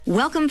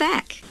Welcome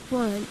back.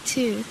 1,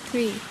 2,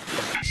 3.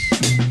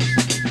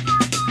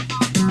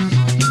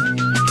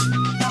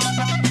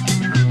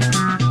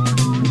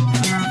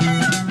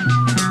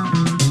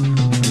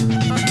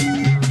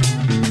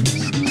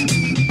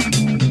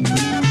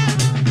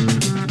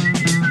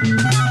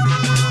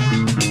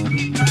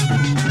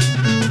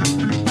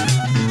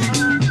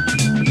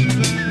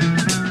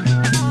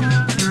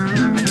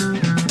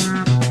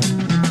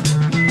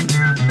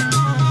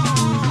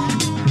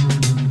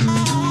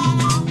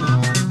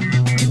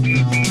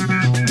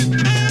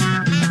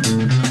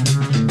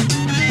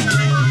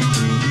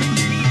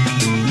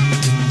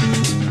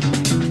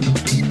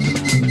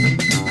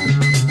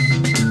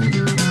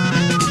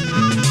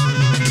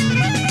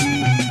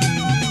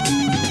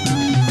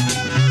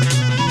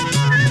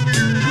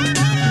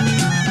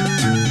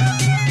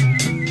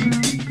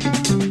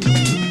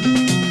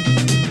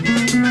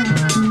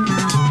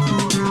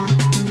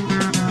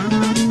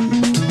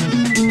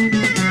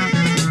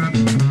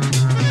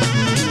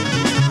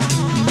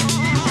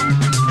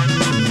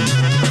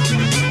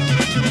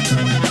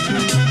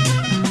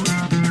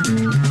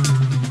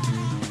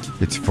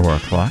 It's 4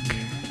 o'clock,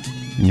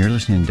 and you're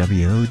listening to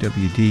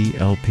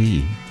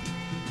WOWD-LP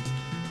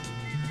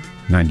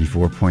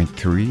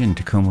 94.3 in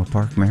Tacoma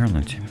Park,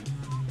 Maryland.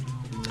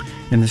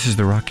 And this is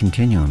the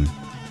Rockcontinuum.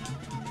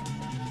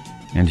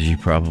 And as you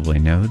probably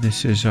know,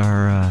 this is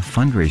our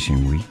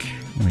fundraising week,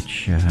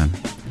 which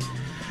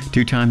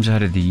 2 times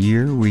out of the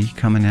year we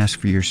come and ask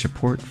for your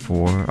support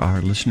for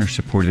our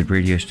listener-supported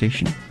radio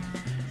station.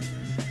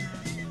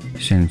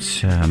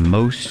 Since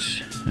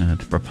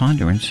the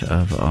preponderance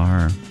of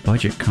our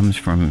budget comes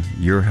from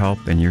your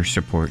help and your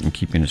support in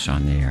keeping us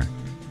on the air.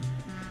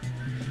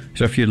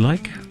 So if you'd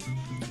like,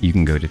 you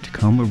can go to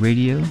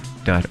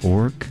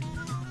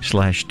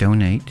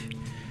tacomaradio.org/donate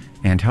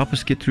and help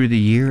us get through the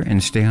year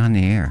and stay on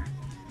the air.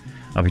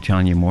 I'll be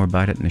telling you more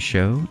about it in the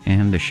show,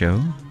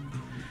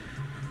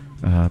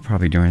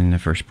 probably during the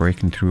first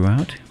break and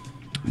throughout.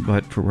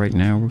 But for right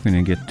now, we're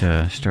going to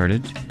get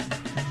started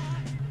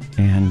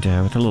and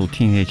with a little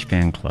teenage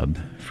fan club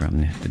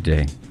from the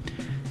day.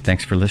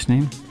 Thanks for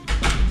listening,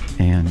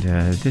 and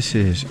this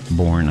is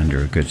Born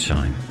Under a Good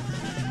Sign.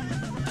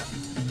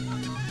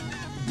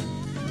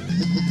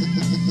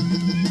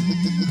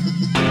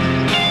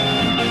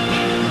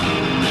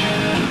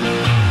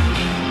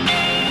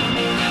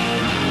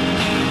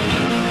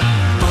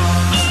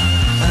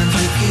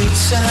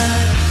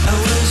 I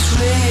was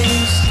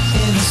raised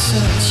in the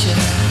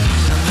sunshine.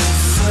 I'm the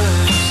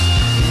first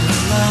in a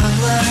long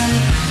line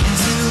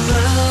into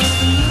love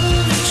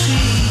and the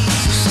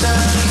trees of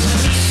stars and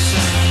the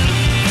sun.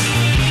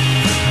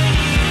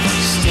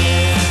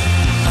 Stare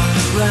on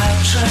the right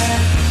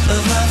track of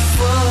my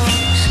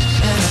folks,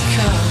 and I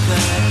come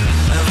back.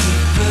 I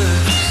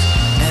reverse,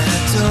 and I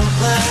don't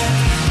like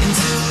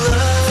into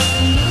love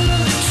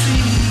and the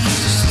trees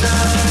of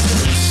stars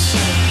and the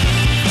sun.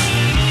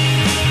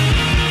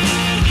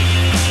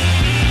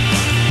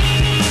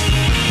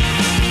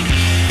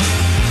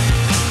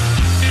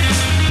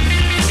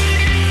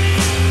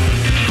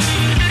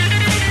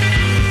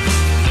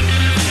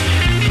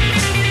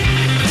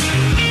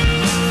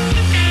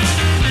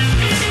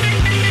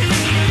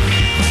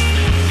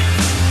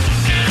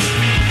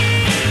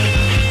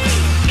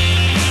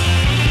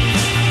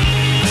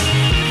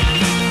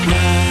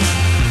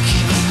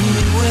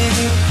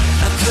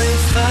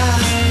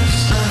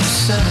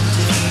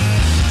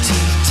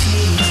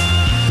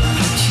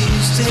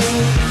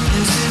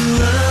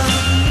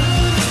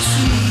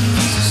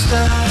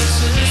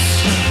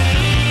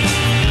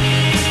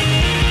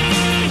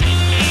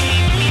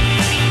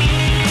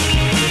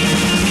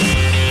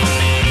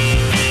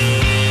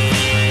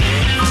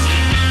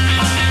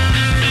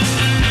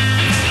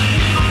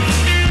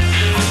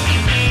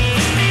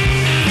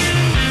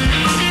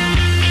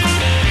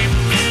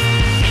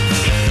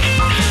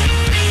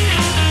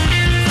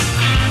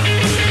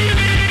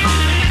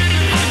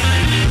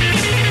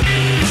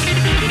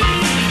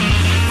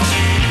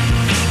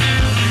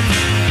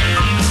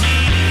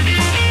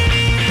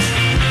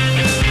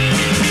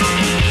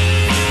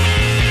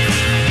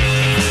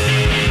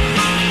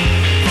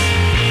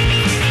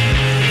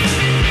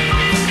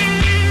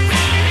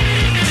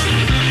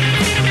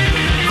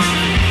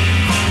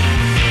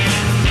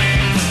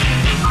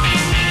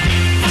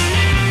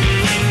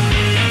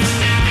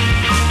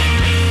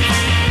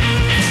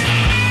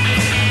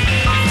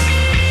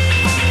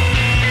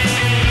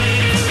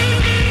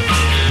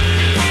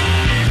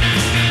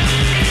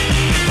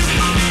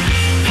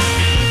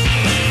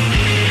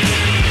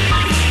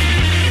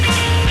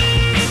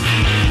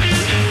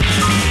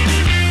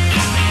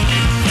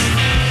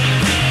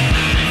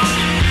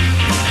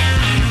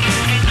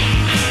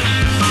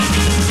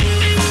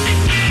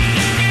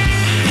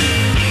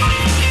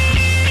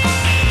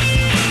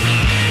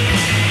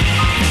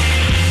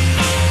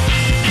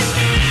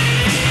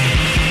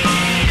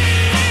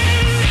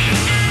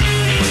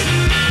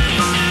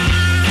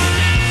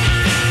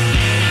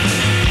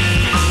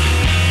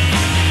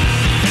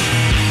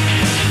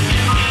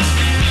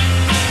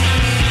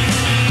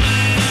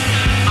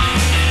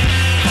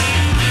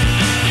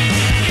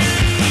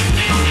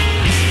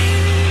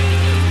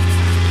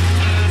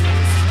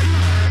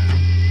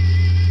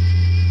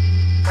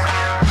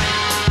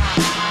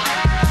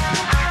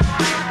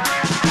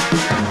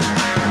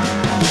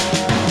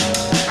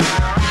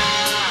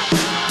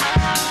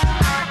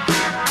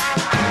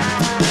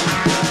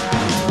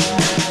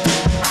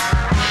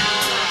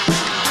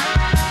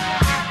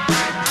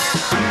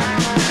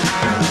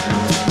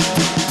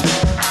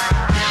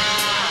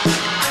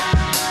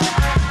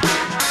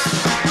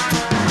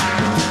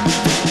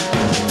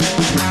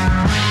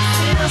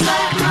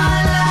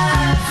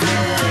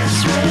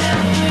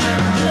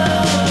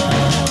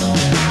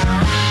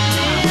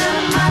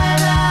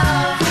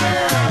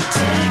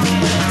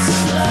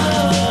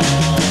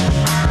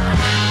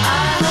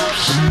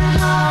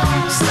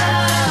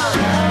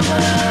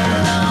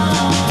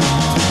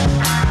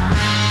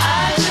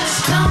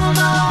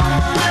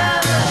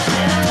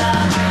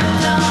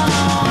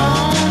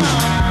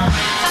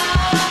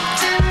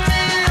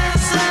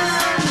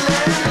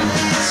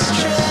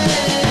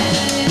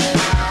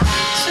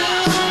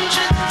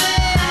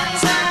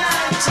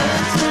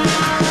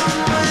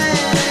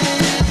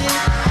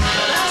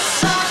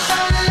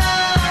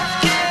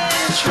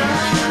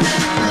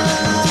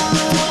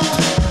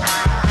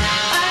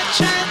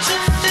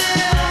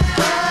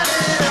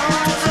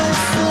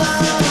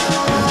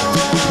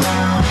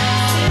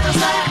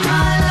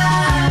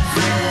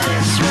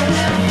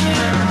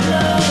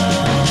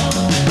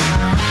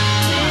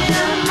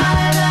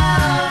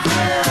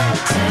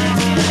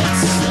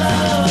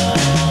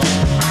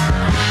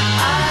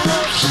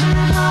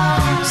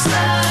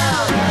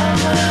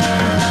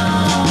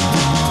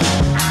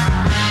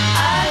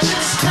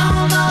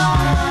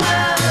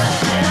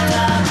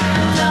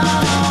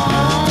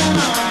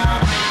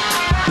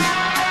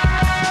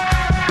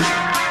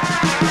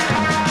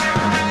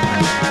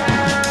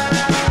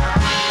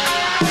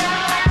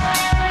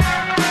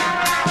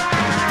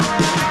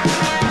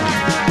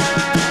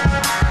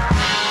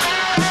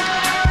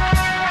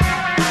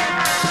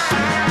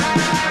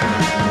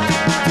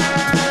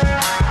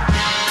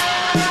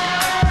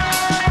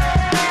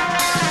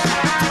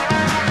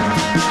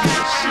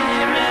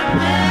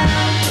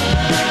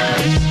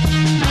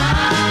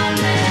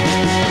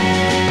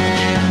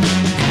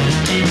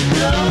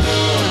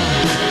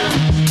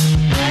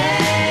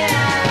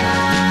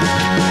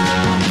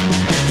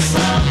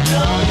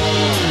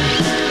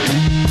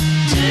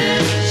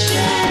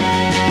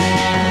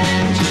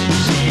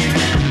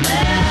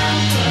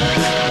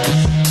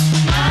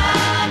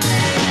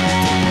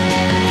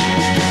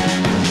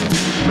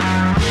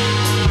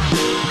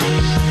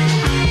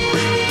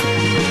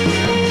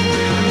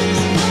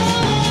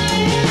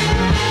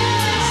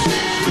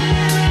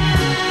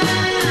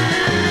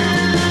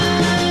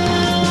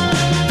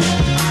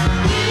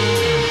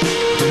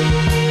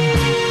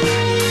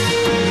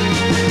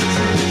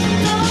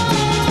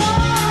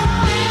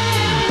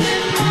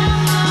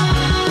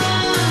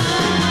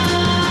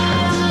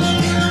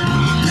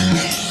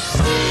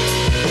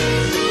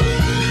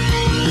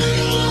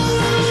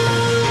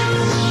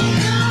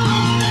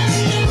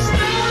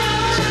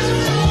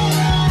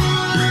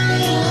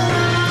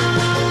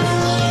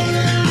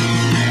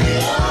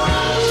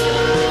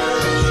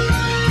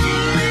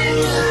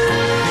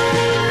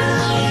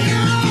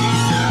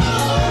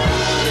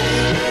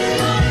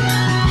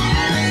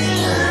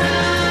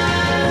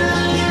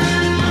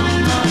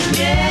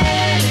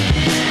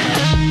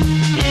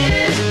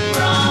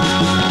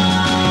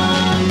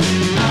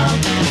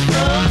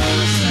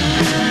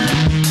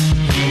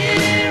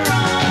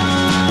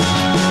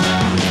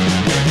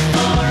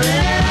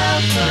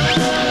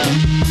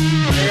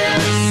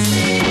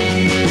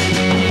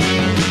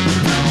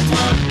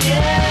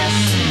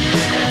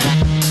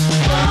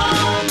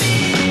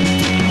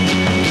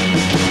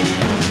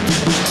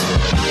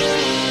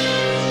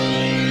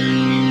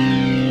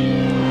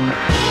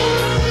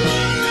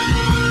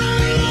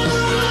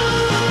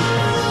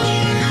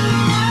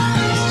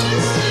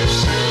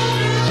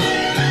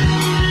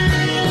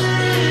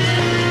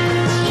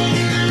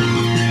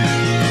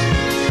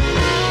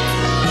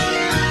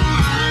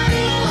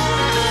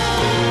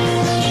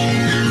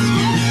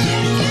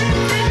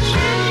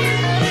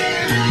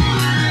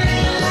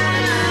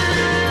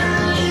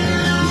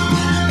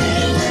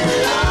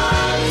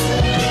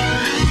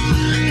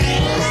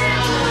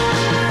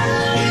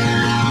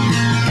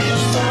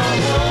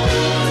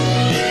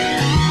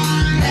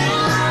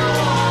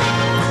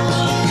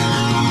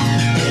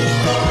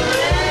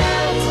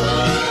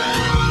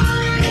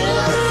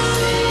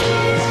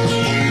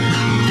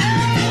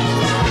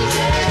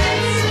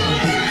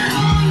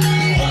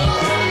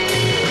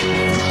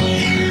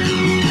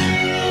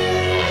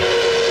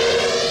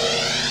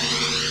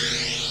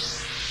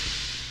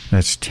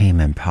 That's Tame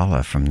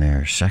Impala from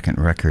their second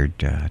record,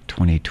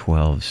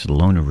 2012's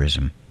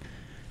Lonerism,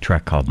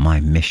 track called My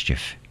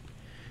Mischief.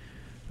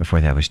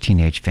 Before that was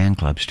Teenage Fan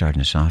Club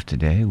starting us off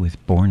today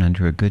with Born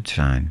Under a Good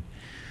Sign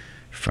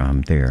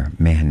from their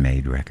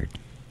Man-Made record.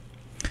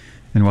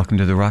 And welcome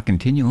to the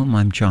Rockcontinuum.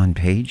 I'm John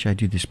Page. I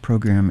do this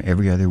program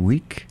every other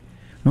week.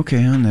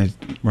 Okay, on the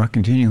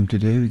Rockcontinuum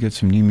today we got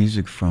some new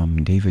music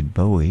from David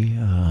Bowie.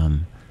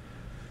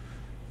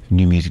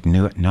 New music,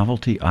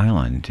 Novelty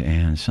Island,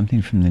 and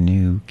something from the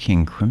new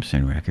King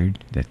Crimson record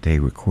that they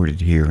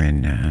recorded here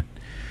in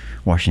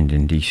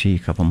Washington, D.C. a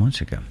couple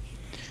months ago.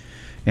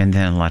 And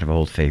then a lot of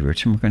old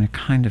favorites, and we're going to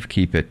kind of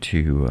keep it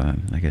to,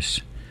 I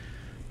guess,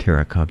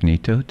 terra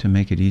cognito to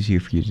make it easier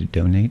for you to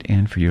donate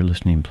and for your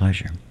listening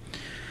pleasure.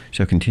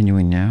 So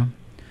continuing now,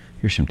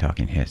 here's some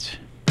talking hits.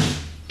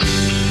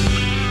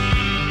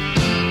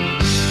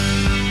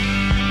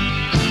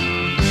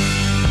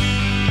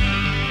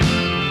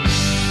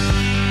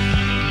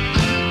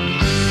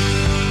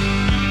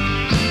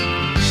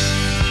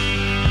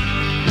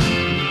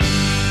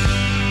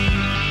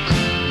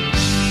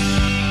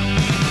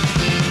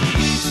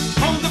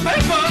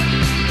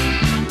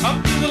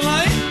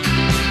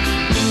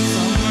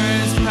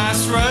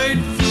 Right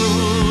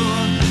through.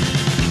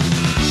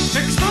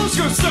 Expose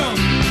yourself.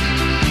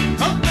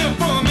 Up there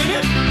for a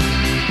minute.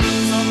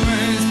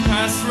 Sunrays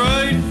pass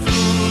right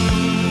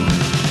through.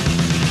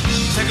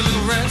 Take a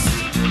little rest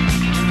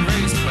when the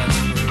rays pass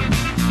through.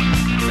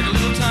 Take a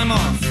little time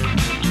off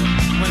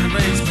when the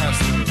rays pass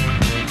through.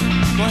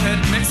 Go ahead,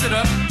 mix it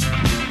up.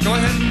 Go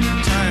ahead and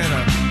tie it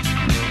up.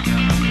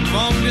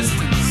 Long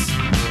distance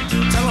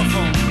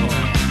telephone call.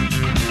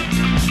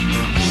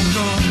 Hold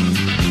on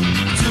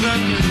to that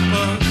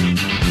paper.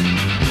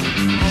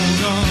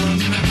 Hold on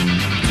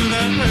to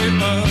that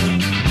paper.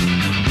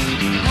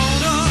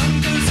 Hold on,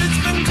 'cause it's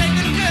been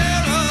taken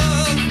care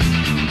of.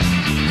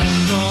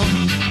 Hold on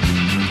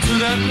to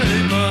that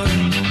paper.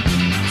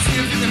 See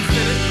if you can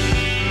fit it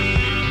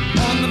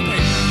on the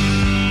paper.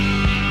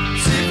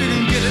 See if you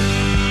can get it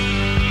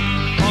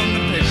on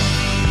the paper.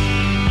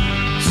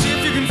 See if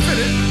you can fit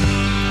it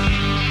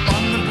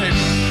on the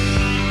paper.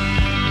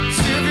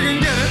 See if you can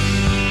get it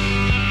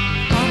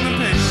on the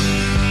paper.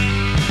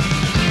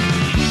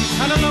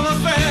 And another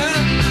affair,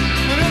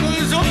 whenever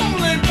there's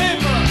only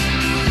paper,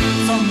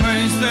 some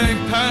ways they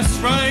pass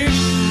right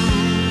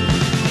through.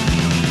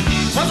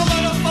 Was a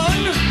lot of fun,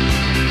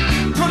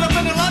 could have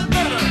been a lot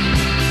better.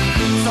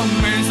 Some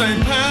ways they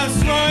pass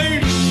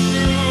right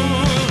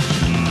through.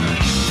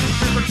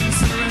 Paper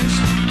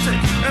consideration,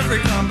 take every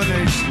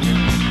combination.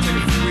 Take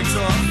a few weeks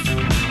off,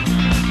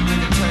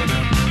 make it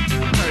tighter,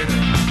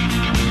 tighter.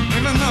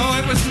 Even though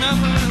it was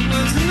never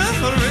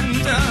written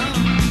down.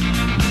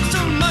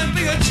 Might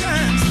be a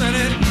chance that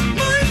it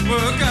might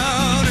work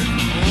out.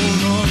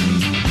 Hold on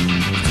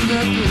to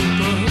that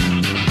paper.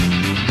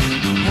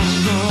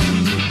 Hold on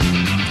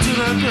to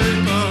that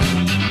paper.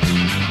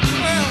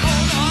 Well,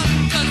 hold on,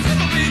 'cause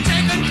it'll be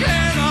taken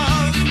care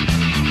of.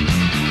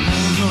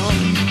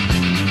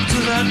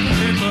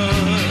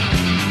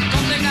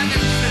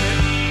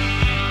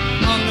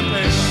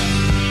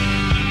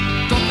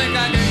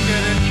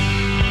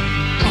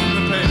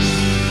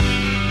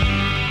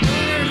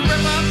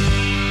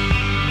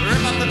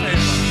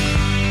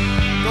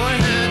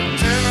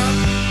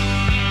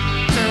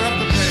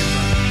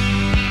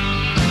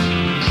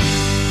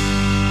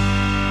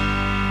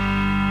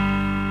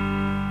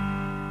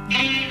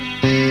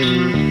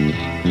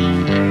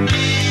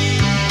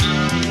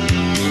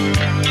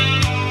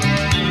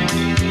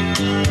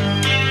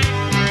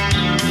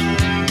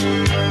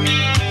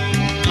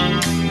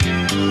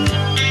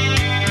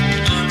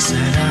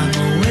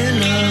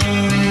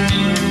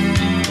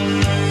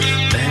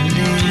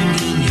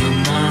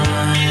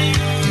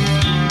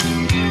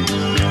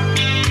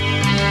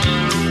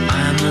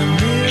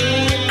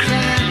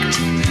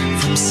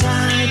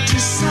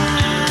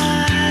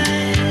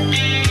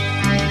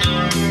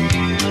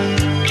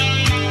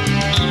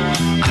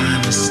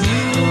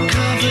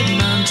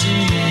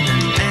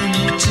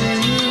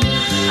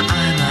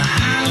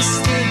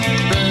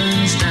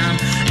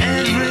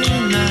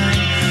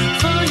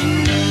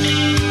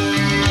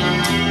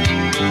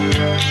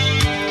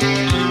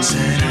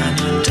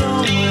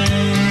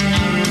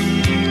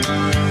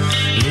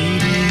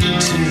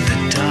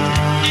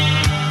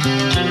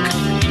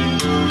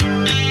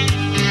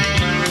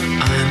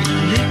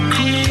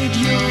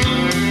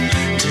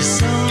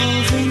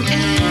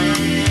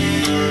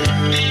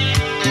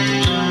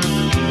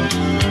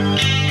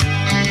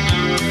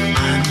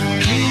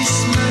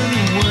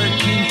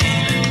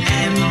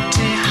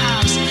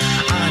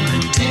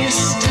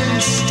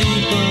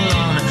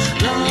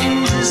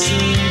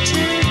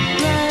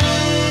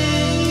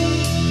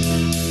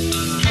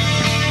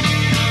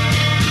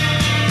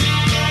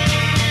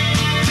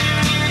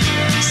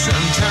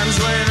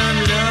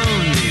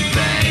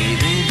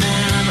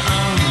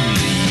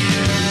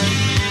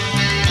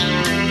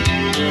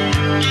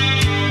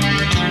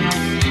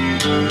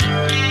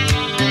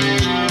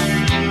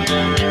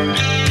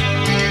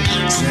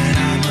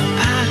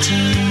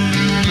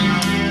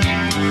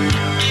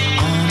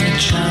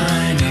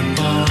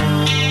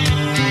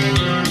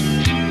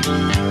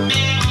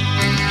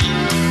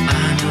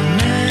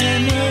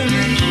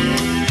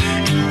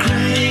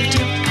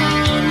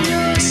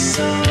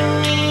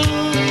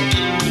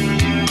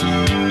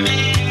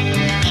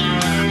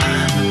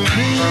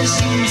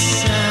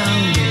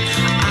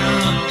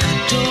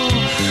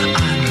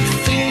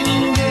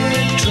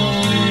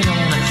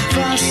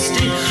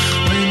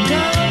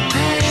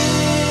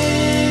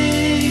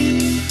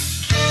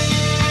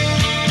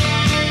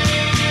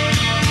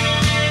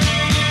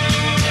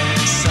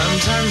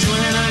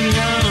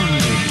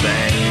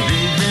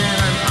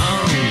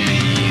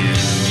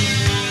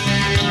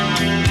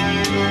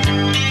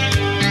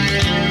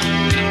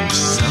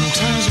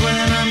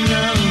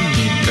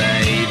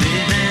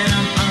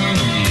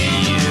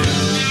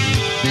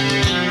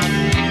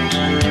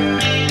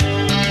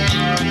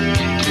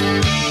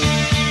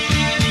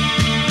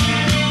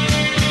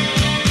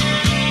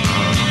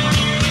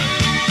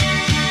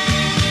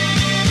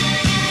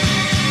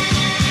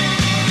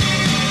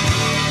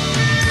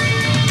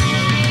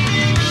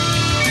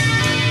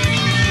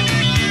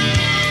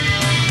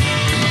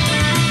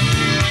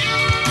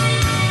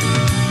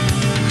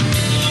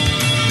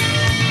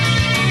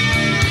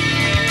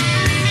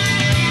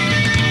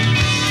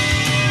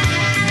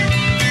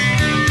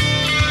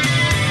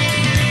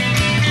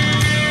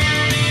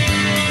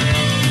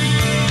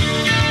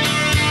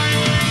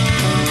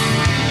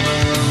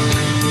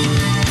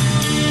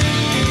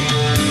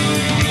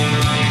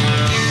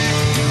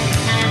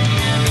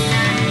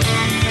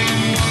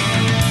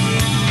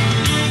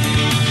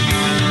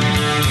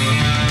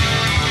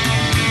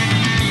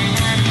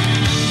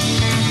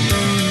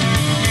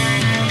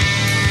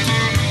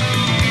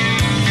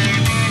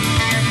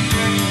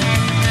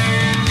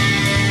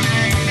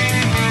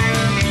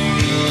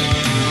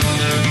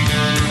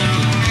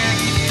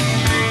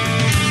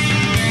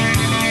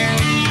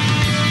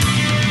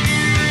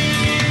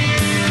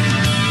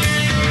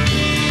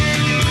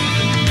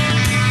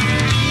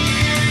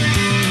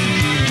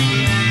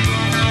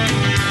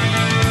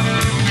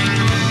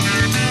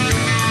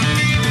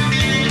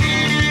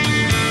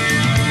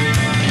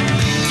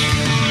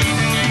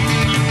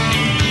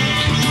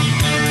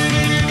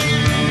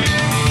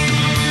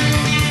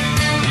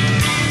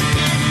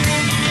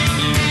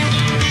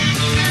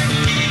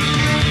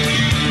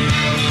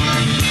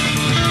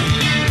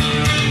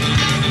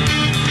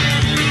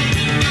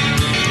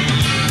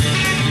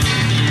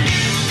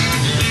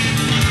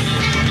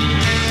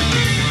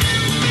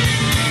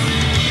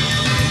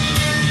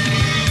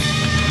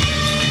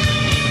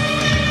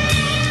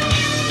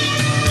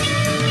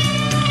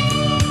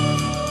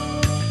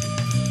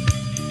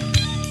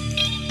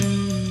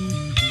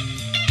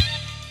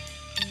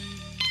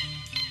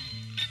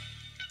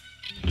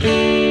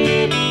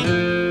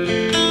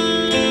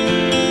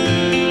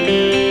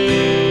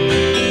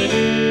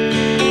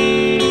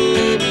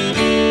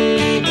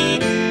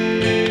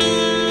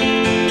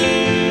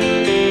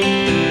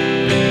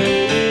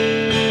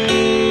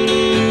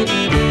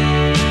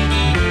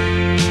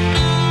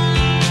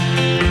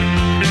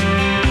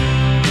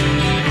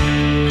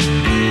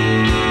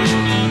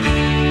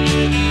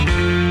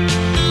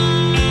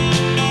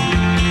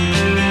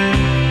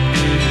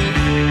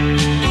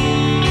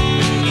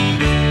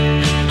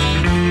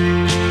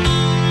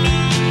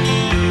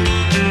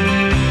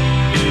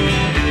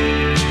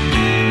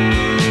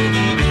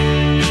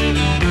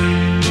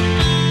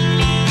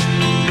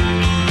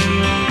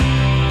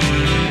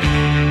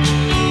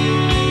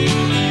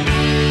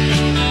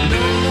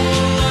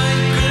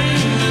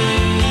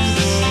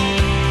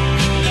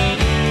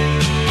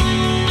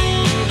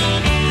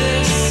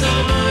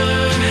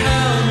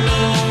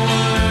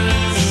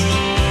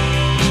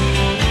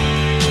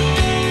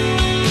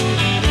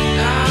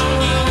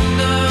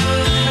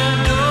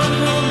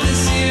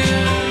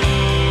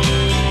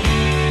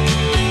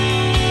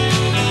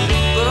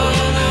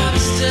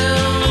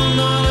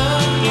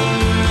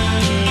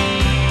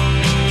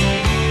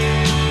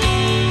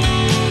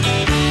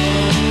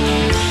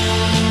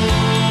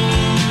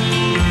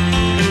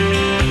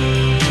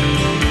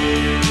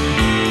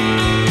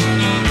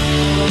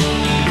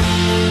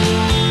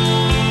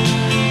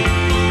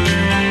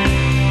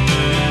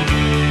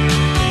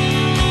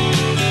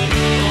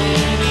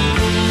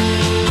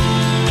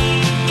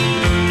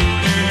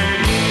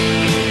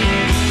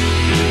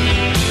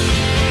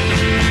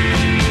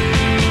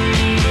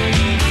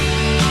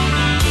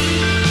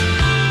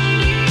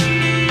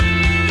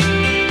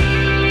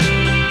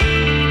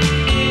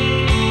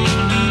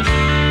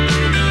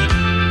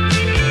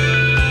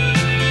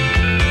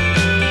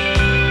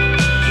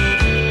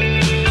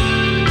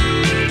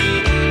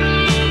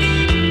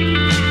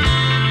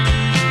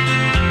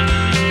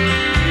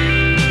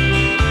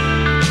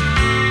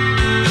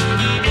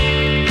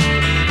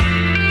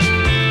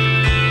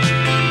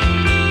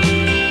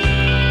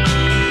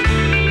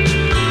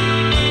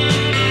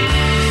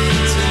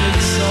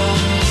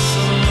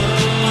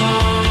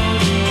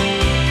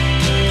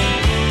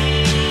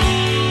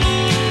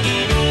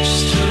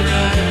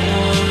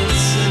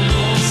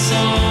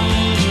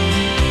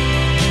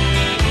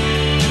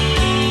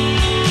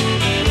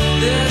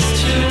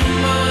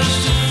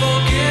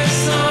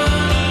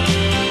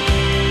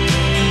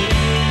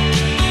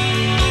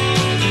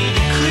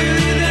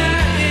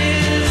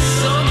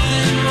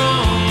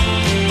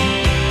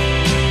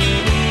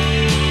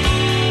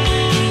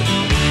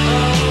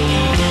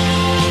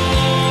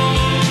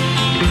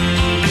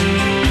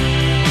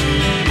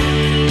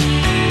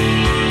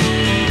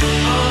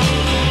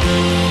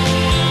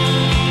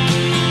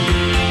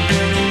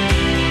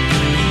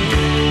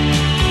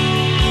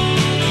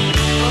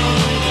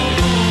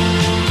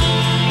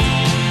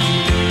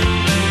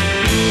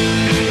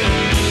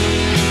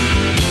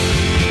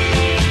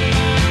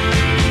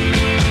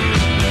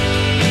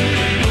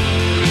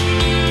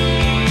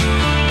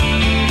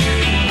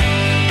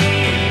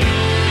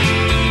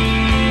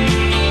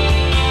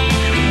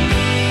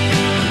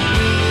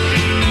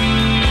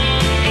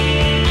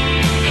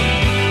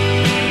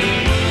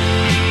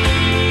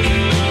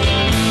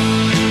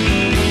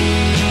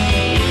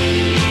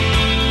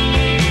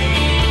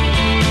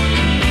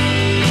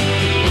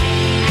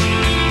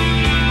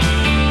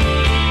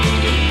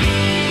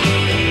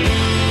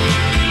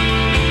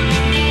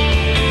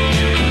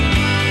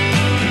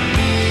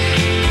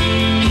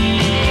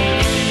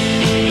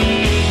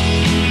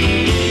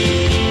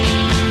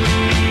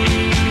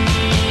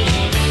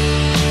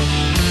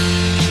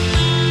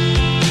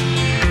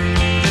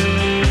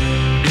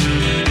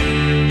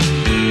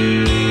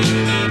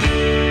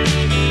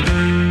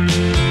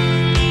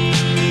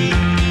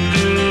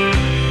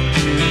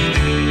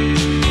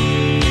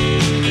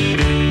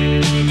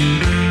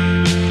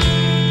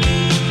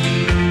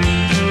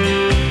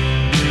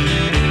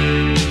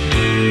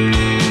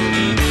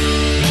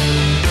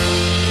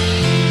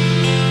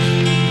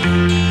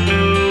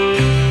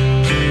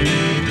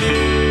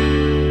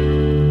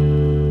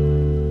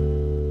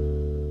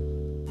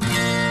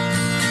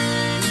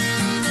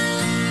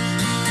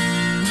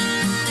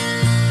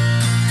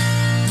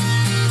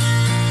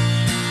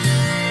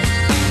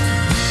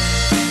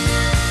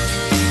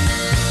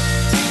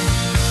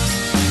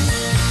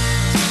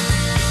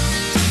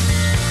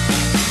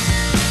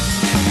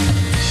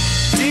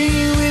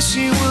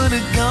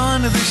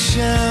 front of the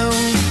show.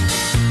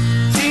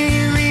 Do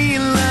you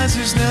realize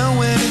there's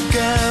nowhere to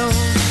go?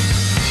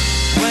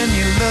 When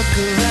you look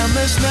around,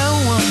 there's no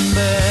one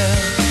there.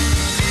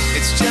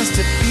 It's just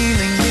a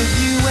feeling with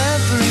you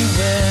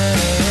everywhere.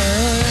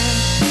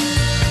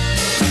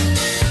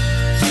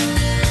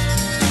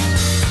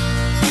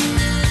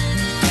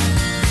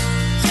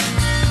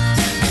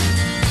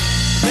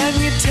 Then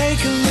you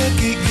take a look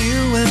at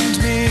you and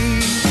me.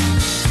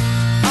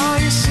 Are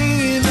you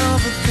seeing all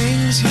the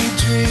things you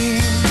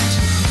dreamed?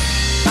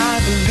 I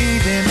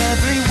believe in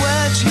every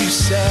word you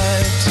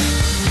said,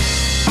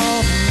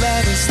 all the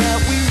letters that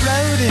we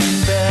wrote in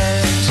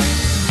bed.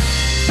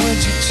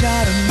 Would you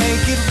try to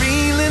make it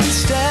real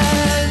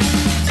instead?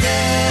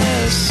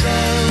 There's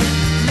so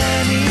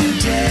many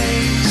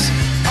days.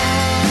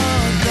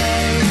 Are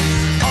they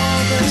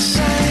all the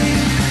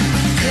same?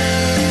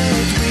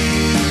 Could we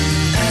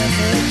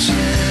ever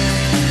change?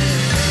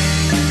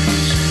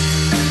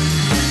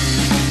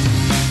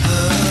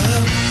 Oh.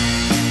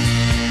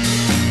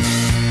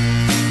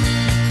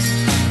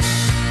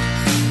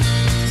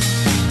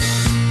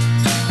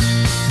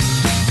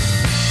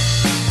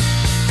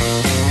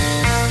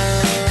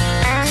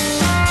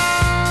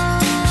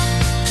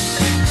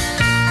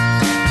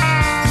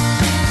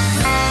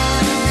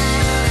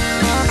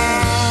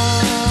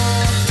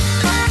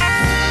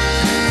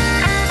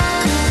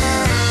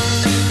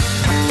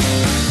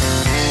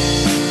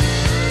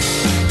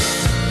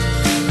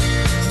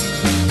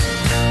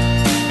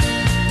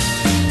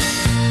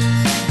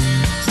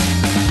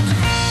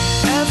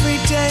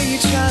 You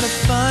try to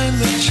find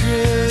the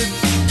truth.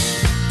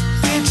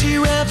 Did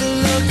you ever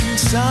look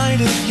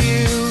inside of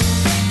you?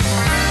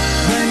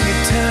 When you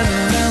turn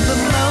around, the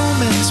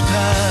moments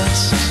pass.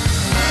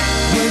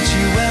 Would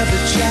you ever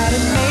try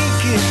to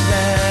make it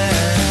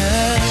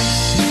last?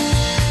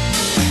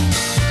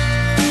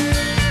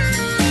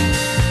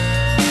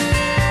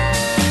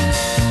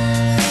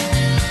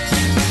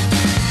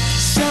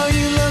 So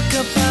you look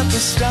up at the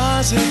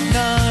stars at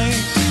night,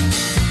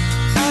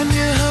 and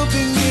you're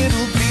hoping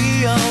it'll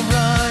be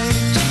alright.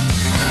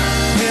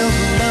 Will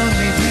the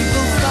lonely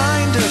people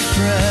find a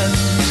friend?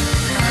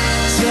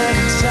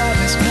 Certain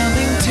sadness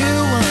coming to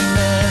an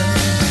end.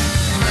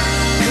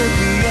 Could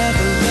we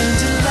ever learn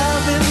to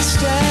love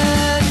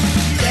instead?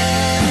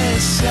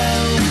 There's so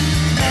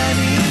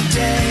many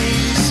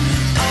days.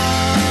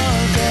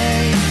 Are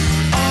they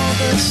all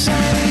the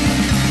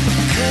same?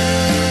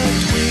 Could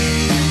we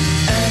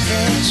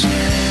ever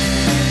change?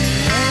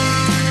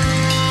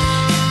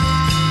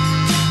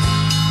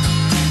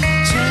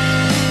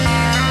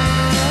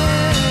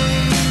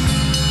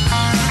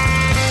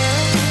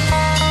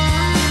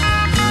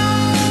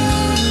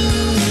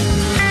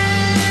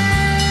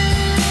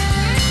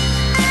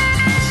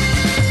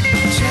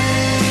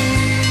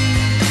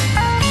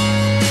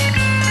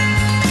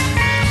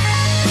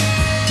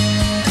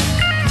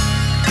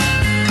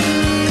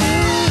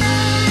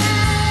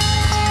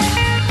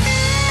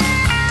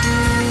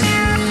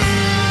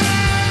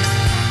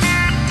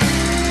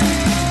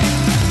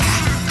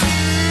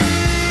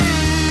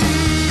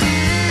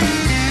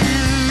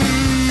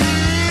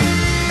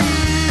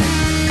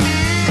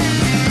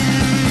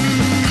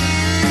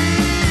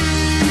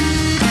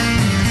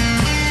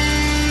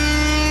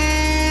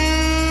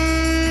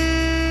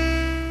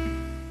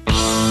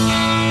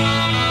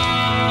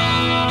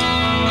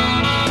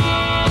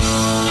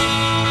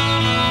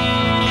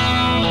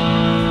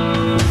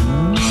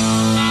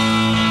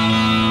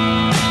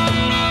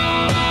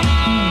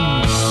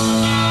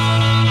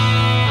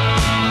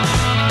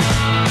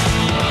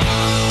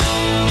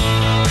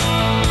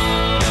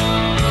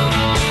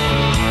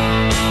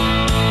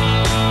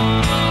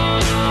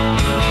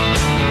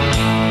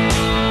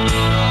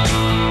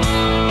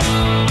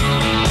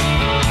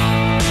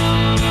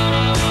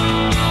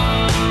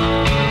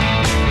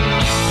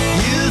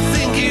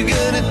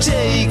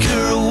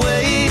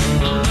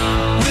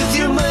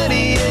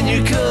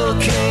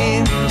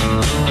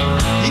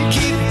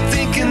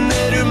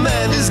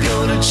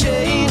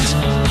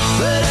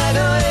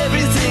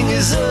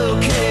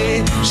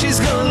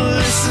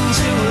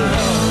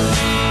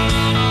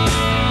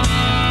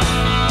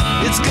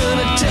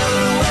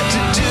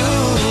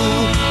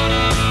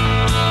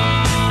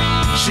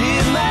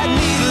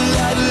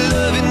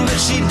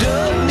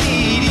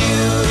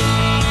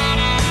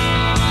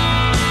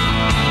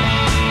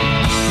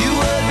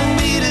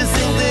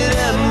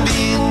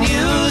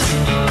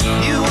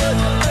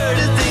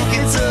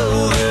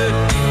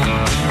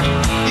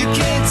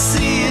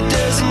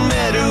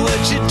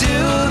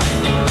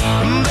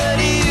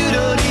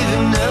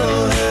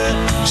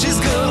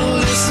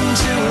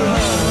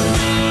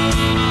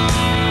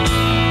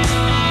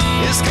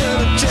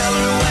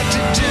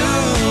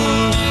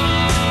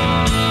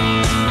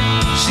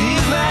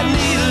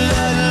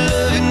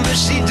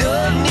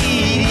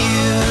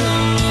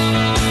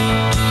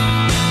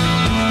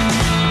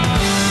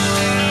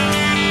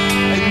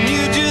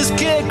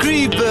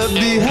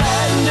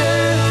 behind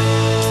her.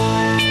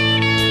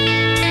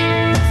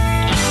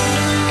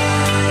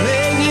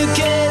 Then you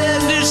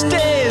can't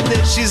understand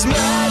that she's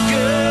my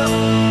girl.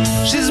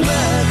 She's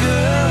my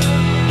girl.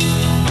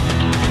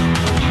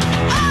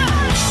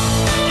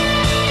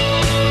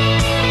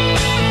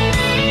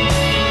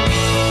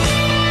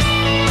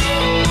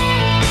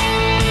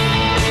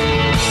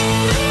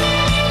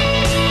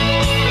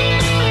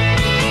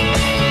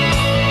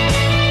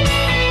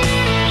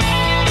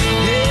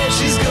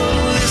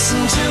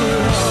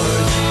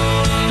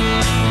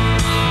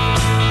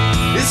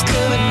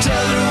 gonna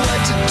tell her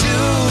what to do.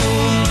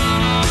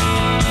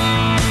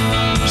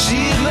 She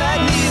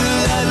might need a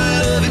lot of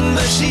loving,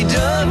 but she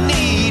don't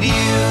need you.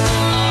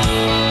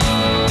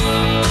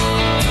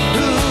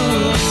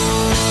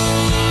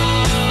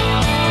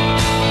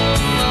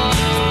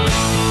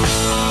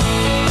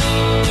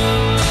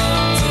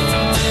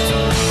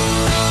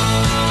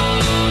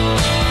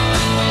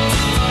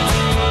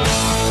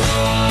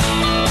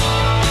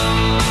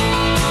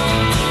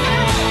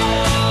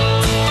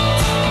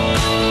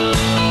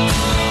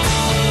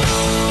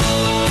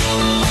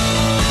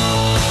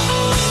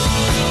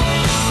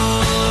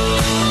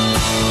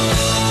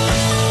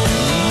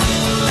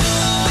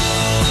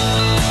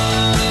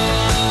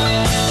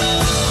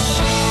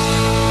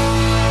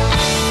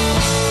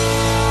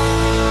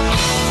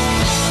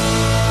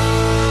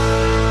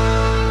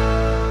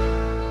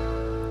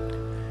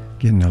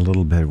 Getting a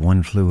little bit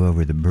One Flew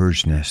Over the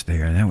Bird's Nest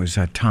there. That was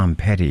Tom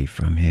Petty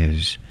from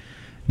his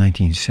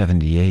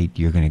 1978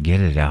 You're Gonna Get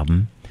It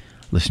album,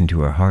 Listen to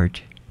Her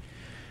Heart.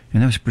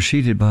 And that was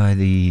preceded by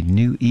the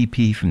new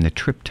EP from the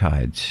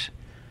Triptides,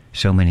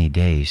 So Many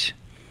Days.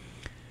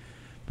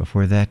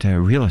 Before that,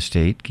 Real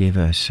Estate gave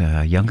us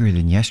Younger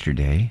Than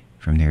Yesterday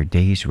from their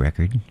Days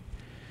record.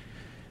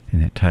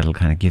 And that title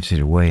kind of gives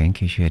it away in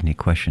case you had any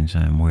questions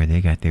on where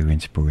they got their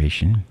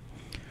inspiration.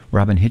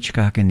 Robin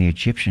Hitchcock and the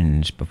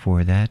Egyptians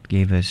before that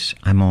gave us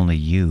I'm Only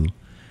You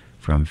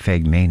from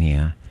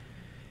Fegmania,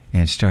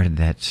 and started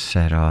that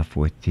set off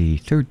with the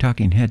third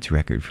Talking Heads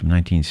record from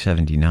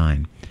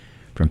 1979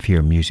 from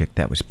Fear Music.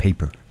 That was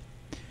Paper.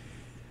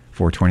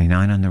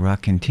 429 on the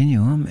Rock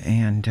Continuum,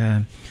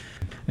 and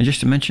just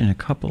to mention a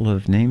couple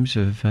of names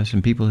of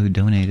some people who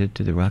donated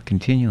to the Rock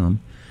Continuum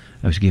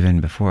I was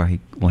given before I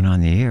went on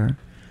the air.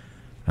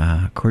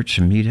 Kurt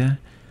Samita,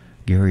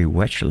 Gary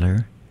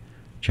Wetchler,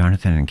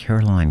 Jonathan and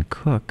Caroline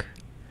Cook,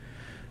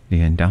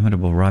 the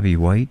indomitable Robbie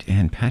White,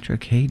 and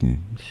Patrick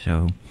Hayden.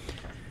 So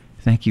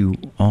thank you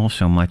all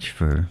so much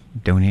for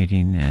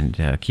donating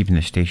and keeping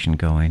the station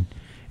going,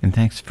 and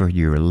thanks for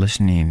your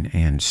listening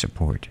and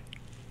support.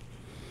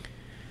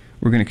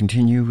 We're going to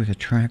continue with a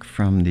track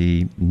from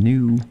the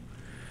new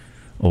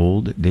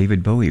old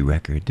David Bowie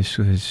record. This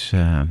was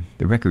the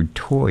record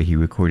Toy he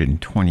recorded in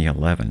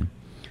 2011.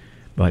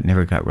 But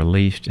never got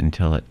released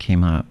until it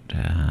came out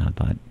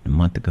about a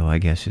month ago, I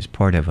guess, as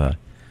part of a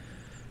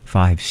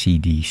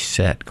 5-CD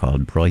set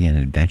called Brilliant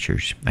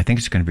Adventures. I think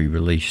it's going to be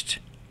released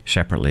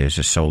separately as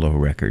a solo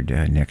record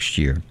next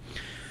year.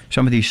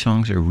 Some of these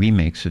songs are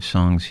remakes of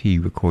songs he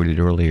recorded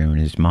earlier in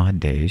his mod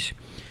days,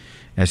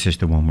 as is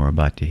the one we're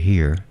about to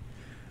hear,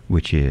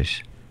 which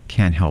is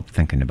Can't Help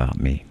Thinking About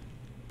Me.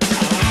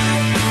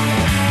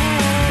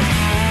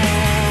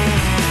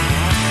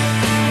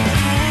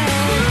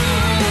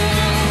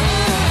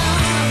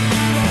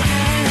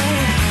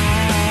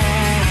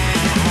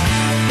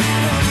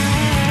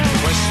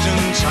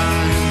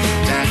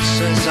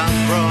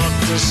 I've brought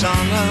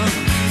dishonor.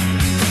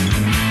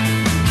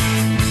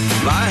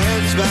 My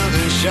head's bowed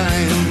in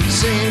shame.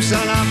 Seems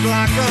that I've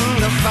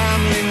blackened the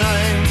family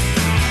name.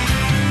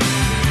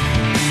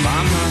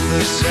 My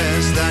mother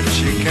says that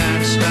she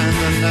can't stand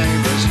the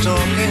neighbors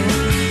talking.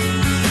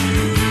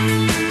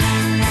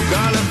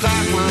 Gotta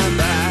pack my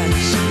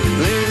bags,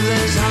 leave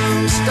this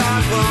home,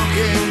 start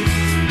walking.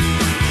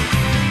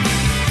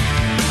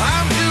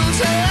 I'm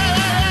guilty.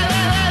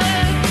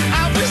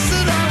 I wish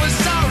that I was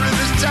sorry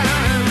this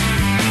time.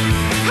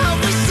 I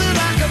wish that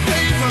I could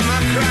pay for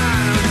my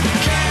crime.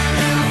 Can't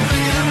help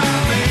thinking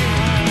about me.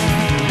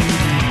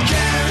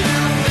 Can't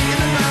help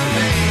thinking about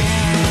me.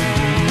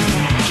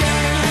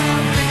 Can't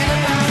help thinking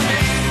about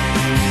me.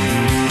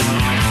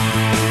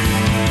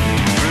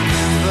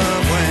 Remember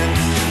when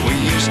we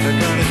used to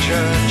go to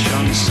church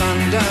on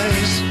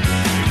Sundays?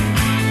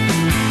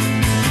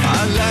 I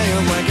lay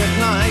awake at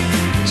night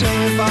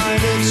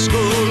terrified at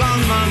school on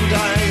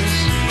Mondays.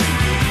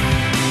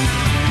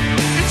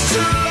 It's too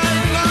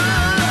late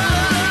now.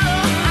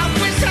 I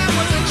wish I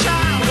was a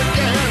child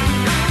again.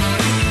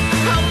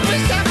 I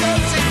wish I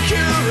felt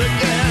secure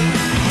again.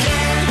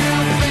 Can't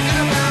help thinking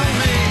about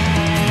me.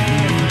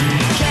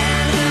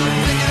 Can't help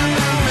thinking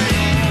about me.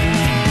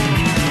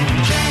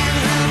 Can't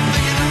help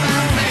thinking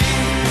about me.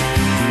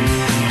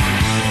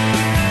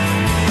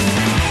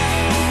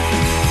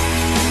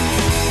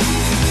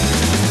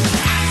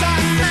 As I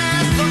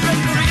pass the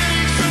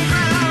recreation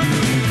ground,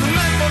 the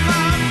men for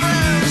my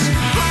friends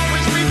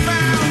always be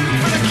found,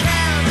 but I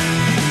can't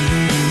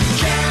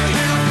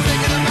help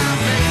thinking about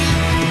me.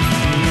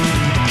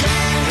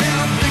 Can't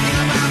help thinking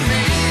about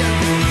me.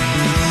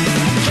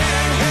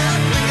 Can't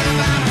help thinking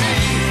about me.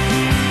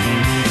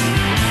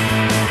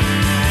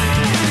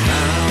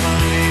 Now I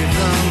leave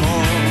them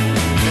all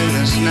in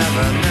this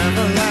never,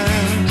 never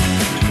land.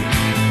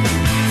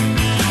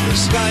 The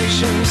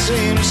station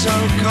seems so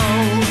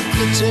cold,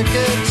 the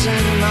ticket's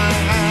in my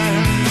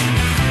hand.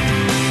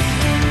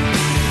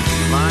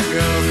 My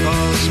girl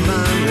calls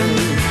Mary,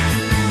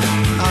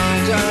 I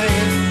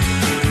died.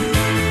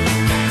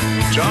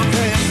 Drop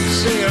in,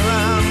 see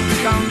around,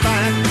 come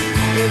back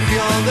if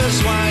you're this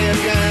way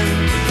again.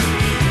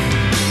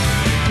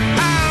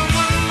 I'm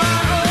on my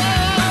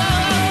own.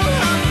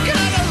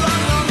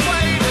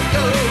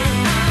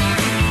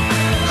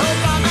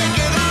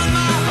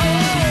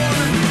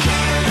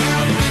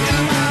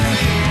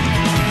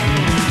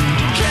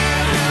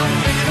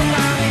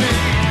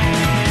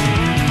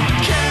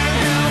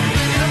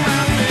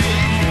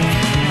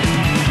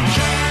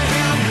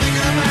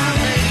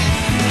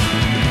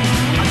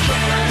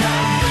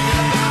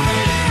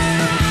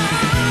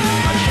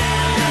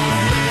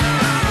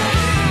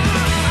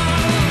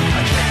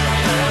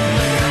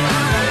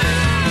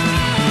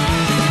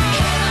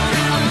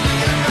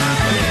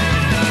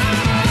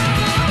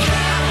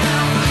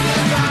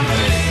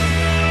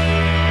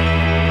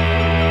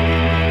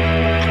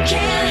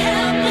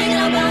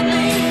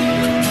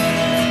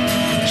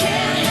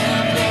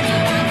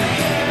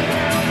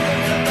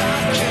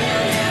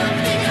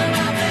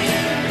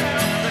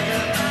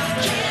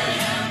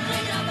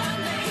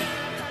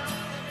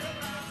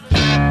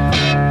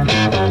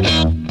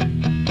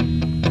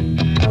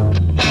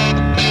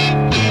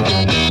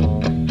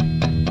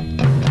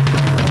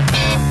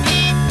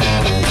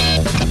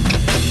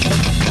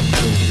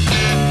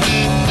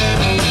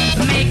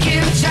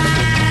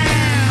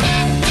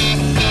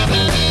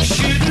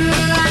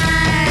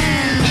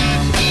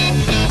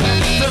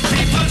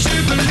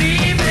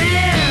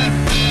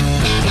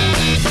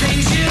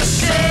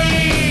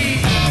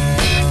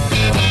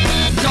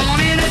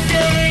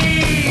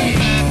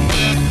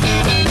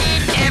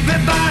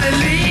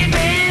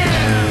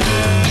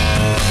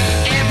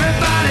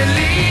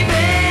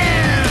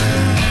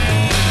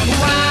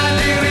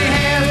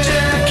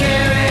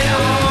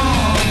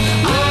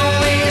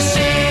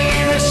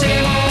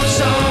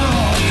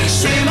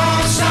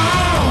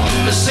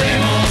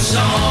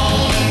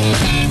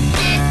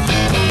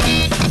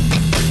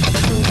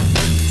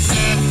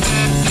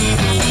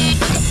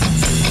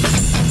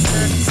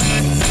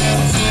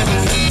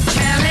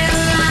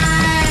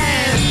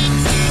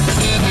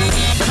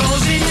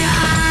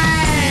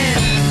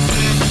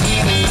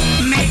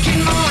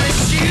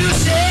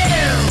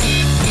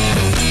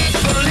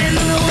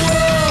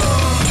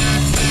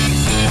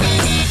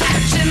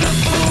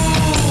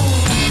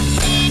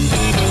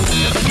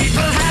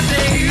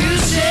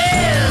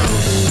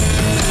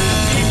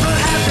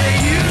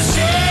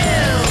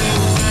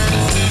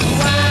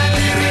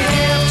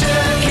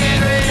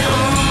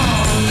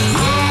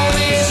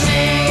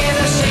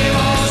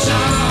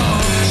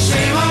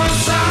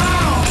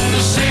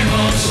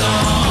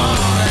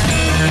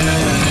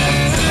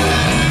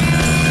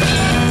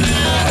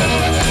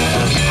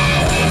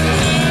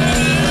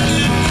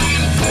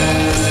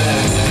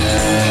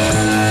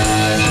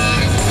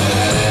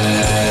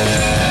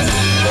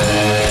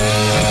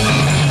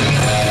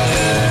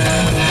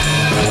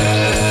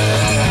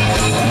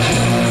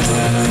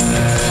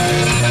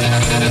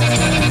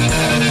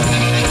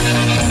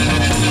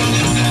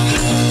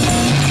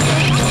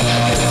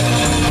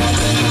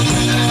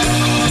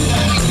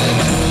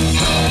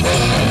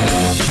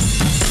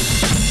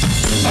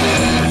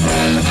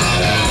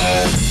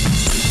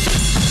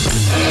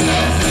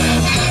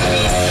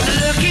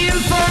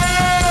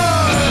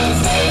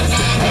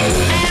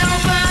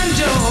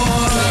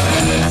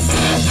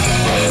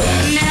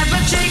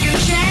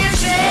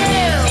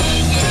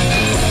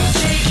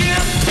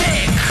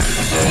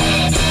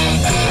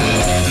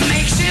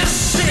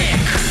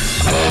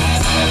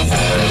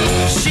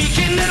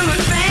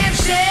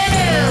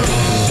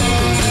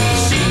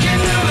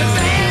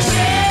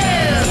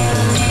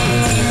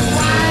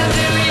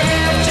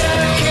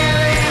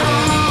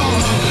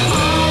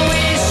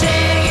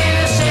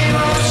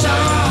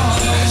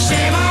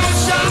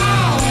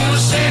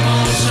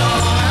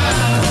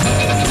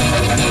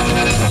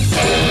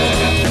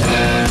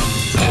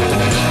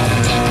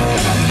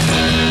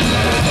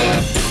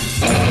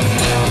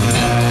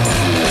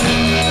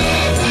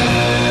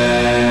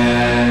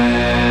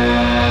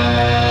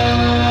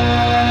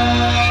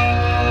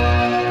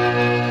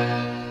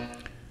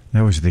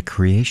 The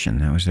Creation.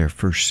 That was their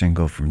first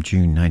single from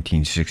June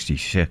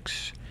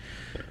 1966.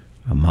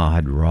 A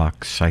mod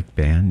rock psych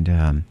band,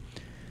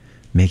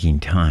 Making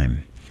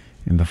Time.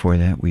 And before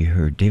that, we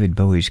heard David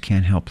Bowie's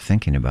Can't Help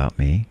Thinking About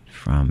Me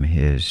from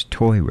his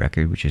Toy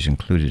record, which is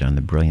included on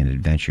the Brilliant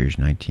Adventures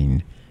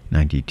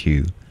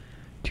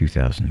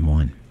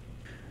 1992-2001.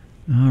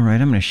 All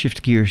right, I'm going to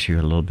shift gears here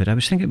a little bit. I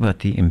was thinking about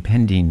the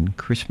impending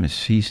Christmas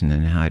season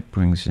and how it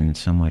brings in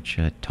so much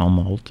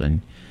tumult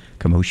and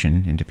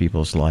commotion into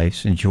people's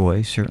lives, and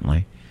joy,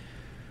 certainly.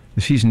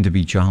 The season to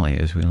be jolly,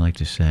 as we like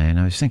to say. And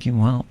I was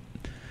thinking, well,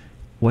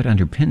 what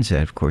underpins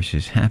that, of course,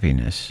 is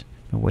happiness.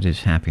 But what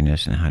is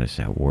happiness and how does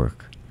that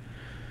work?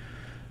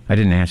 I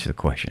didn't answer the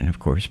question, of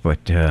course,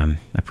 but I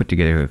put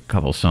together a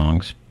couple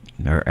songs,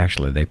 or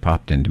actually they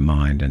popped into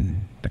mind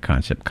and the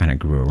concept kind of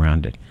grew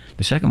around it.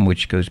 The second,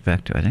 which goes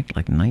back to, I think,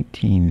 like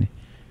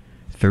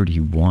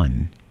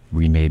 1931,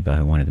 remade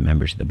by one of the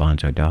members of the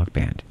Bonzo Dog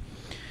Band.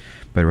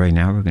 But right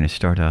now we're going to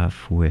start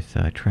off with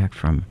a track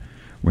from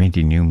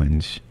Randy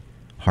Newman's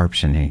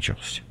Harps and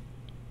Angels.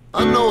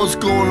 I know what's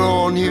going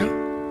on here.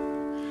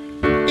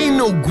 Ain't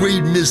no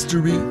great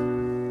mystery.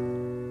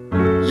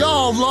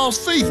 Y'all have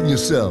lost faith in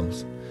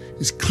yourselves,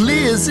 as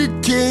clear as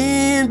it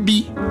can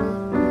be.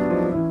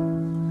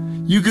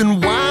 You can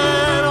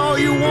whine all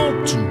you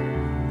want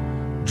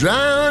to,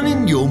 drown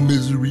in your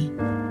misery,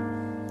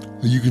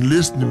 or you can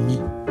listen to me.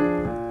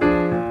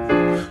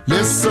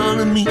 Listen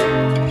to me.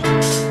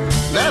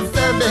 Laugh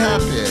and be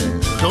happy.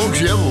 Don't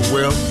you ever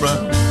wear a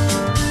frown.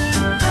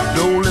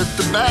 Don't let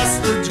the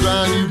bastards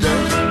grind you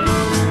down.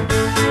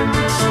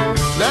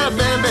 Laugh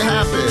and be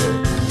happy.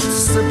 It's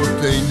a simple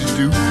thing to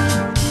do.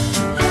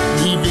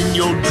 Believe in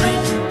your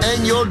dream,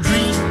 and your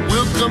dream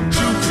will come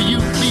true for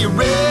you. Be a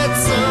red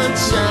sun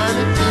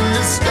shining in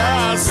the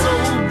sky so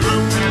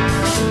blue.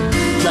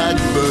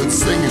 Blackbirds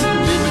singing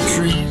in the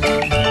trees.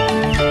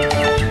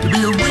 To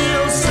be a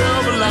real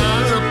silver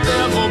line up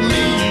there for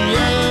me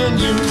and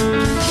you.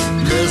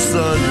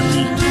 Listen to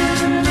me,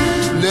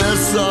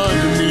 listen to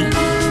me.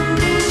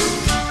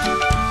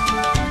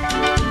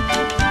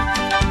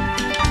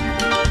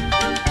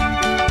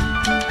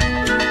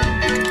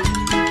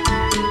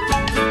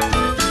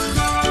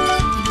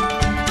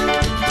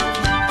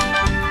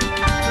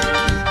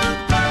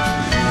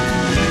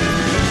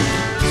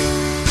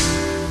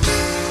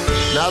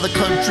 Now the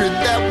country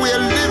that we're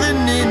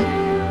living in,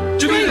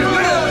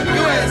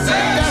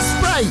 USA. That's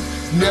right.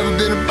 It's never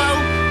been about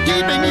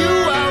keeping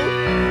you out.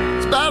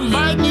 It's about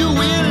inviting you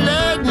in,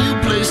 letting you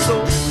play.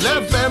 So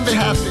let them be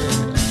happy.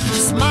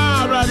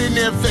 Smile right in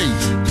their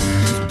face.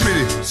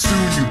 Pretty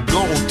soon you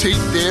gonna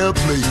take their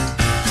place.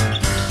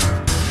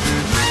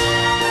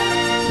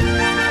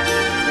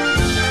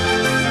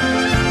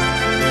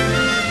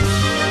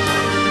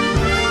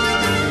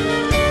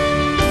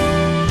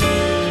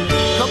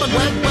 Come and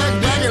whack, whack,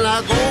 whacking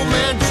like old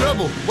man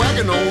trouble,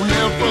 whacking on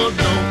their front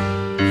door.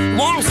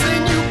 Wanna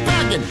send you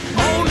packing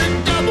on the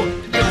double.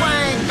 You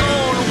ain't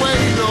going away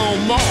no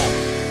more.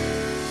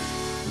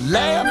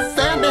 Laugh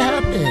and be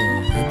happy.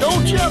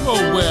 Don't you ever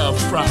wear a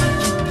frown.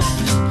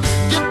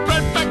 Get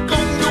right back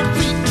on your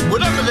feet,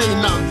 whatever they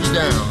knock you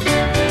down.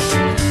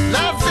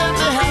 Laugh and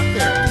be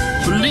happy.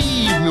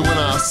 Believe me when I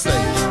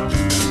say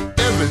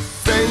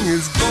everything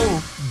is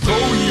gonna go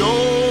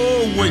your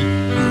way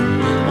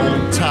on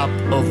top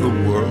of the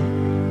world.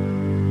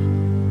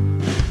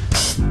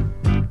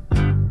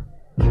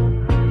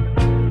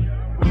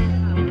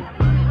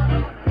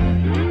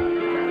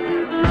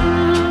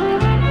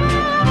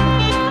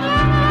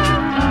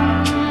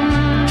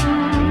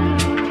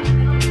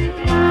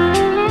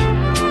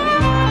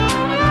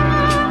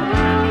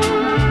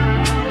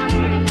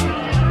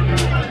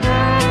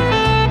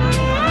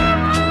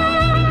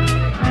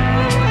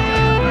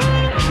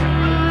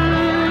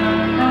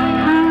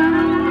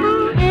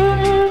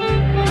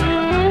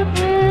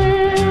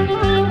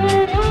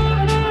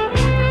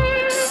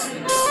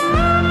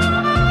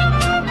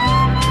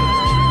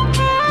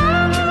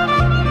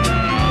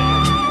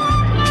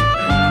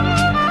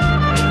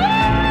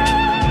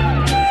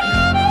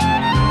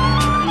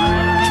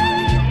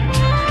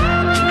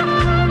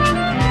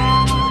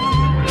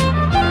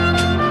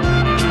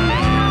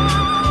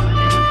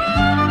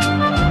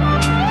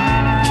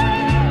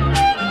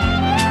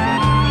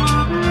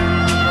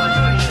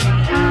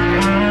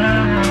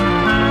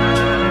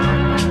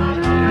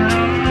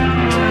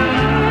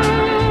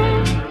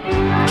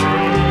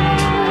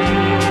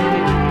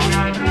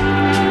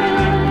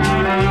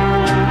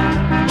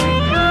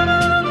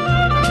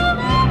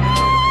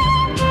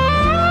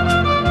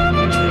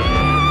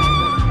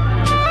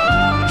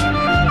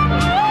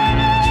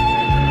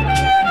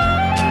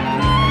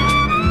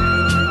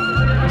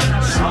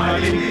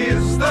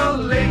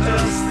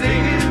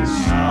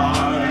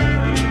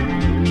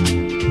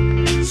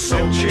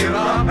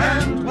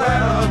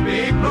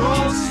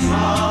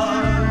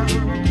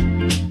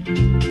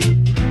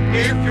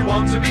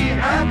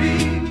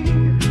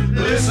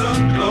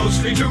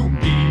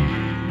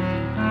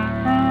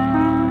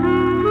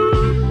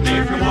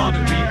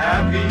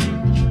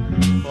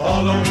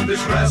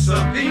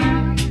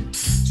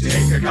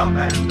 Take a cup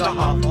and a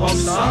half of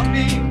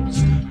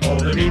sunbeams, pour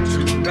them into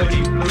the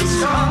deep blue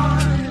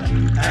sky.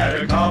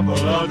 Add a couple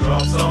of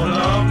drops on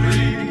a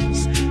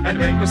breeze, and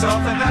make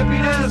yourself a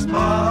happiness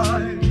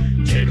pie.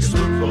 Take a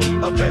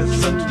spoonful of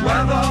pleasant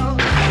weather,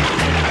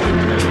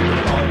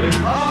 all in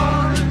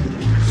high.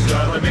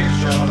 Stir the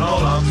mixture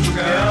all up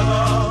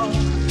together,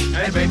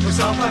 and make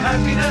yourself a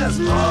happiness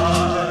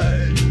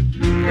pie.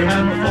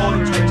 Remember 4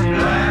 and 20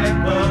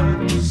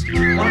 blackbirds,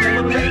 one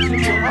never makes you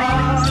too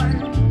high.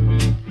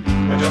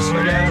 But just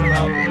forget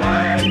about the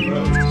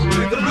blackbirds,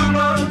 with the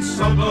bluebirds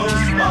so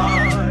close by.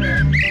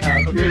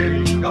 Have a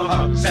big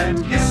hugs and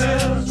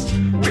kisses,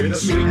 with the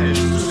sweetness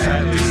to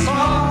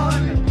satisfy.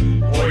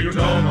 For you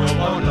don't know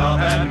what love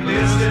and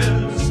bliss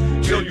is,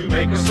 till you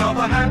make yourself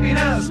a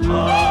happiness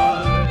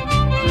pie.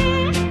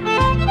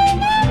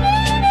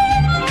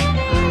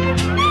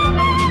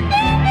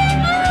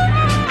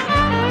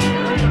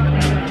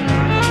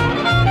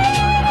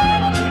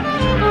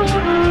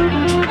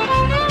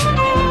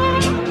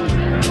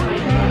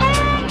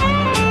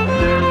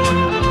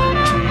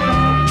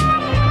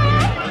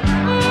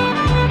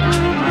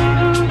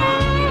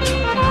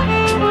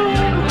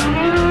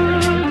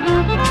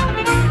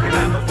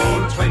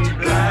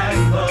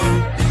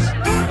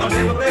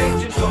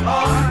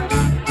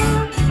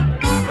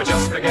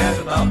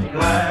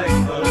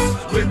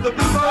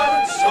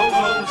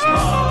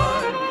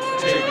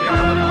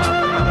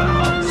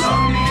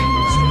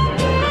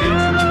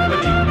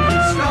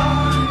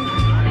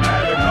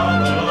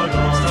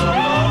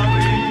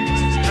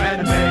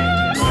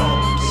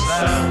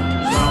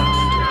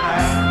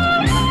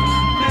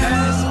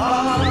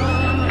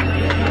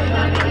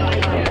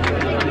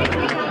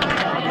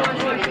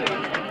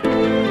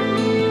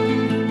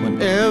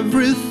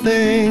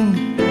 Everything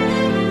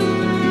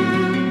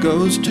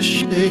goes to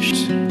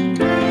shit, and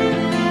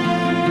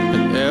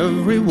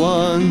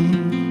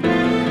everyone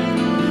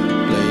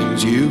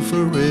blames you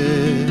for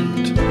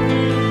it.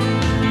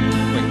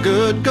 When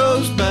good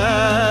goes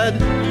bad,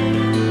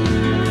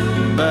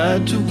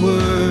 bad to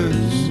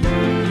worse,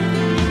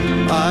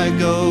 I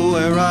go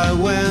where I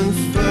went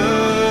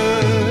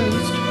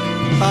first.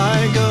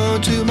 I go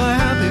to my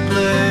happy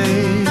place.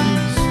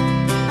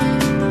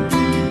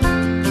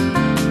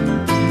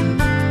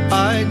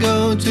 I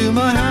go to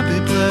my happy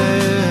place,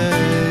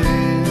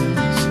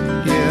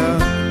 yeah.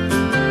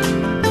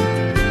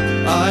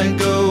 I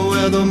go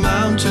where the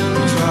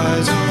mountains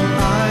rise on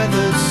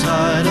either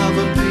side of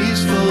a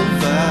peaceful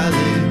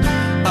valley.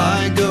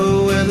 I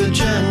go where the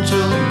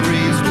gentle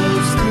breeze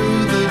blows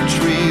through the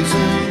trees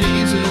and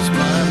eases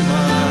my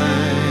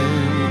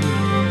mind.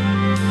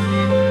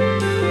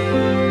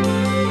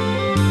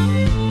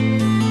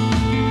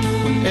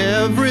 When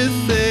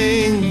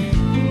everything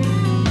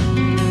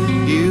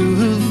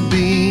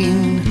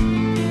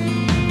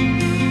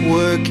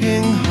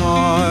working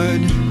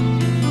hard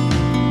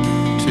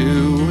to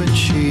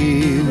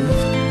achieve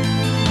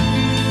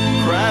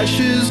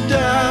crashes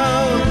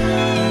down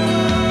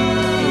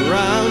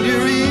around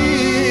your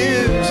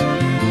ears,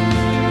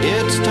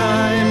 it's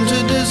time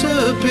to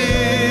disappear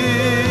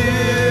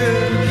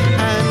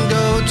and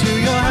go to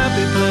your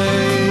happy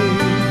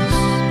place.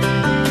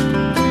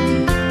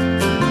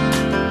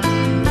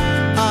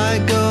 I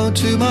go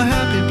to my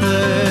happy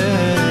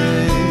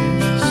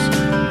place,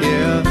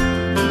 yeah.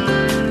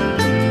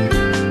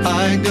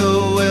 I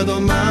go where the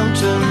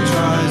mountains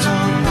rise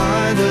on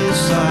either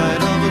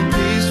side of a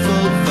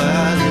peaceful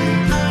valley.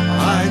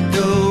 I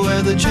go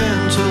where the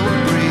gentle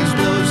breeze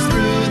blows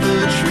through the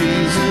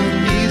trees and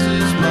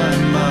eases my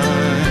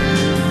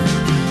mind.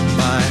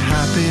 My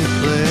happy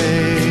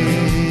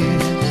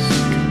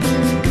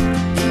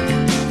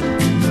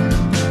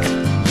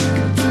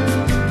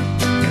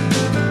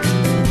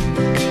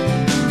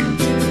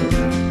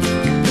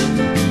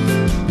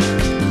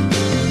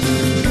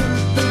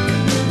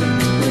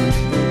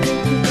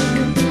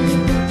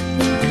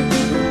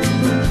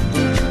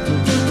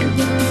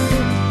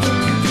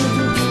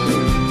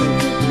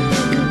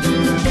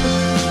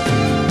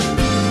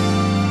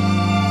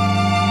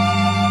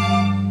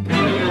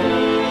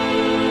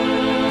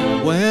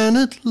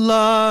at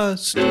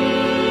last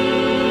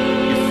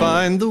you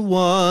find the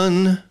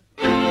one,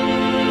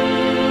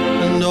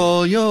 and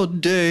all your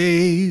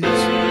days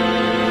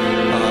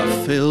are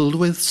filled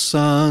with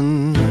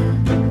sun,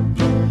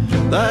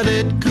 that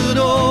it could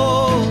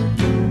all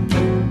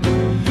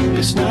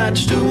be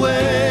snatched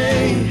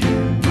away.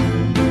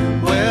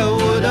 Where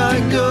would I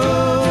go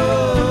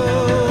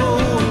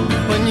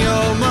when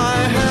you're my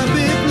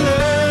happy place?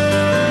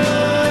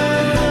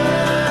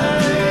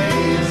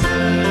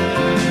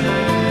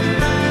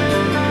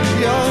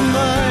 You're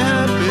my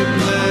happy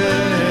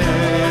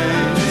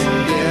place,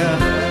 yeah.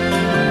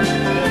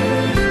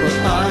 Well,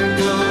 I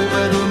go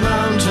where the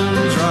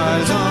mountains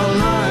rise on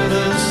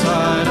either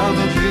side of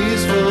a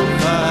peaceful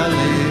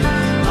valley.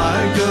 I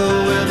go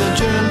where the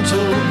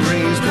gentle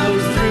breeze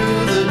blows through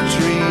the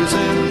trees.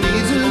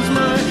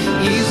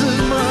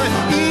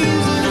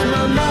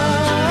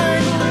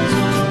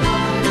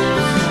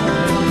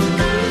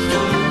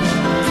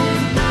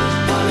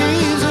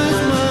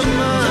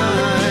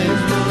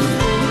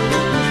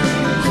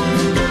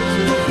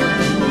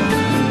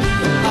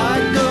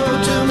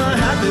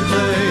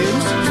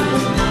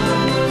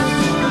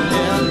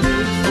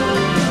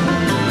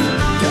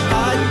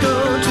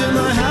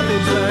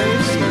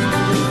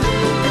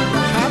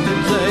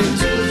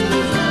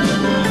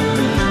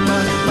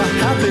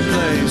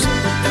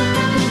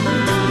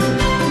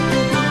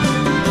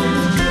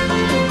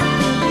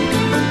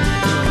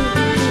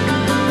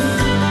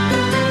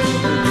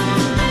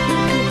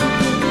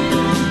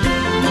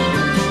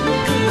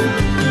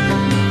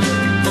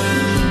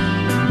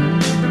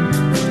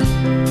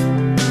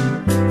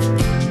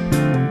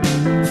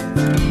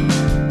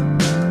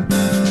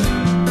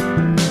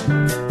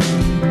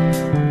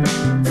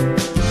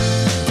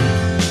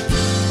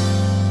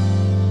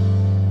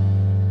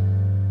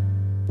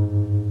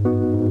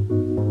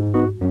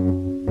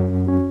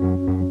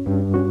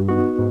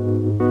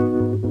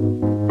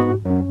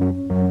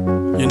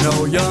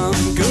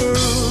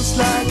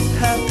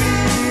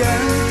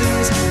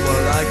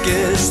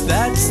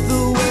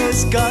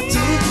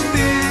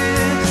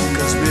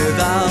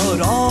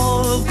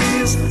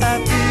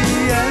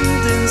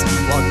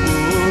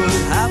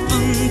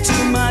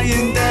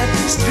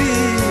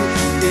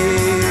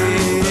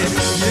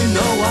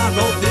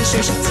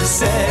 appreciation to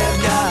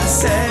Celia,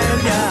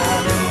 Celia.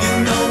 You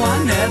know I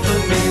never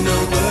mean a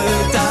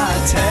word I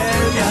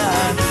tell ya.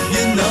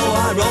 You know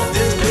I wrote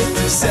this bit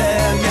to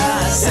Celia,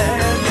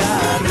 Celia.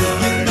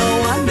 You know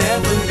I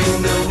never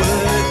mean a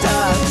word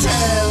I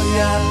tell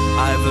ya.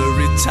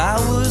 Ivory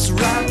towers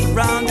wrapped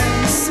round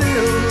in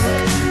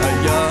silk, a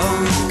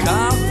young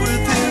calf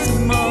with his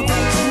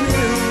mother's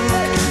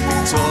milk,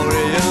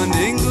 Victorian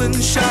England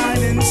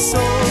shining so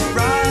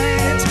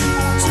bright,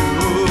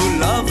 two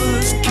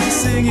lovers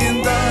kissing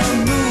in the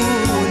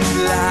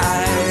moonlight.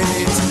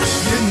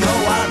 You know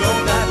I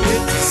wrote that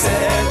bit to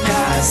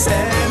Celia,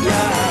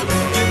 Celia.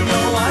 You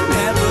know I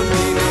never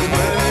mean a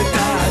word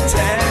I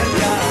tell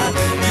ya.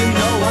 You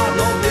know I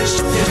wrote this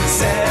shit to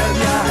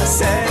Celia,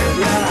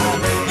 Celia.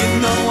 You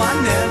know I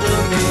never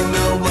mean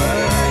a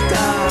word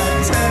I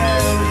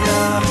tell ya.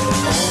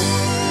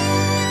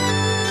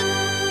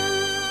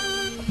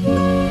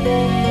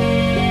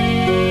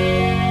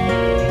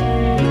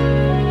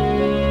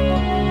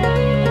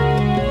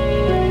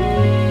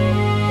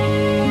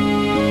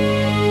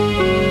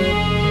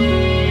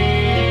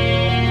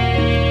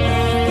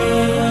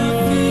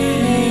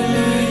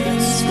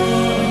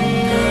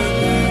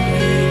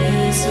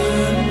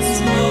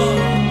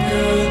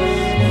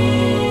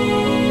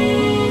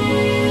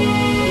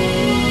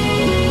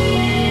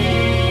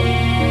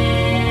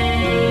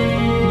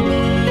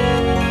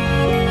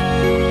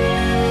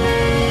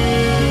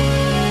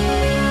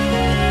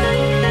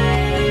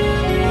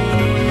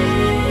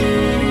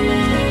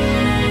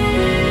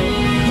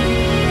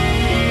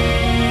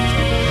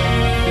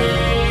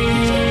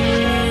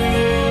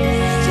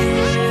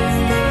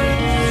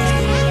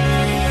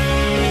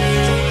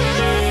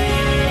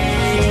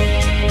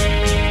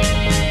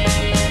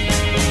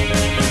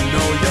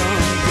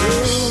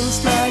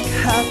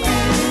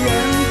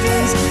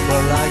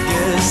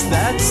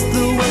 That's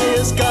the way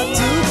it's got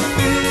to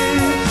be.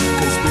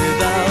 'Cause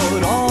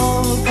without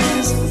all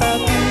these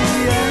happy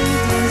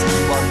endings,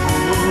 what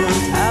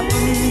would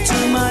happen to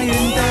my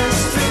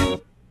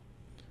industry?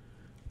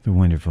 The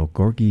wonderful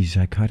Gorki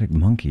Zygotic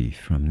Monkey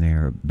from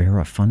their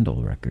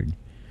Barafundle record.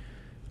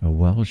 A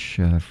Welsh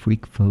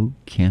freak folk,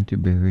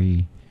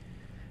 Canterbury.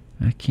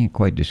 I can't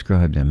quite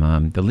describe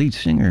them. The lead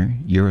singer,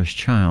 Eurus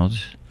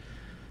Childs,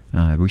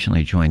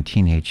 recently joined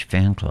Teenage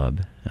Fan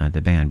Club.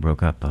 The band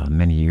broke up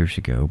many years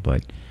ago,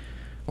 but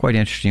quite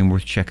interesting,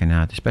 worth checking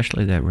out,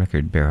 especially that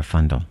record,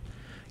 Barafundle,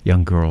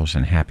 Young Girls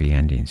and Happy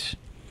Endings.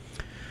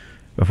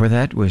 Before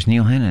that was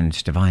Neil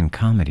Hannon's Divine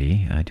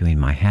Comedy, doing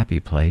My Happy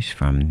Place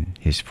from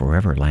his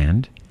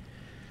Foreverland.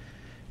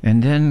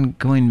 And then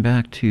going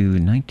back to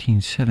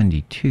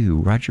 1972,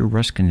 Roger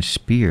Ruskin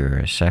Spear,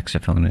 a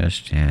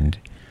saxophonist and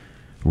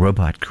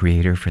robot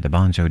creator for the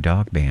Bonzo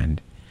Dog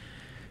Band,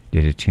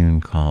 did a tune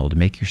called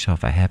Make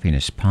Yourself a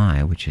Happiness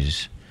Pie, which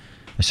is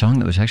a song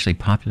that was actually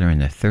popular in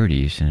the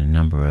 30s, and a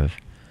number of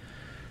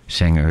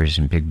singers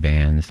and big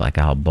bands like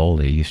Al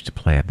Bowley used to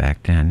play it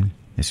back then.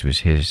 This was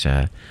his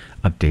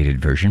updated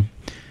version.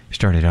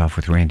 Started off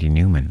with Randy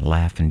Newman,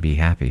 Laugh and Be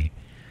Happy,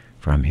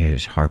 from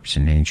his Harps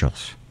and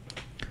Angels.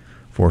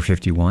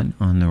 4:51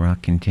 on the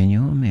Rock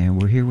Continuum, and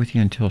we're here with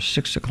you until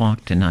 6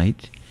 o'clock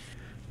tonight.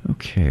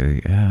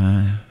 Okay,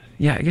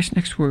 yeah, I guess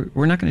next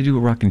we're not going to do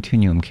a Rock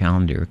Continuum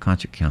calendar, a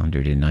concert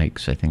calendar tonight,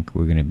 because I think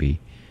we're going to be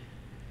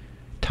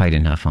tight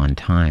enough on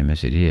time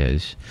as it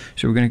is.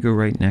 So we're going to go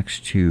right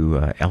next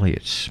to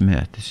Elliot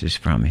Smith. This is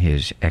from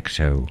his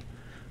XO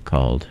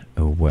called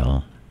Oh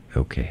Well,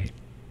 Okay.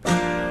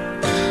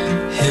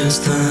 Here's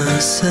the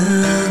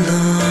silhouette,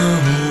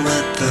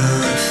 the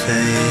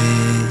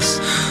face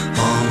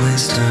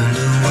always turned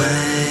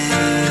away,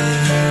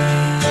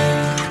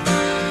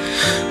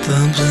 the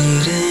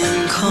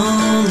bleeding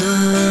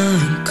color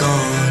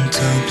gone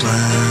to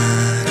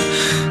black,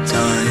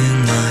 dying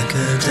like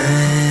a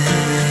day.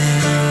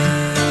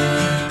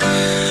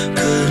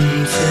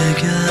 Couldn't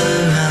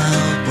figure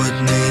out what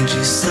made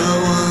you so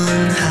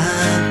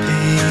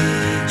unhappy.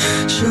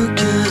 Shook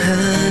your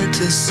head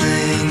to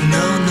say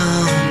no, no,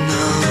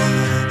 no,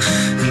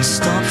 and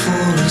stopped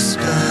for a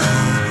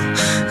spell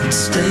and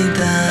stayed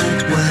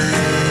that way.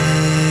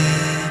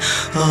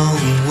 Oh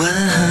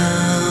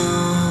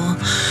well,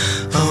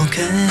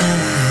 okay.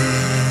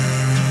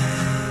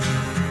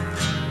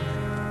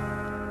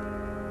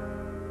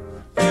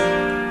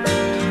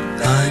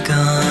 I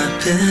got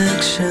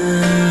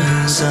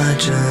pictures, I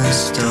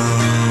just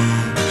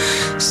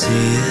don't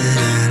see it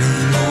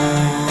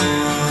anymore.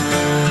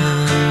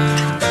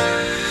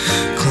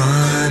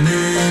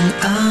 Climbing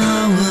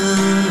hour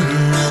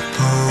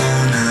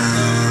upon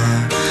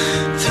hour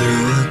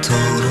through a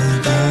total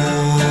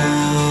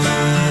bore,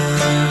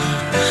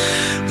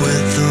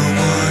 with the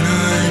one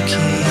I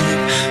keep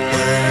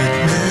where it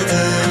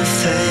never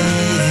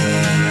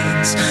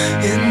fades,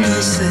 in the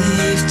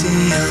safety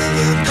of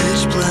a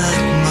pitch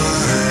black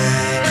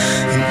mind,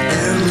 an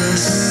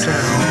airless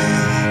cell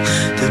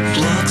that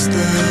blocks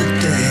the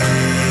day.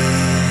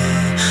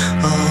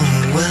 Oh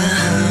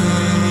well,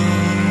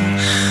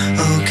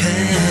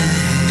 okay.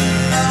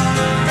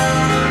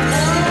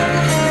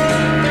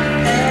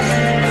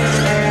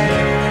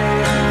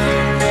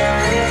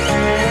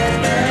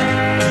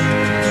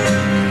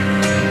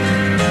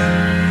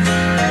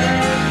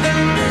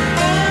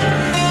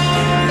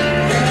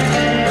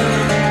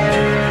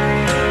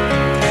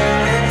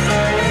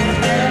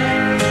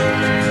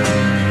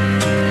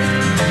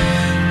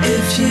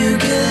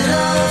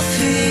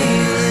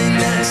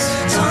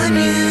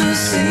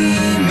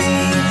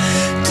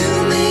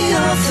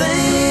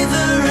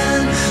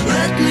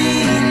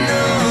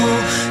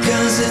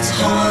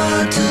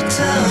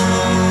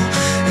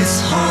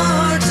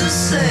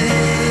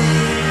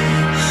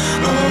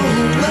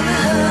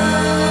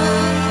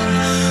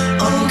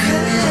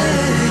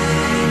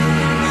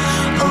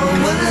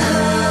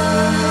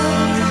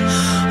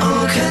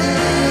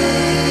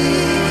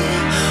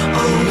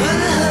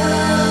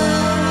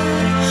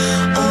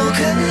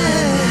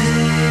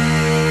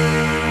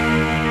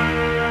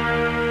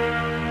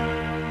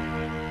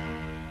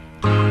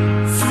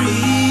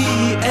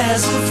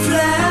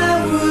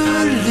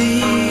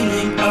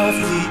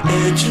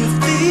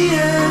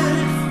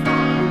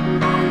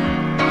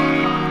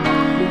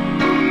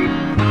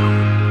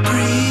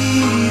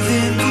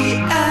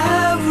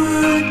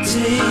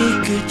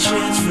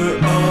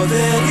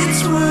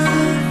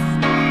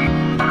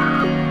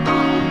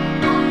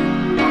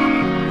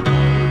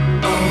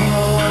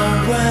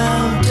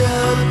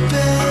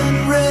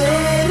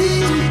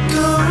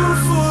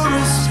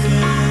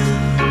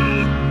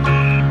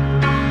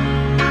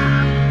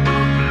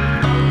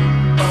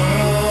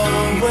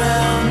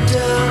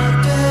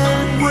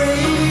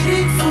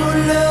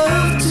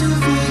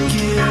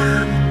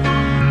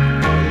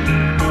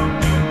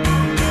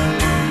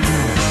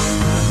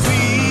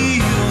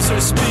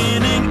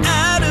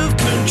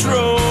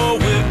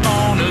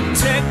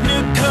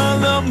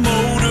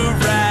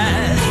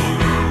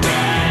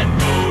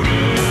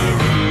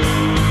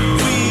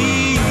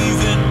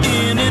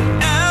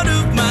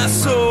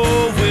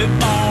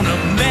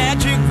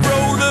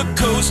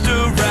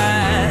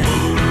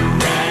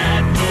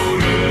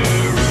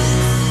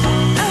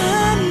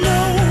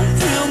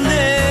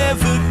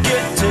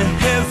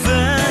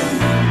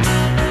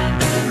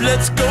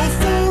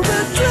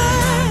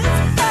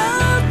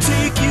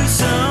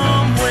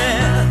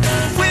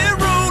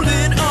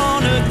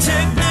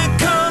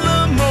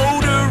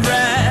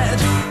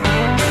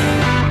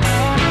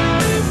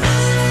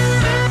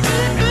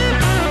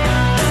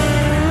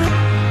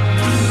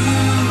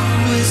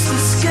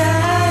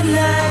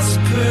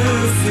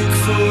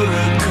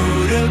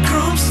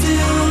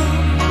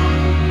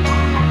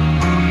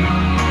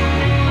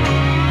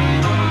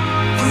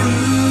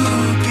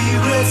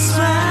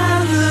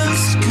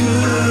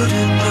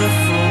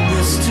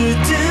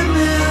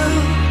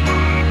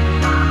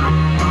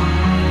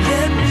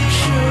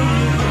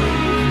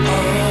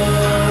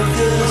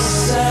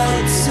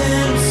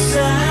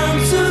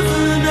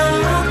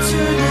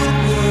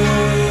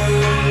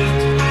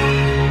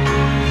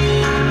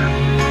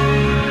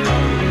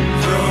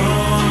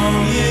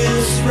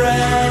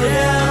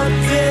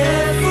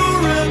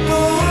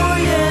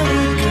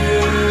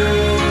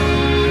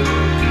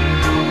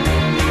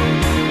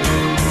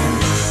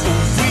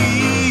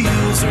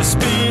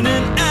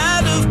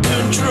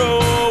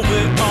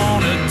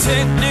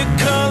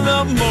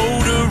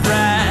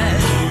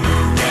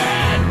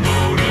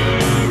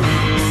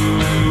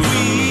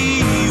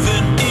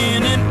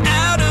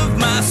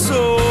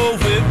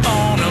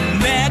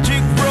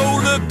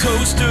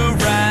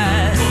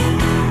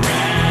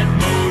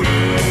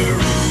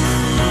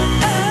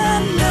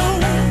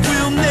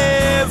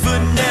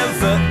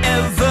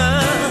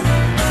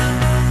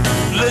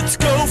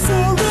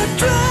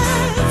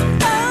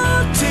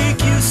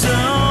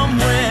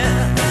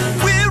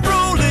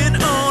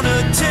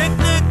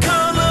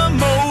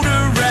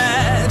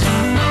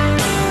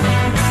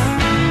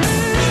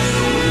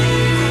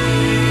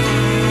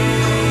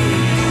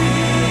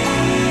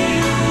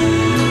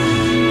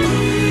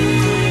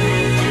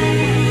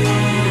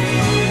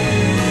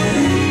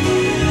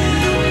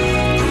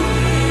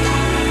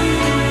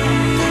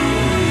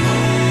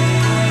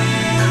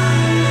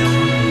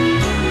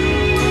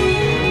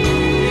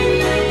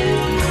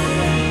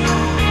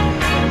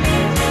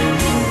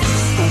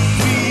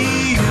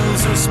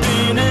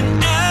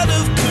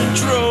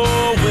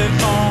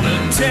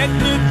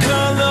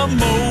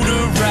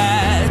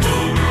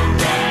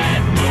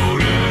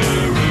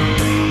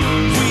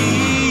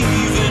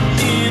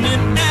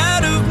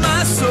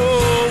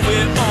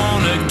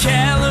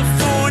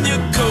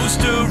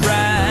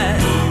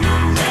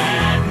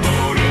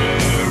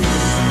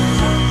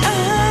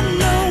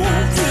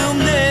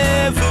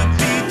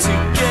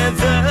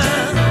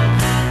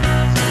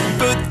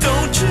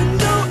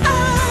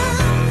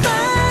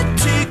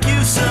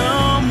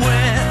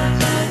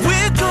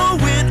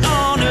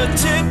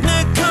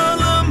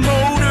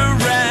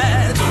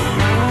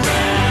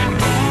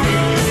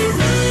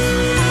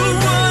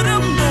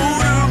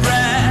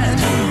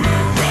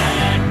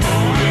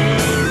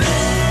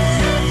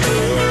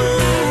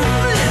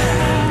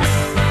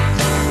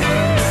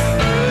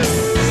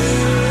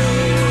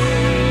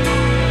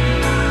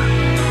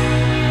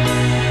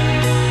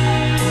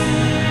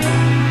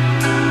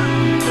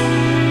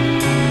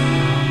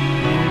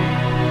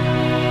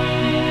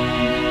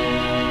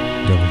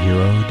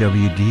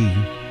 WD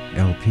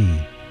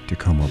LP,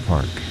 Tacoma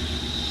Park.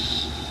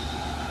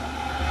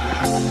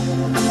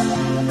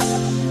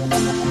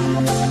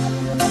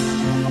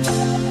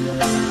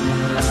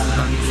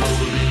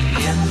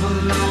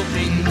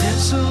 Enveloping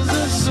missiles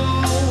of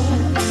soul,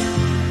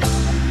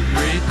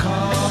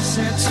 recall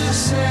senses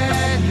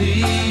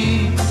sadly,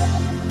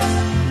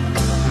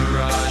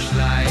 mirage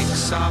like,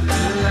 softly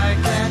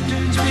like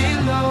lanterns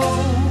below,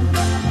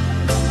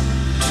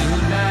 to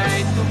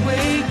light the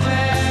way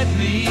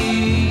gladly,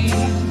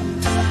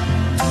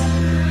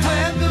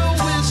 where the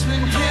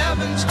whistling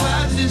heavens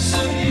clouds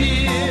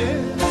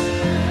disappear,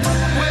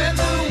 where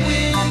the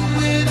wind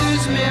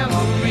withers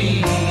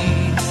memory.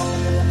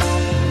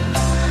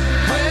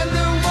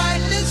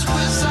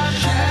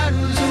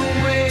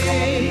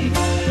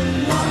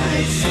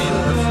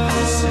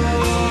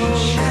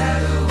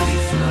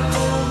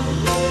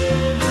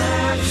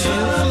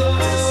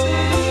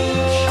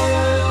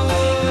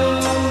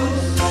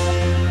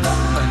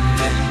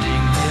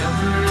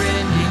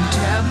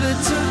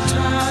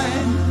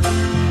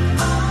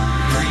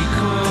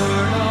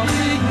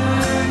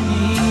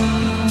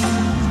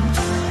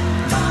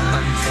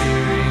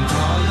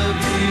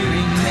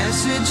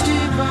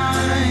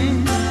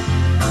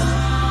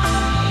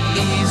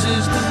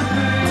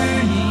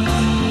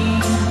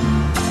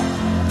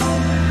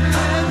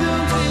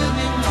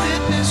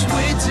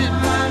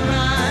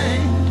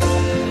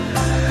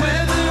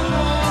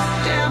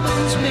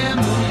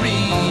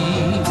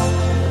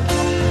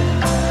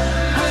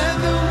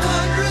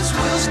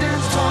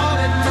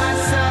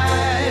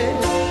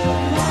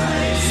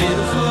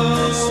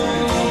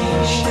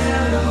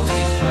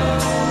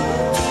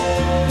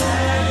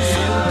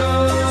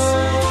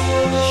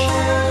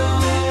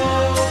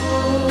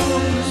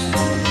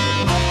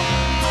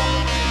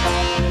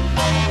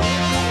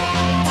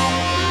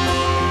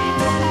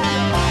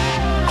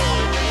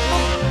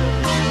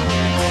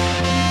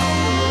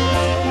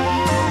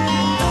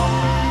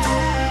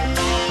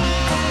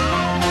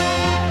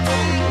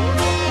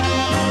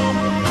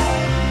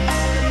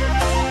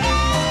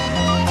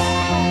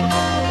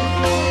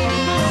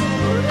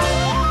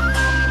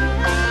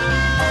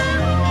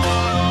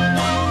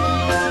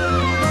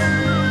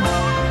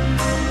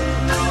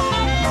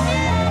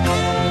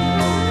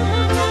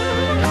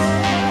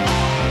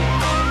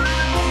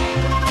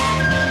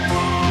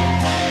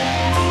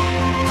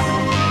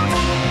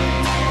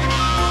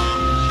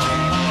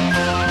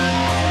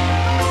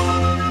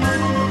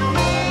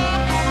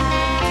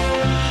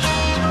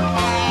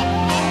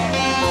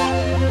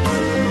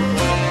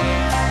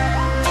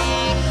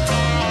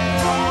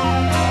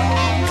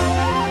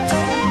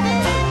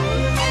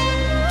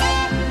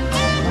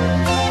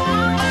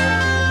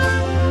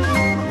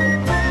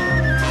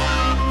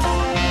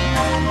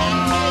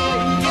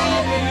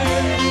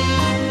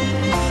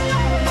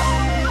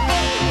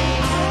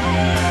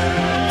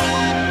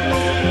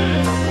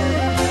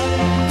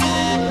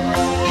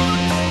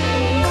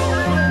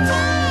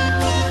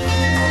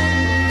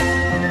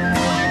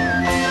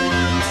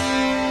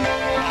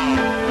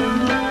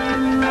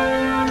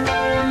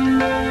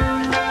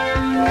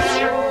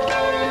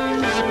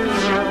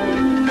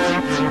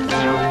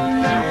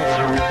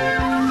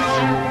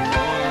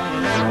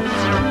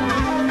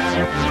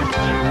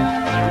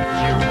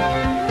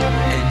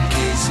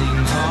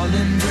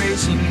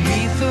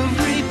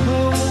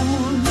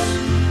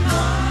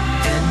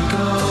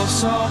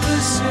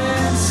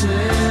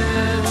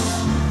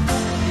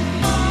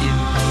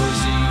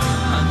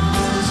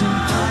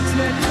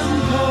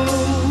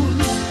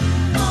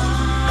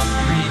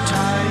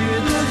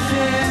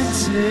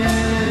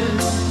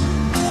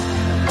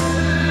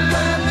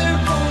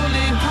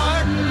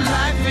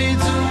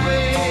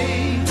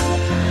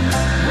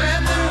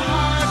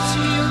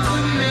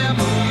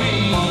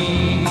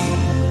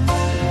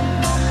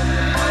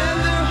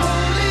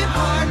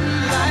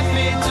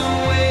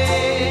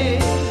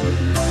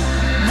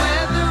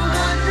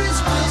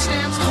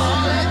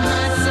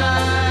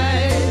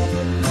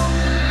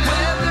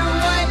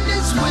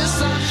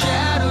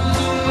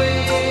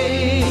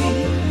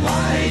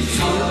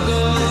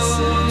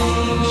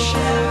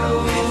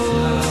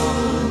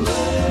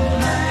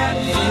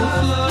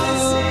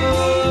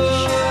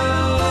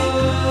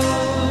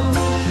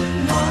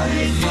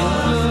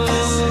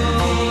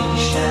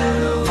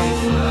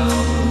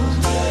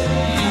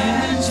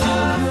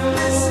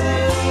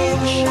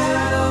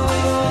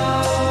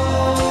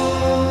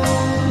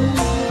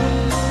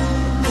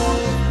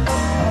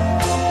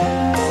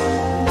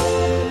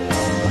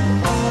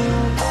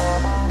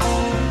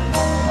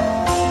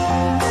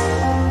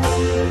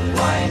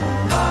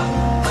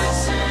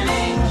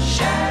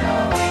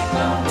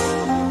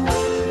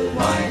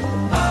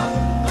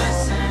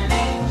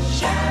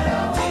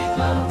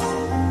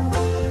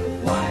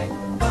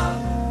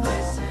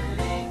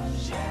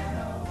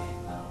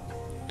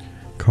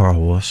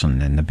 Carl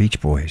Wilson and the Beach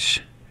Boys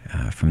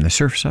from the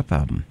Surf's Up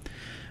album.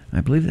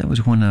 I believe that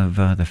was one of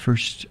the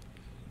first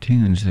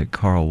tunes that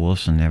Carl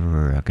Wilson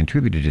ever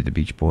contributed to the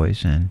Beach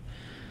Boys, and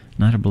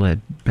not a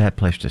bad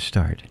place to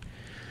start.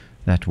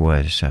 That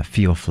was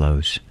Feel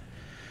Flows.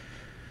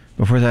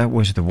 Before that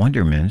was the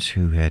Wondermints,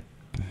 who had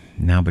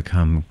now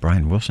become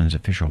Brian Wilson's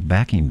official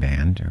backing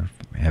band, or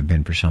have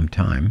been for some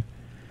time,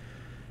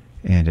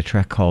 and a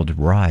track called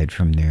Ride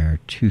from their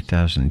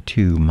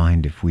 2002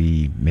 Mind If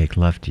We Make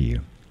Love to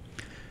You.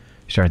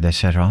 Started that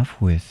set off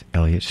with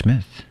Elliot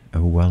Smith,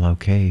 Oh Well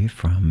Okay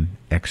from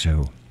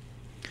XO.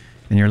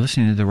 And you're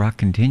listening to the Rock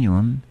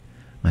Continuum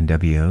on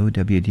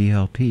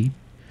WOWDLP.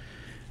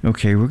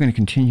 Okay, we're going to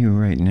continue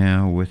right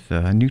now with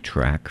a new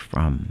track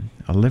from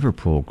a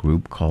Liverpool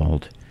group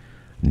called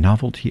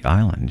Novelty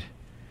Island.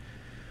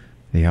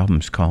 The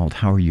album's called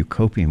How Are You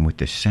Coping with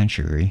This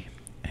Century?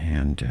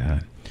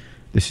 And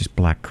this is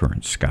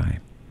Blackcurrant Sky.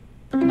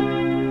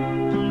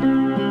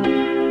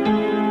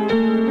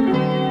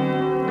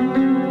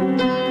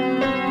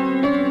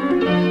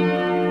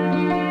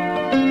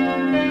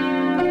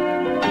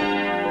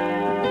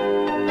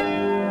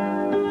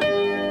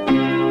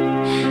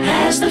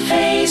 As the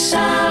face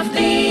of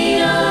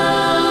the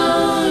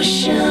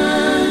ocean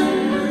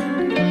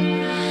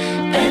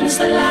bends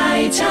the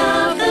light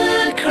of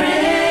the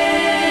crescent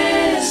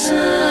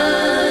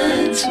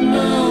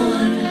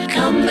moon,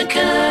 come the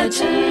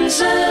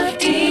curtains of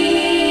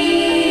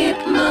deep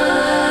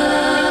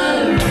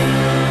maroon.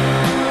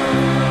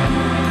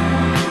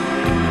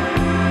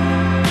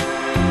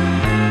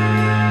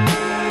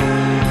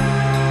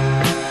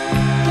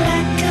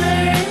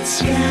 Blackcurrant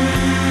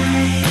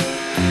sky,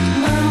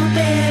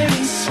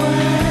 mulberry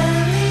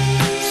swirling,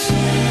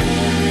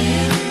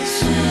 swirling,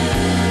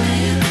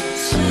 swirling,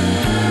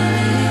 swirling.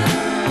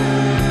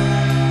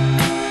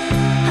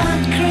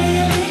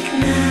 Acrylic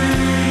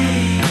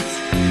night,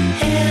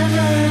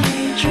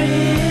 heavenly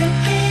dripping,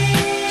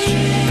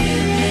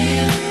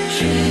 dripping,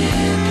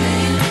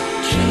 dripping,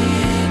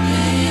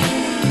 dripping.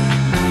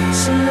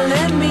 So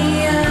let me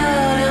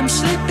out, I'm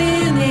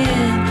slipping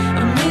in,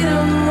 amid a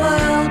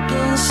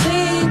whirlpool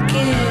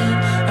sinking.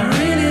 I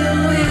really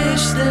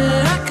wish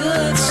that I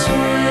could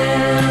swim.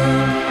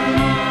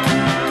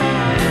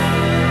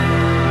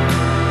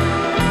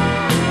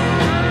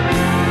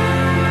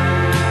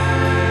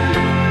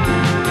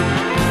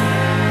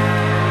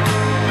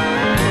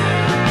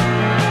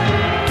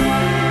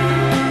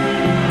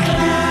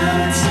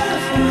 Clouds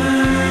of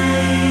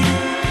wine,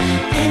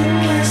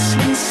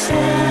 endlessly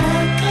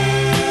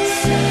circling,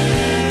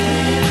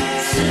 circling,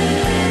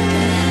 circling,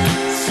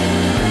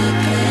 circling.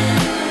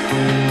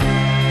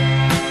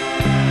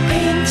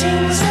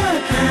 Paintings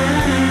up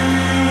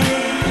high,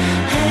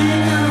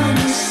 hang on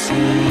the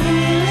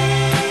ceiling,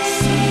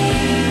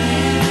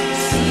 ceiling,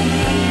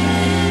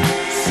 ceiling,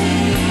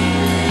 ceiling.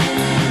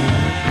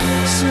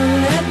 So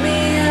let me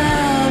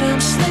out, I'm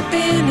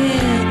slipping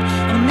in,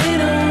 amid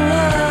a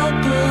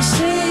whirlpool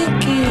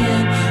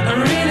sinking. I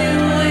really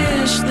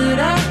wish that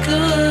I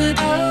could.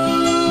 Oh,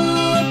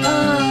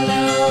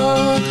 Apollo,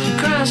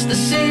 cross the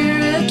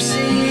syrup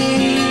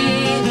sea,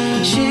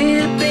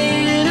 ship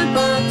in a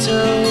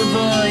bottle,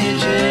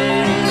 Voyager.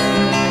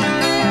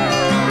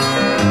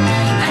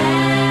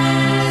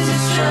 As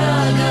it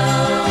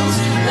struggles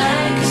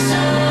like a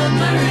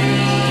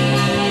submarine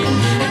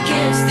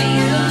against the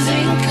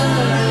oozing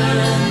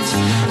current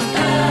of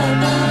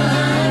purple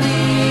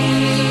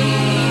honey.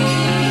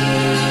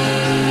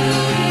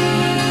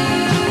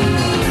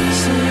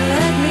 So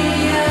let me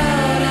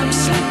out, I'm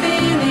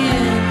slipping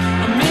in,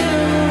 amid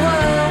a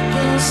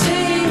whirlpool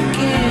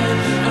sinking.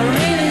 I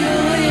really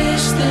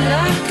wish that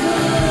I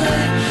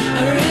could.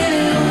 I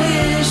really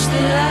wish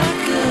that I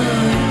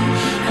could.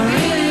 I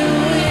really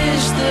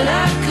wish that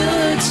I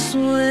could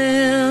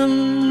swim.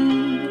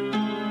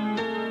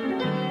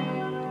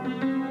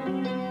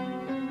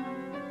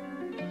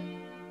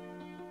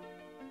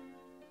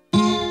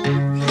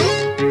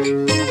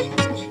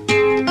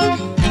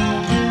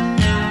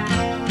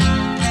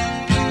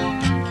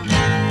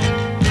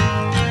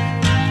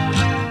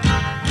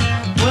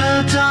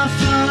 Words are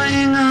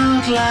flowing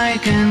out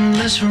like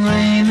endless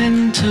rain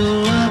into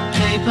a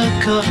paper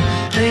cup.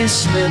 They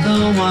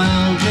slither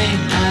wildly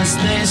as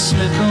they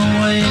slip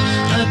away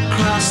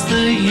across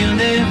the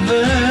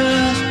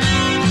universe.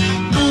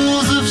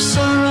 Pools of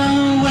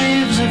sorrow,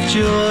 waves of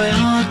joy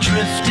are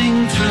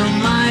drifting through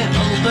my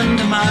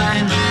opened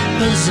mind,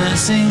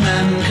 possessing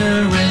and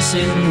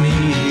caressing me.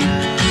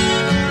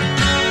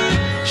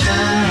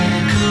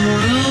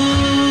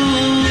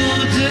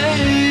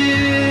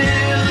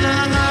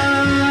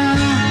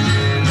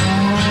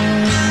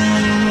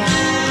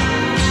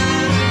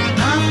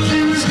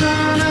 Nothing's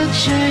gonna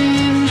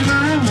change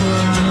my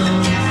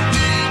world.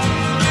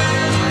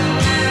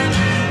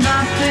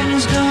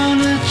 Nothing's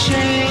gonna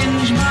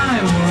change my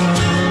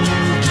world.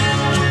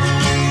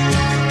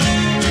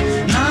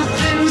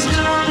 Nothing's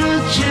gonna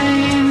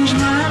change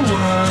my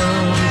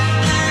world.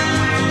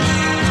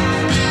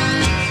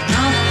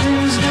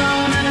 Nothing's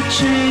gonna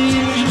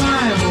change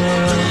my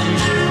world.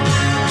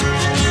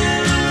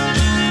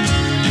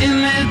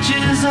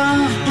 Images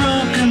of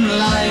broken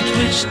light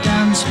which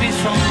dance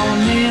before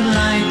me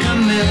like a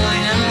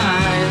million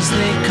eyes.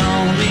 They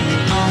call me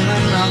on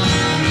and on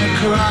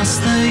across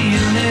the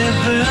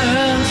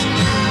universe.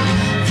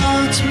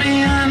 Float me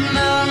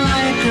under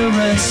like a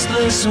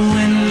restless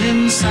wind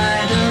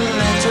inside a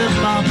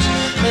letterbox.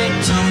 They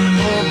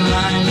tumble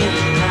blindly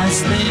as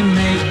they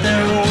make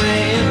their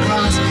way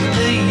across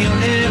the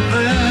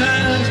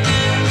universe.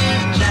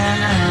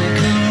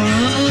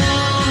 Jackaroo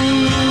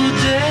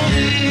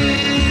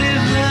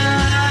David.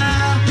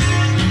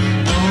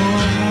 Oh,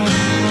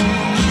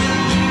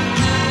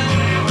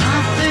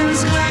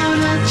 nothing's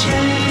gonna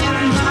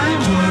change my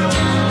world.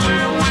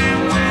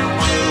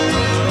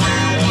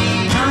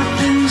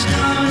 Nothing's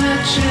gonna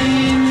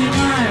change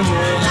my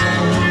world.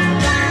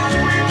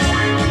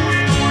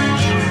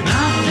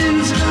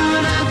 Nothing's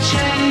gonna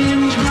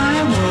change my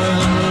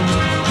world.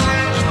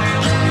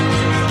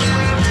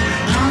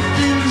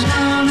 Nothing's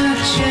gonna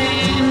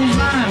change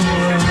my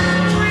world.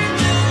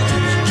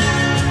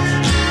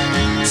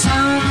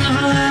 Sounds of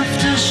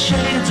laughter,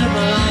 shades of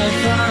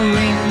life are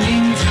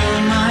ringing through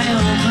my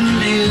open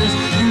ears,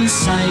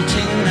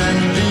 inciting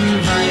and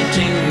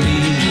inviting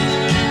me.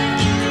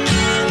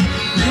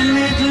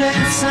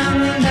 Limitless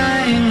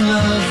undying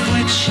love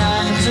which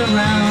shines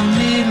around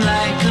me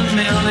like a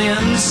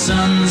million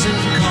suns. It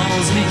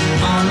calls me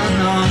on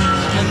and on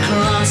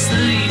across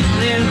the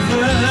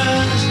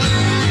universe.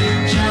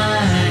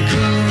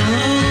 Jackaroo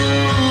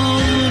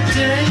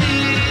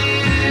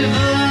David.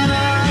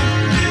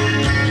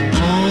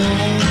 Oh,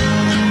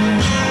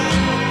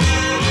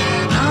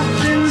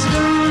 nothing's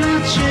gonna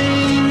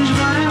change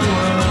my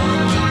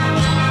world.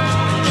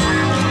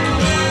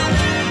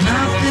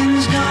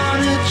 Nothing's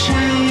gonna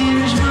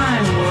change my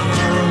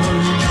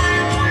world.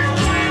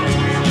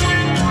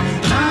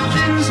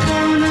 Nothing's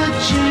gonna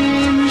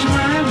change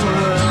my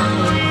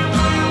world.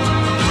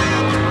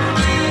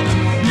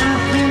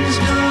 Nothing's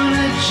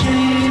gonna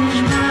change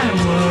my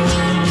world.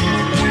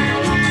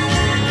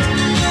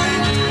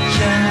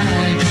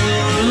 Jackaroo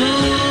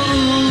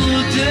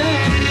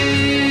David.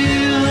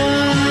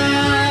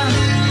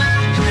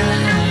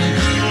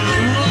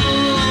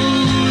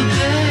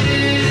 Jackaroo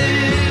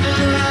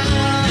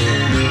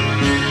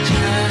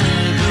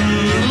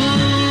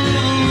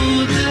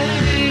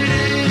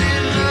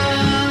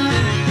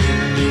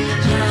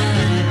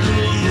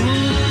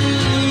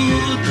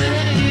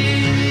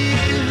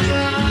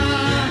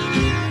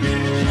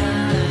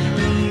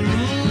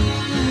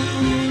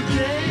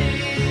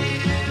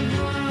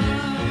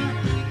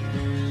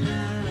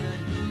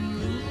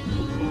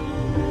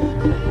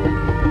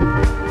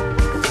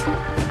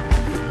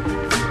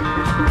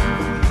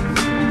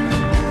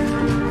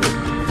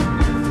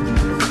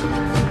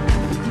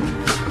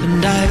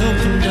And I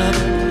opened up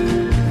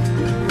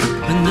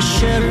when the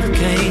sheriff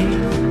came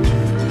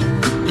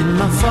in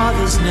my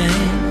father's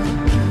name.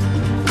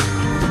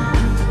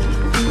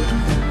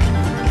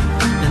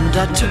 And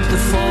I took the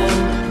fall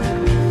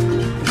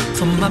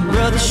for my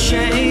brother's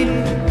shame.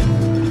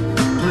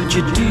 Would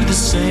you do the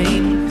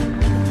same?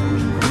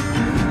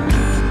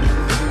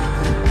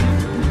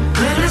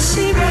 When I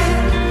see red,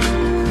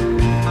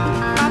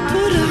 I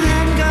put a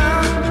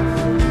handgun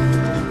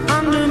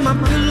under my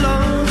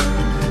pillow.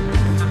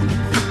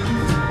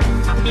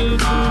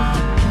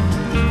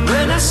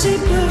 When I see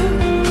blue,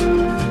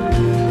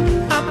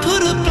 I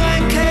put a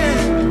blanket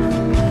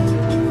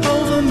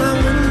over my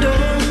window.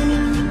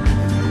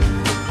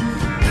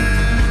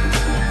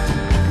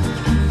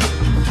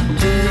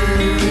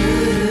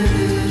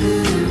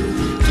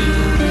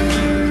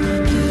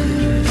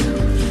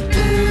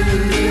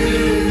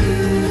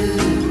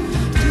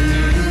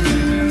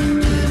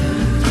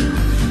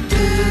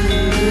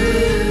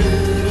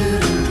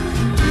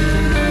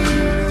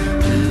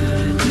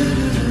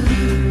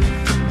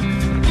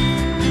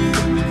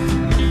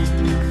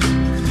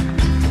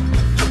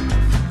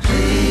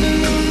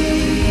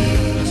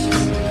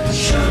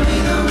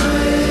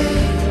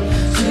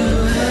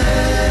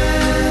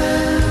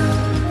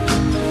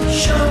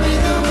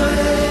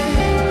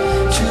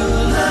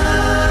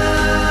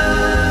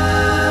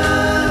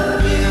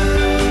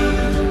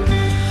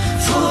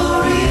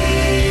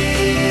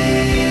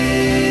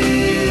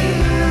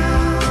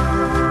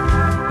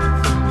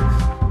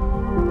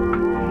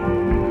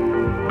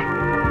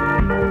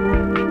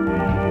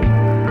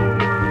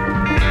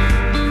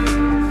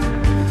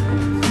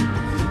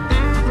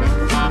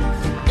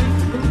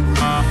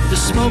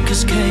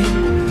 Smokers came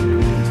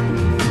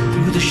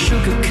through the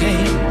sugar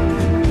cane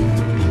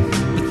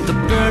with the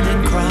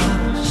burning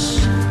cross.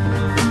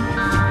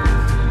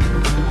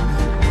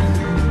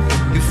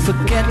 You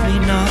forget me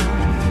not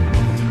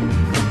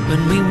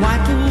when we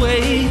wipe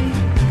away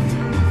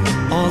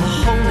all the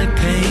holy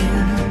pain.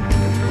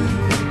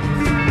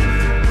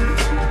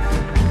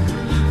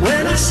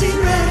 When I see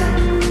red,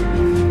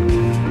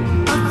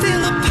 I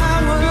feel the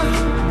power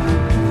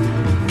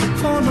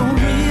for no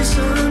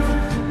reason.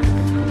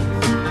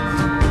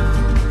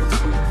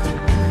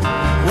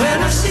 When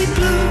I see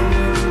blue,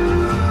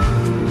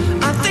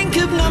 I think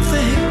of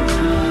nothing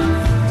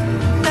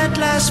that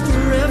lasts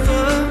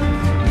forever.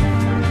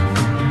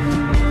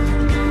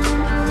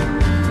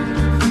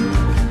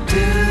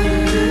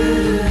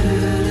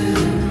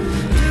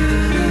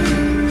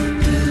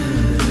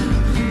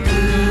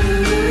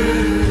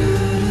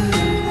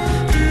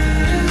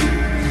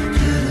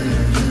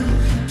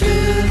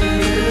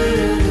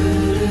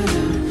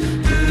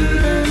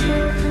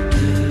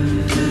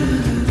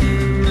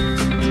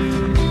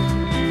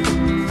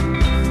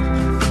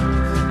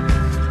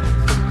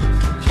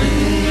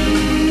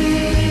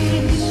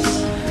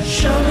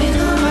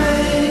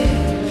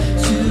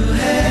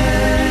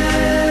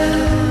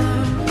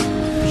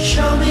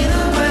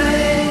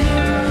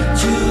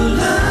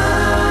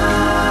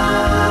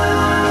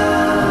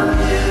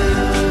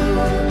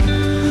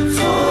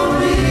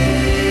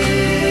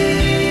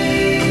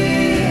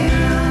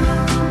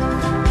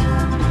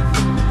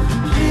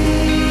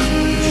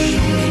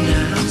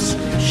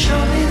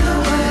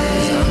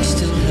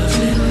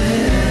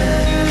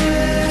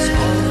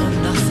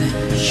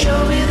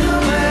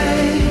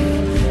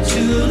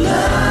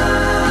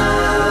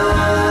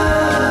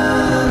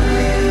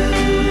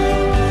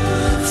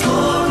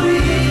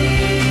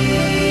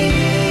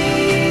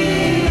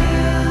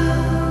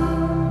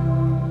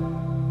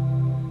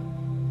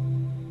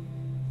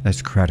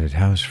 Crowded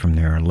House from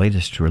their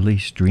latest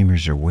release,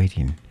 Dreamers Are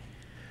Waiting,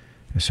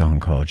 a song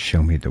called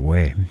Show Me the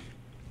Way.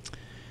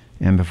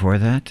 And before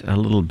that, a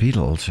little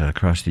Beatles,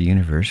 Across the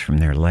Universe from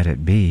their Let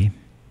It Be.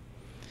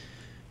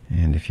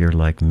 And if you're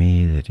like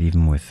me, that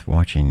even with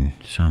watching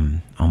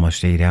some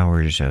almost 8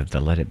 hours of the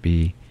Let It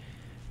Be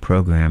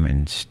program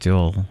and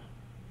still,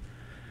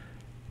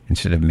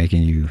 instead of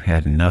making you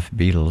had enough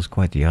Beatles,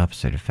 quite the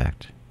opposite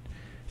effect.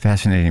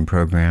 Fascinating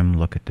program,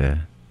 look at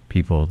the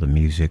people, the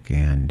music,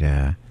 and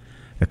the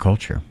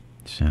culture.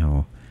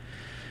 So,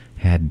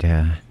 had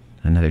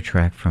another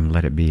track from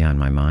Let It Be on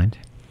my mind,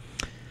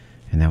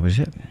 and that was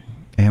it.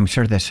 And we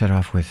started that set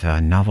off with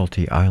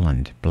Novelty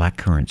Island,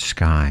 Blackcurrant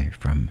Sky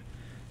from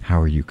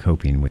How Are You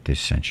Coping with This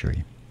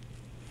Century?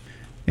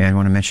 And I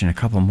want to mention a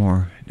couple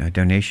more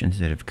donations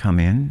that have come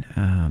in.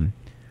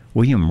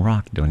 William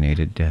Rock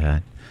donated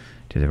to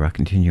the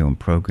Rockcontinuum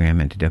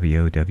program and to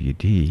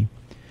WOWD,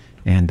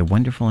 and the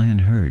wonderful Ann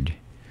Hurd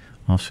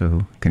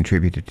also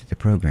contributed to the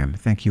program.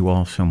 Thank you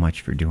all so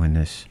much for doing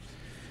this.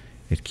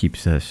 It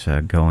keeps us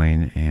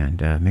going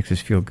and makes us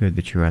feel good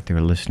that you're out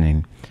there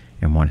listening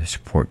and want to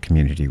support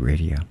community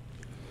radio.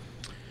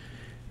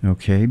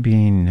 Okay,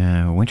 being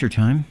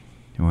wintertime,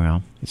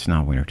 well, it's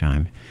not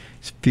wintertime.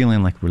 It's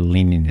feeling like we're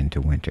leaning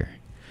into winter.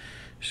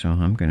 So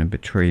I'm going to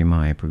betray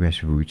my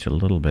progressive roots a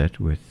little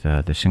bit with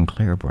the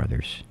Sinclair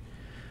Brothers.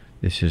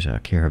 This is a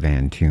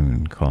Caravan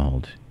tune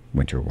called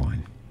Winter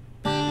Wine.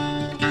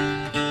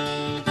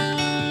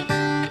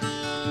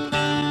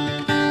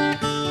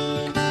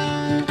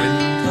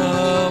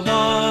 Winter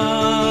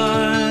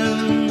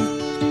wine,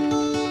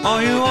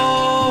 are you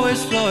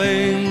always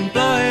flowing,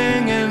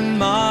 blowing in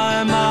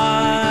my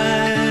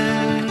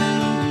mind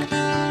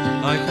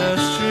like a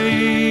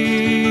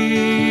stream?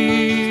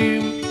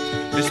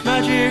 Its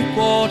magic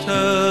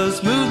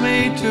waters move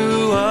me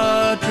to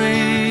a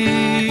dream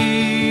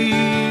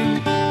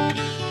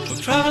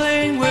of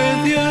traveling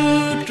with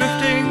you,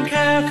 drifting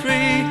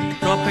carefree,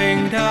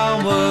 dropping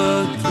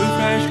downward through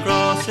fresh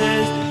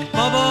grasses,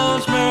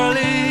 bubbles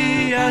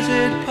merrily as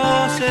it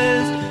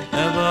passes,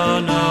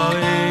 never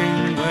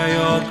knowing where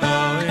you're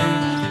going.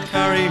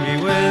 Carry me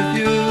with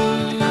you,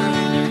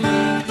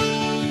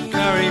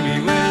 carry me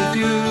with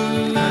you,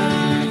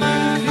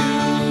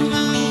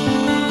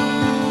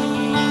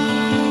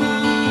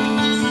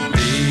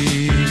 be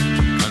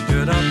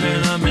conjured up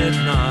in a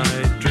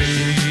midnight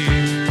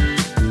dream.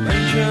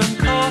 Ancient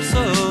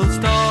castles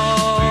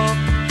dark,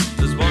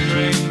 as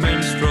wandering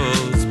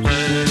minstrels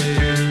play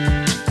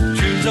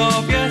tunes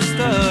of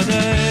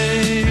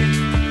yesterday,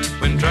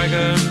 when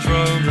dragons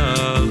roam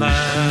the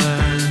land.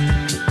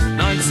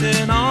 Knights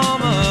in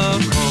armor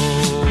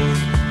cold,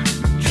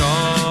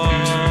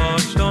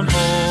 charged on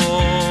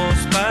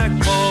horseback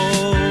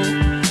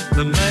bold.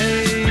 The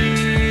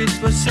maids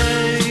were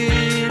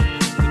saved,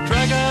 the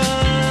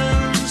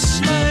dragons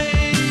slain.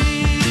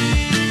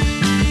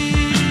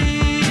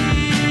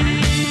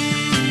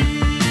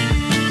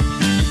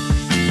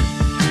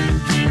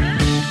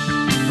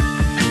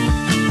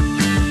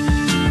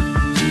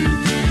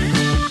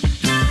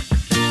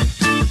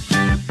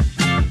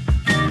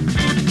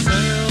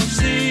 Sail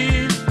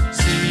sea,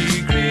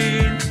 sea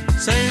green,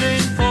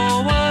 sailing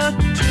forward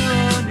to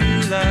a new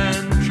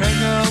land.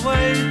 Treasure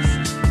waits,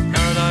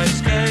 paradise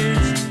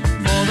gates,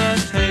 for the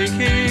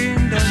taking,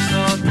 don't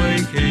start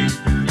waking.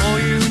 All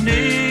you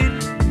need,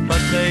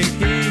 but take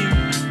heed,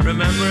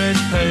 remember it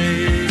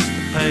pays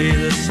to pay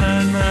the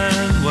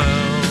Sandman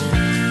well.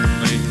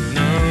 Make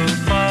no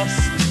fuss,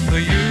 for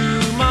you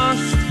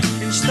must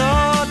in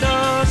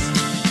stardust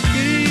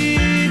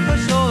keep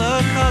us all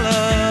the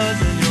colors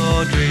in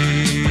your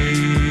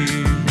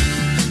dream.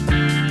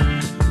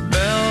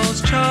 Bells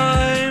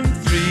chime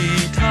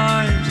 3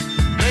 times,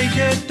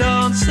 naked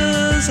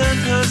dancers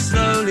enter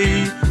slowly.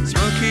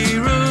 Smoky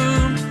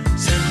room,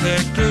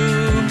 scented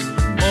gloom,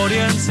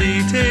 audience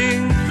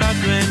eating,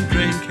 flattering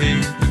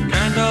drinking.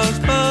 Candles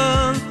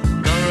burn,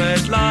 the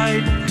red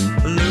light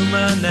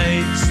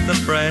illuminates the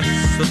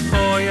breasts of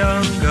 4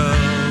 young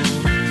girls.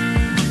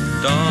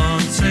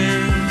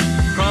 Dancing,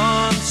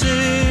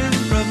 prancing,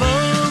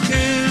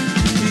 provoking,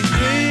 these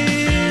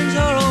dreams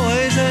are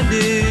always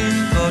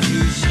ending far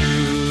too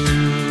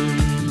soon.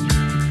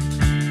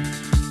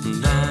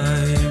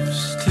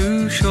 Life's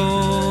too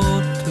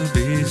short to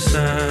be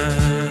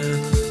sad,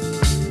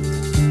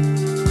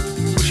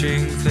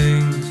 wishing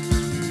things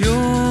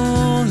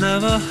you'll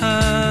never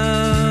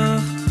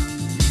have.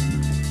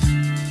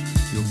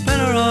 You're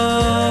better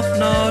off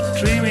not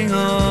dreaming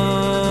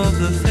of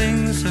the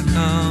things to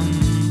come.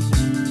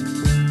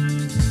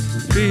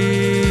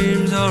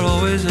 Dreams are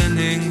always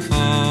ending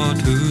far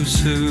too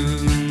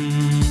soon.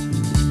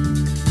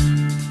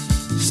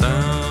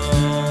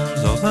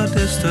 Sounds of a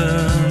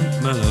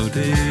distant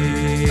melody,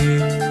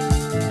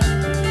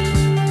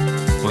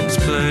 once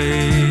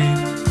played,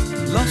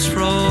 lost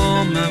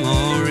from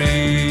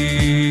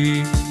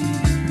memory.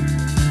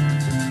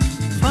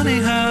 Funny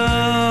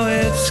how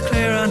it's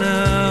clearer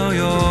now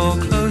you're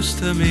close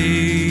to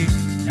me.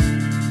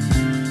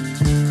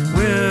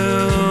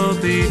 We'll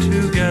be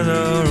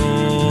together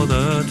all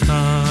the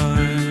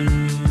time.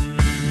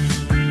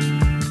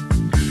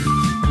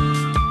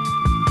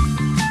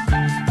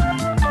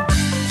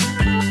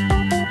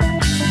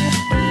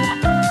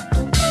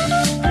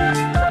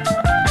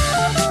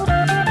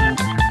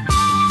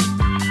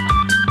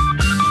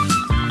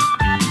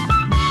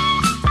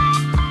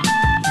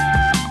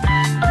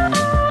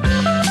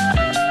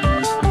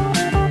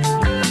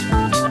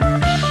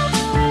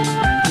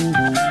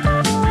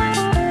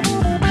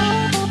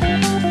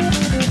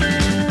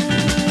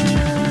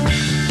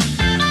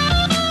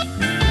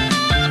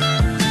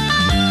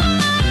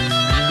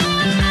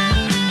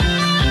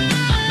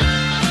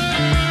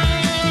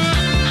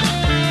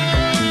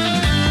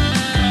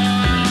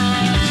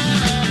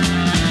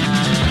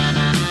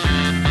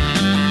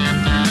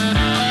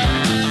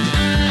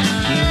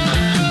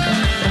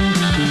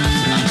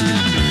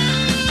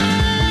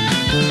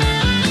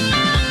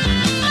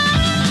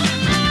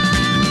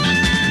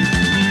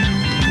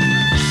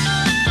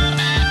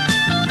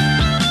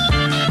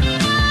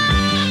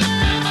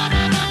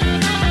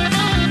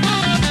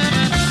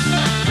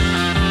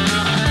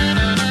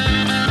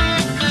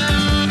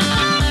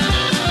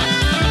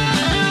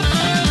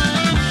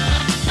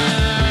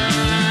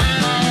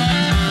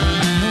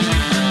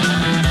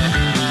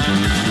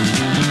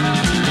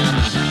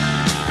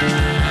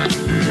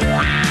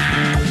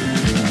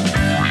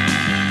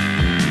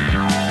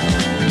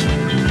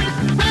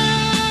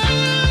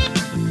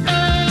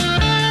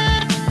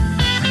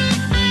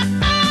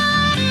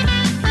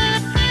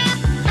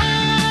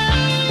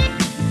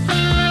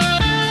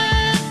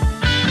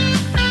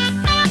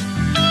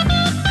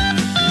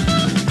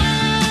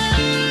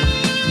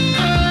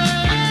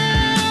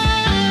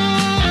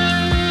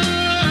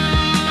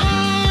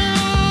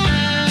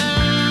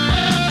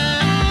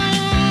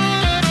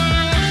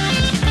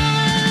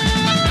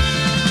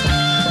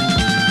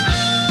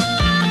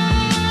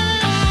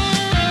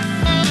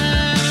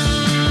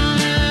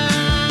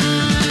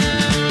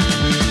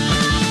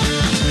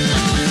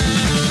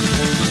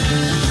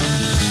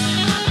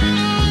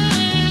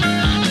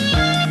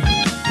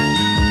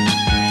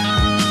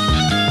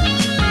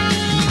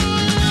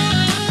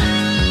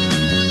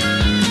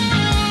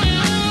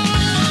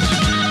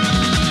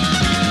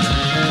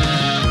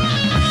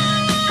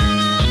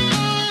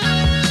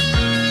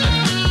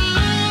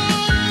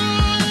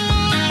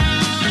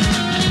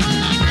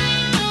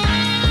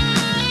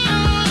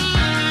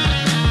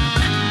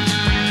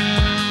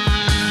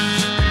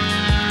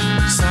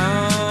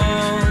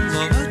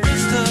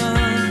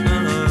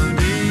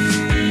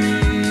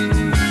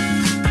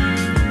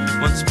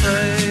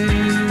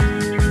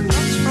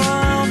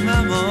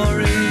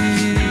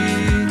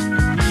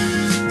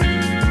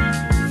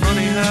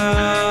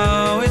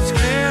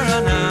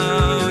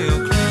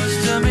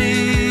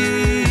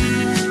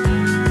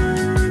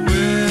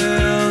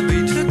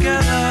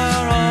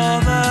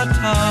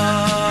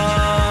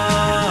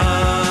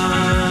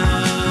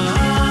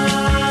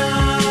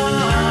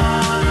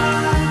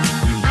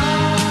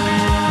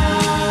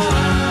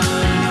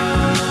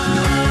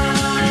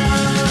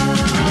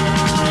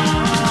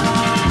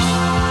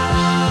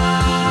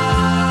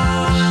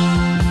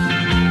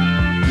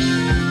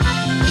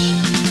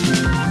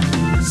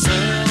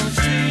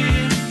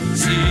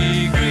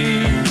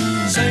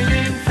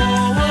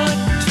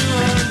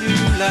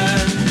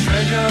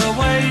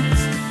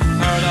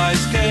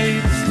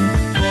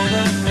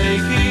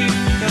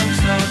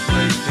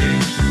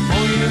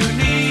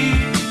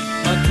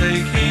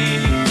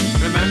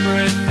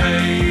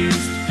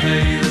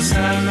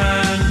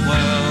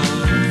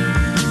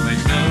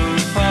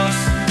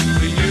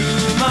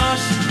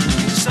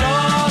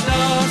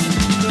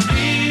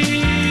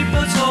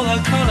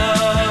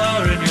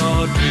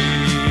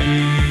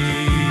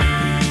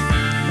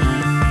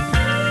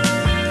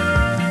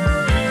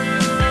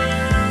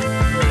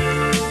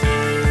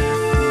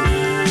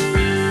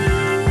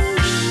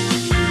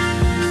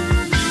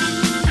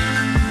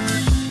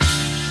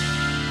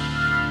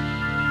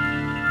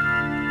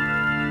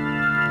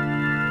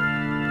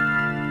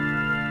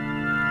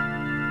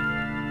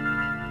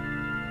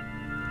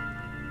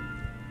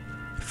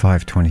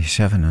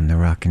 5:27 on the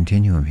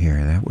Rockcontinuum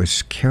here. That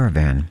was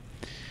Caravan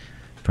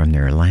from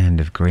their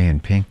Land of Grey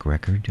and Pink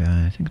record,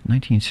 I think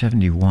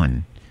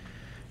 1971,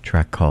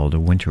 track called A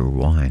Winter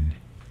Wine.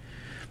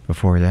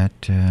 Before that,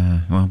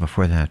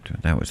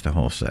 that was the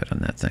whole set on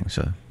that thing,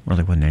 so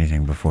really wasn't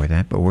anything before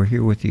that, but we're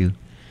here with you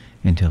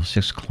until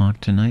 6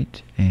 o'clock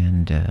tonight,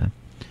 and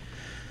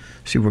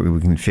see what we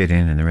can fit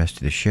in the rest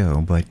of the show.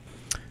 But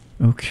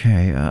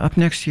okay, up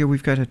next here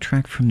we've got a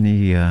track from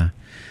the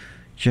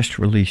just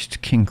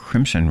released King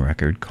Crimson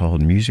record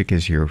called Music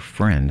Is Your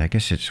Friend. I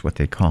guess it's what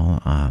they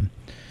call an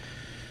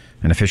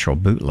official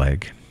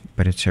bootleg,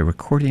 but it's a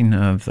recording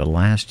of the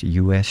last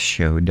U.S.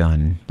 show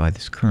done by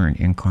this current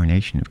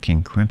incarnation of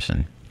King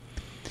Crimson.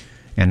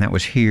 And that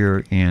was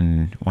here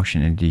in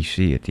Washington,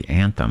 D.C. at the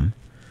Anthem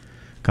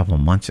a couple of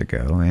months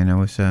ago, and it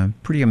was a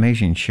pretty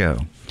amazing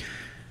show.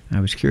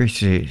 I was curious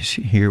to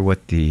hear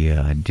what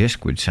the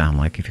disc would sound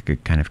like if it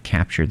could kind of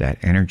capture that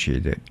energy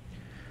that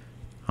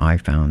I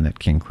found that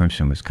King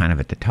Crimson was kind of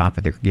at the top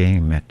of their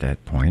game at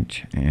that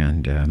point,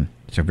 and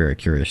so very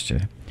curious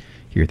to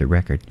hear the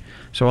record.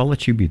 So I'll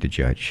let you be the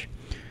judge.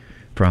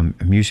 From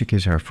Music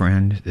Is Our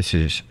Friend, this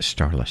is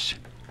Starless.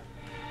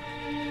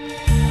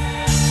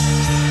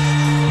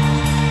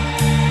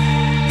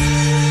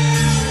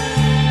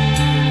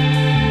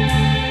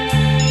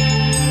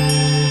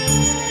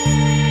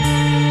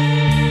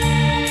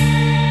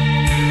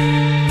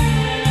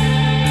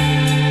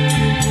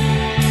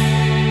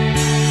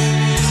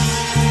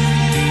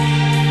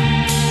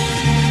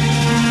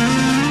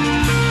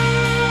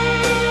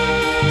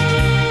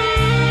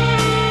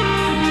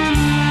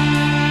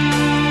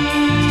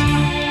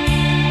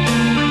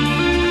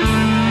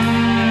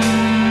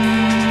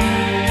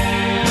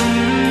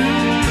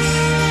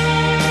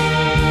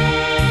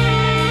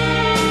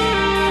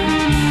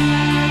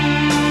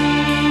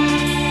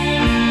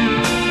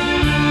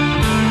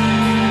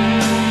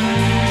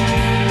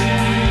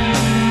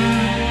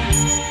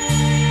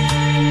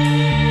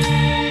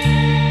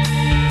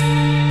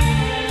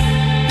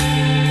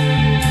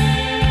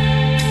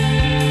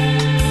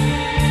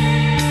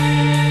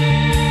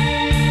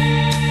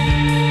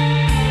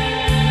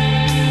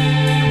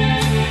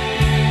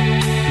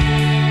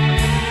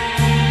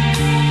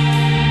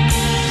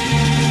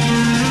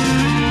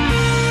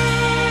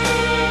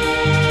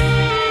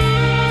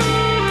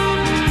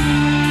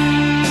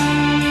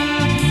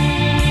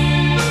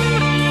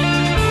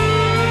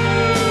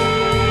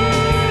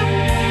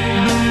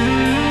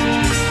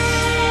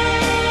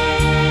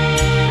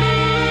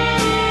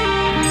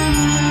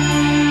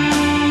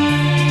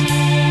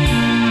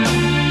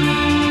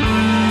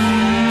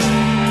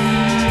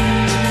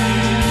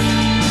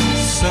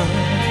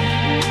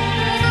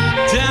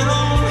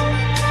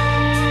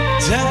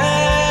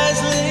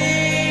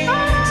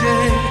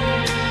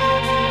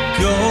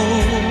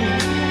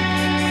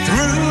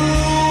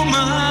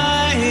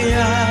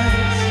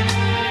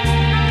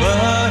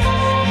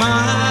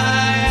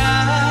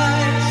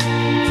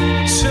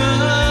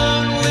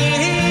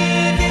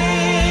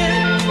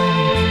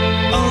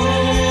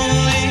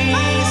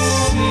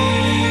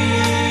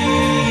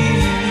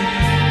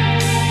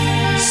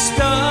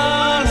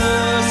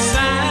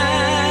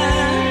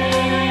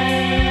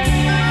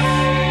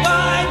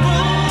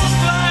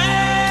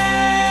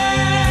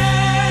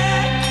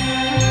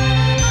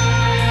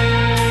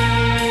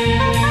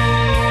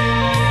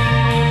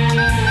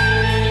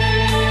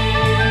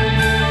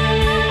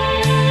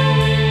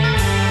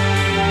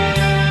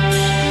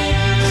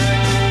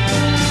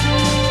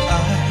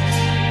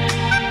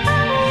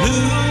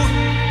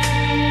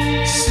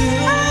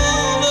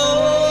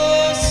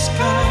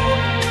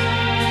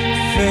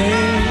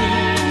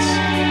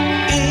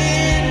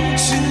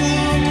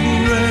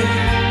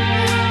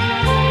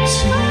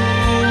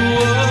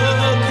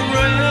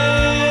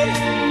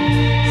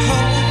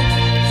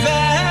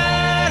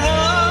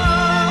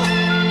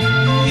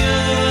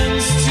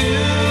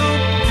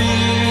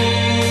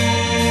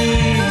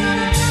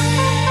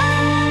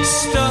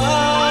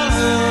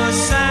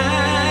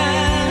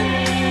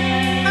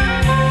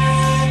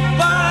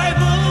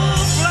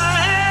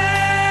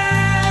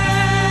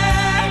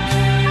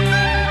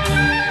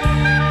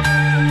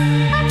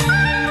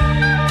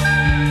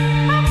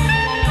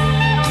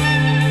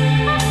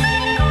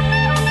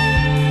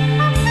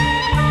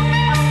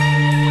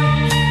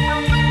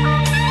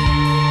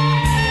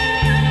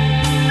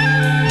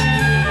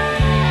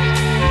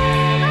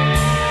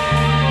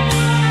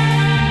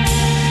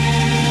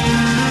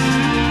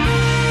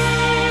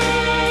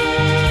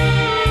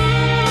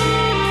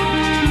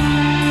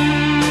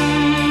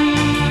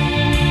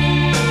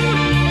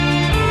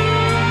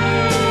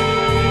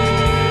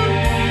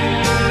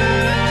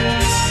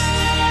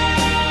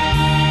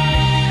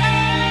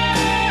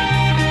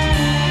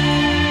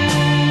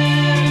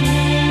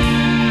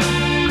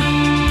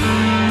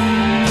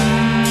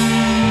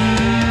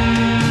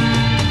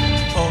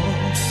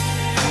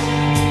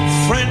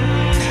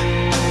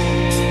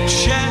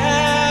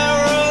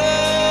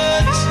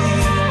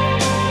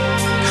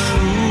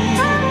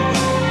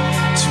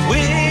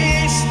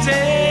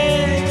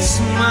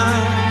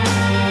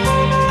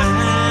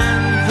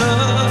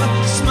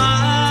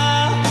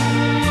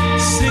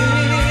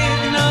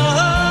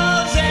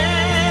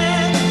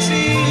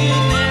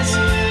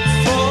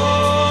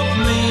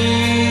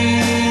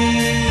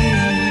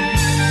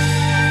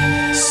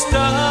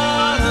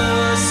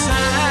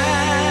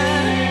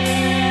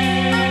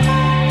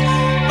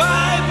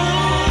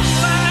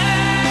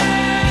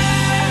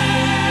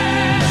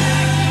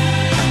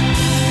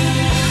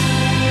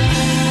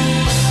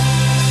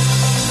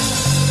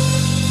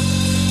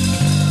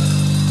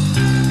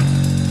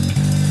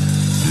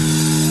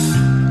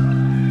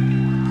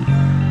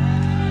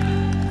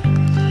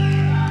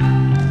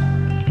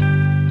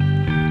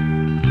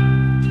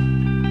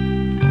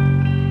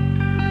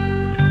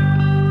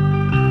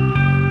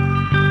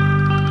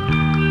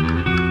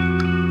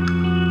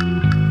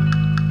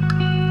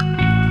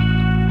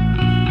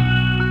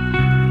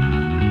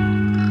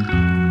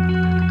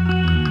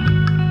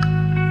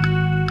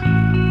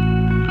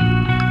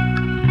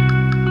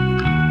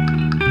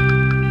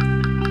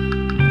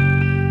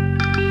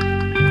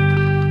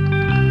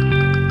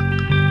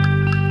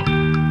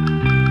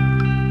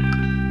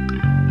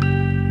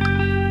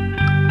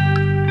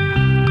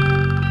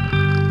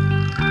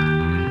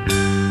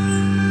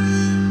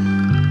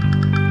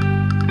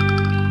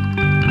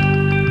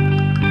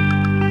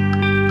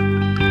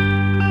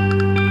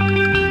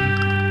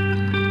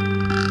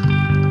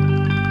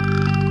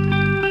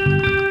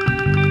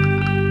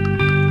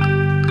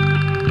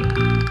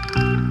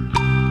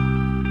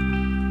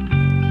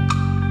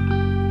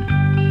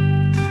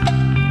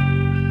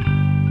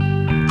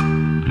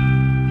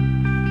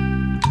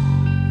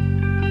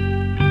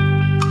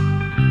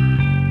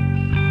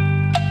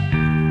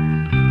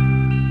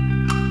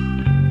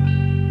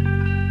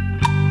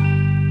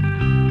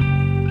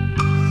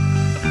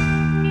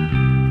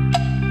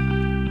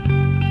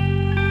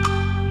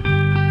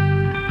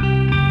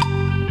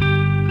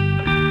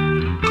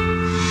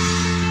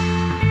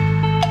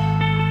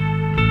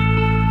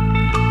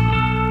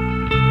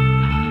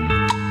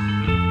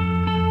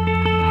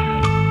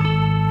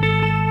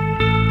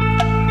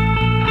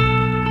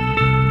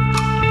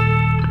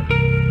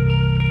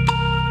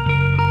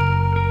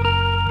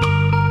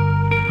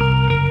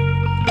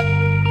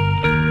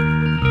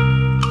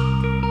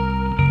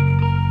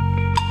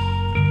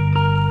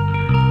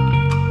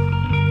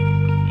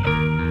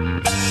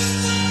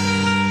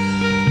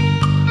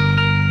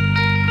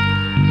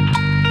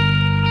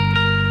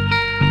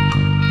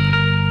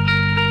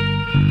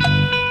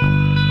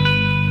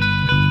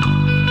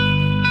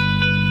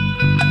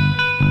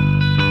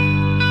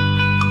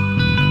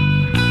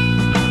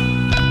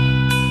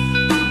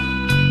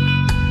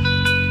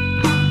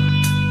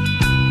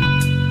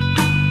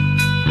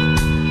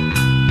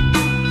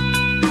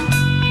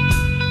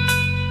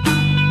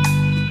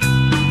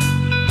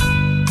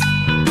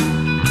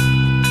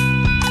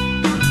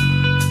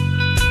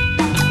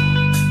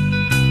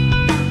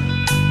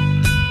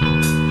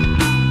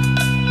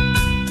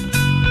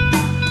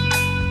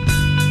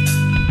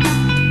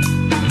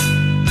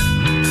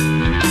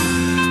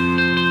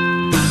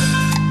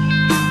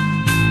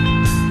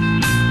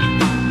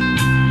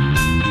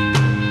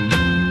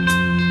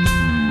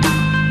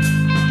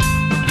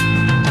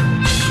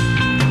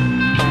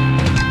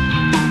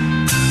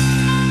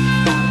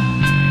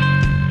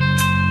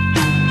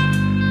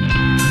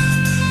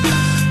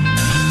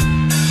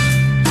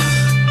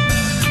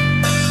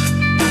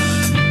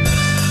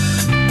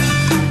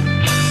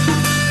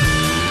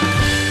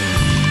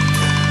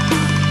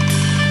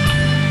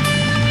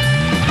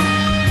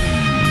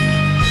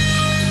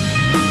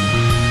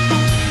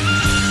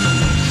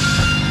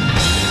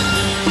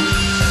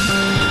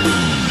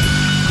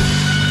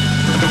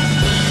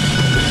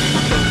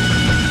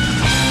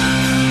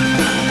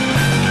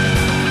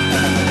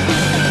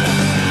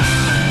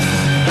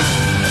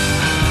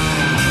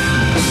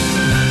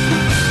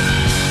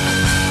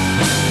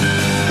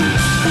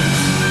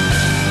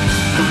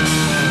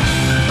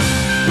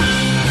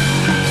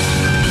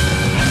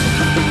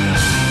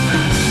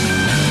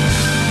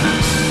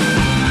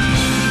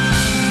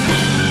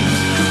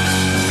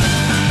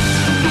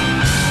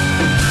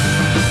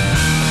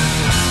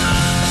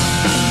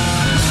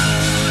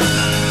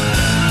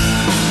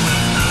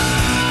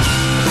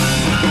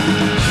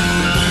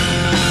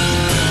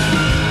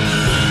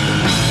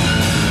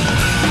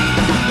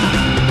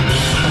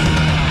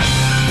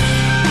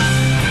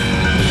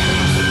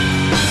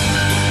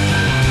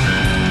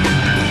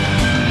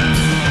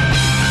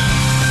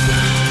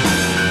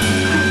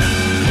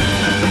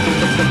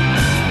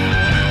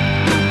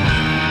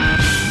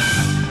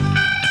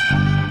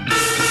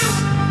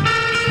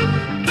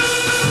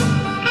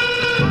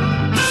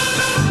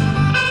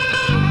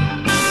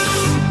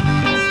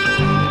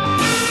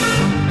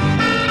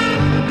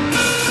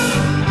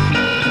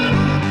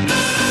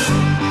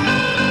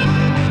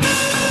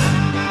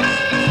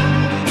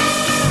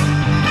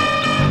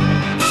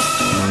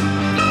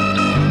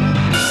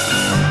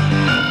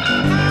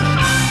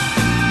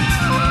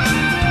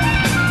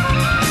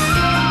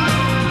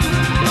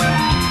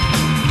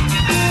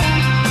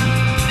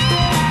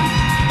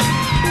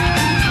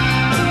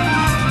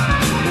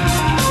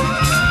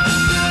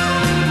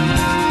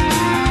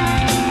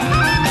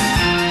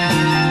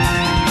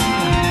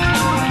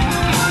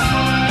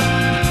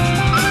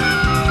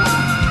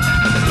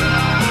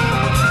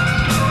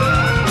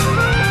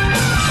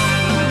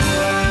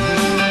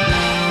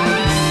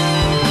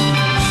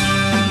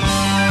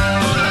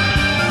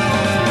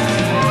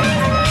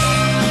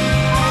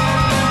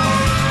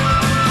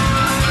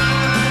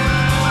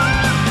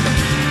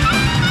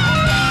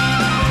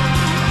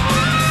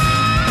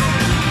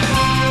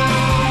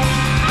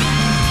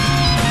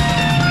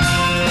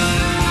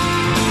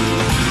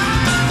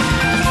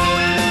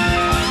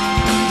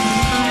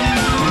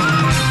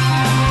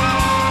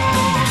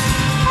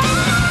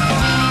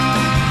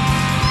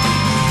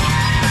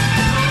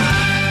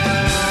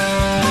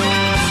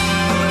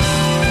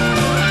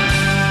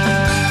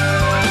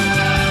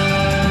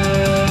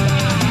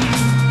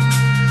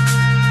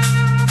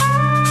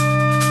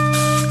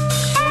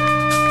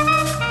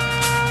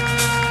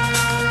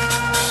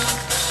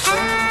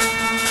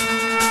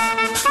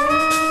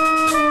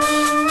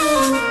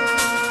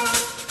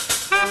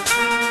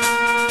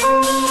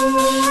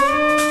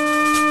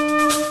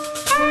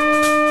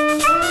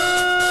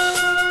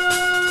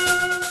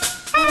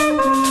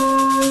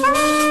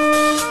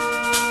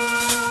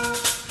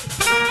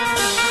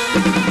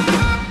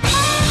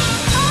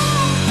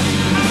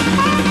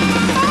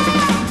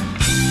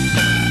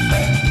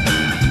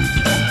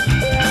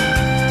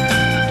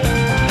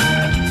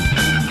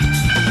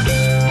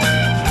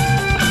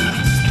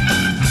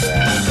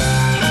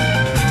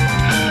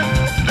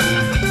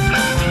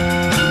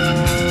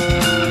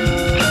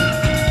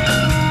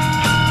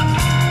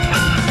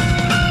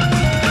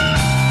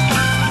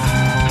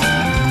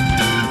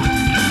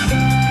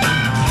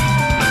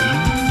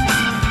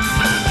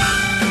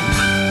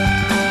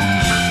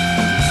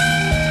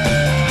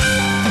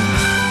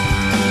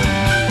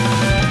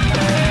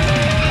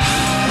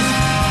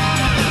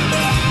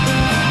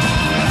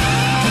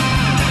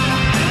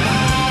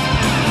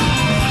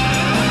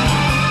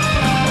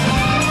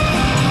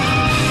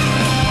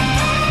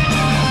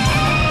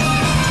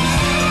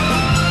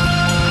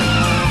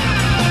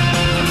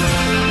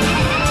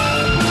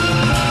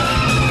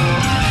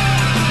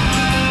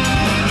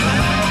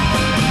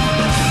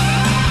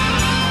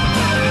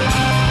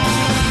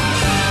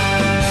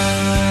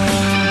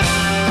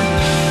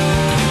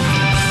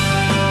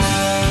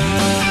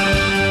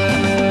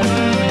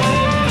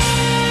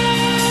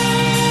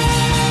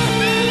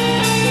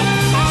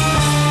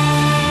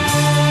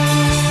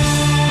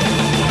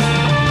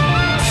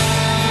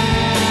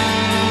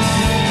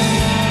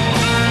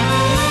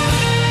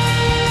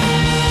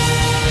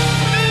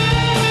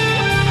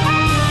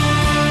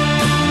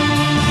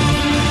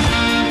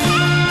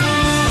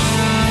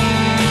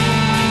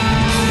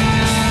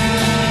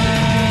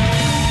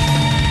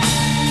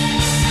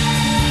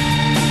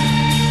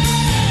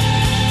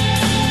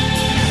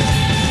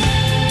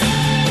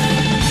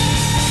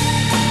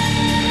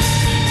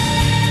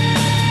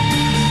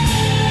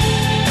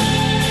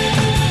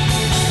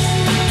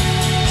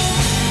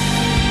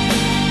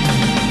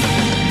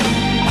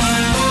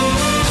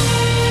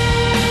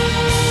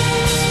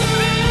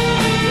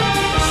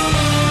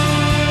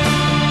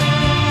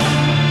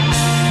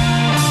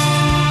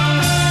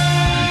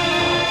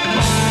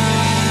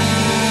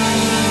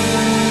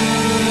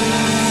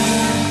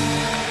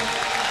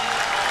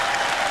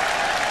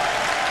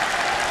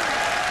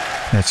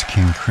 That's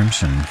King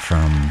Crimson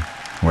from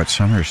what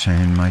some are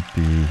saying might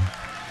be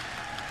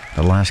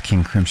the last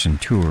King Crimson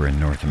tour in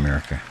North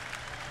America.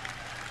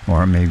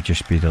 Or it may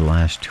just be the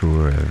last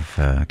tour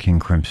of King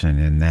Crimson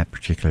in that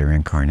particular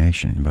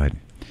incarnation. But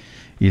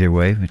either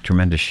way, a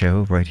tremendous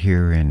show right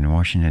here in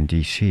Washington,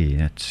 D.C.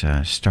 That's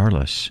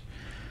Starless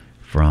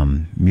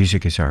from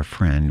Music is Our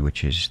Friend,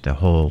 which is the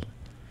whole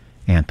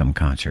anthem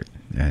concert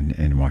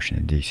in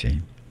Washington, D.C.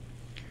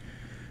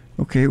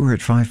 Okay, we're at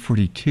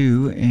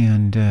 5:42,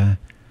 and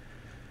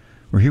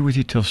we're here with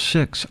you till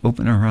 6.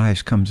 Open Our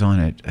Eyes comes on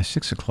at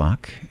 6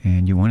 o'clock,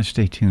 and you want to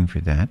stay tuned for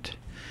that.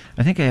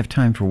 I think I have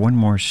time for one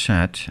more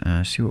set,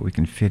 see what we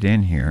can fit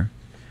in here.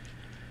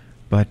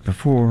 But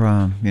before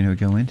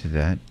go into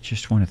that,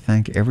 just want to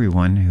thank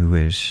everyone who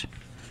has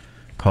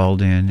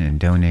called in and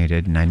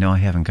donated. And I know I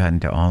haven't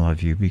gotten to all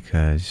of you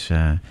because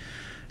there's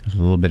a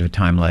little bit of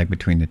time lag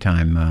between the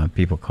time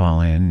people call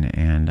in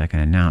and I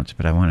can announce.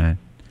 But I want to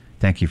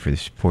thank you for the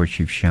support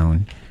you've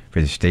shown for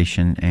the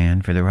station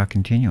and for the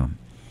Rockcontinuum.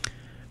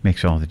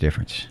 Makes all the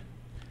difference.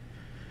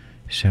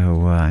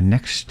 So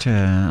next,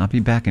 I'll be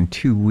back in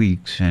 2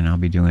 weeks, and I'll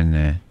be doing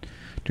the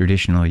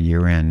traditional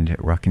year-end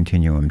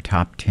Rockcontinuum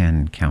Top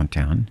 10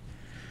 countdown.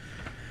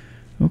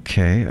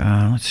 Okay,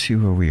 let's see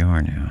where we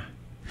are now.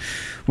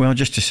 Well,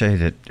 just to say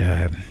that,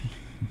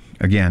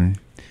 again,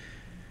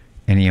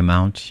 any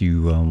amount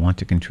you want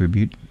to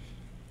contribute,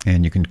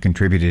 and you can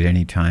contribute at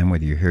any time,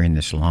 whether you're hearing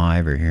this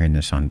live or hearing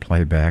this on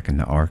playback in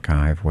the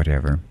archive,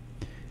 whatever.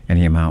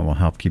 Any amount will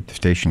help keep the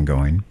station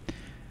going.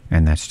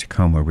 And that's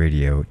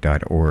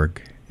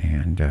TacomaRadio.org,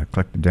 and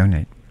click to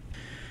donate.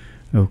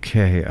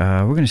 Okay,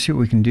 we're going to see what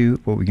we can do,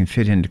 what we can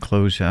fit in to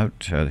close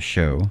out the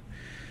show.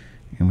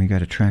 And we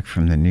got a track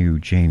from the new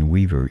Jane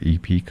Weaver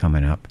EP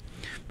coming up.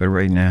 But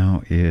right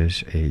now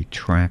is a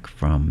track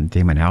from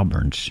Damon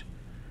Albarn's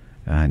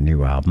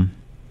new album.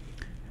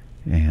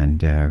 And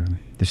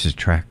this is a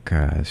track,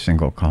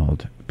 single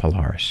called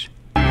Polaris.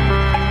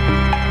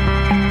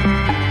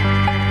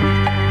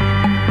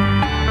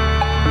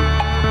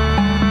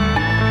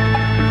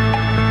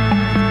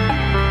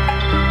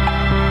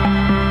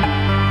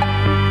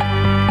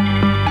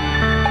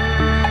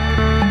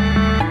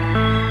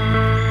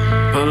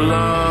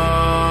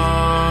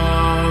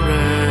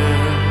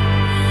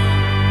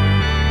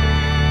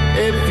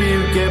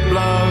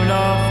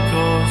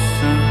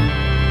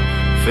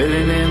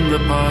 Filling in the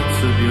parts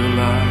of your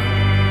life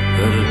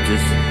that have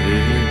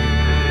disappeared.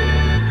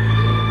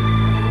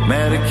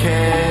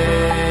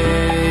 Medicating.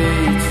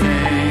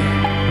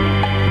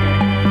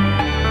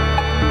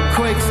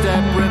 Quick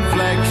step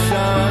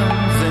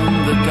reflections in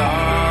the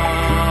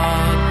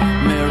dark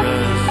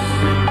mirrors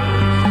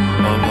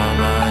of our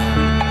life.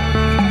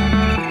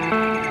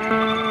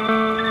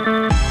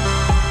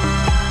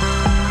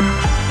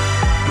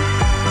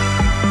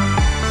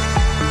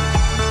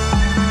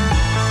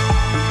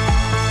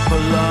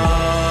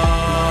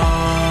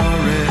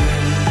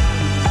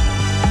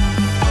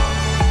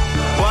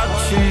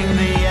 Watching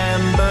the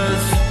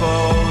embers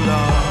fall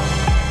off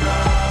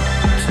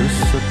to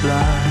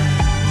Sublime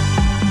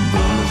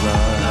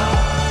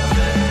Boulevard.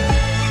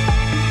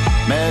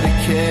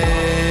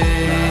 Medicating.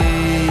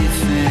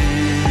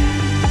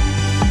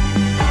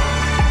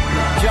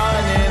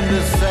 Joining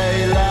the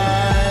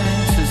saline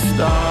to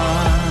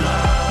start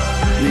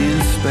the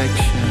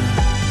inspection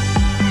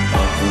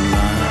of the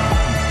line.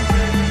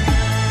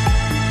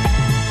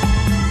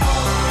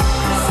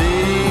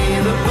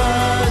 The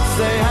birds,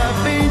 they have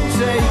been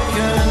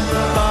taken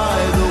by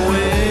the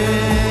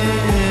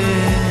wind.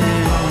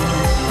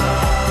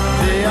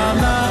 They are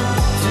not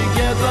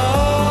together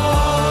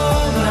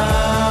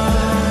now.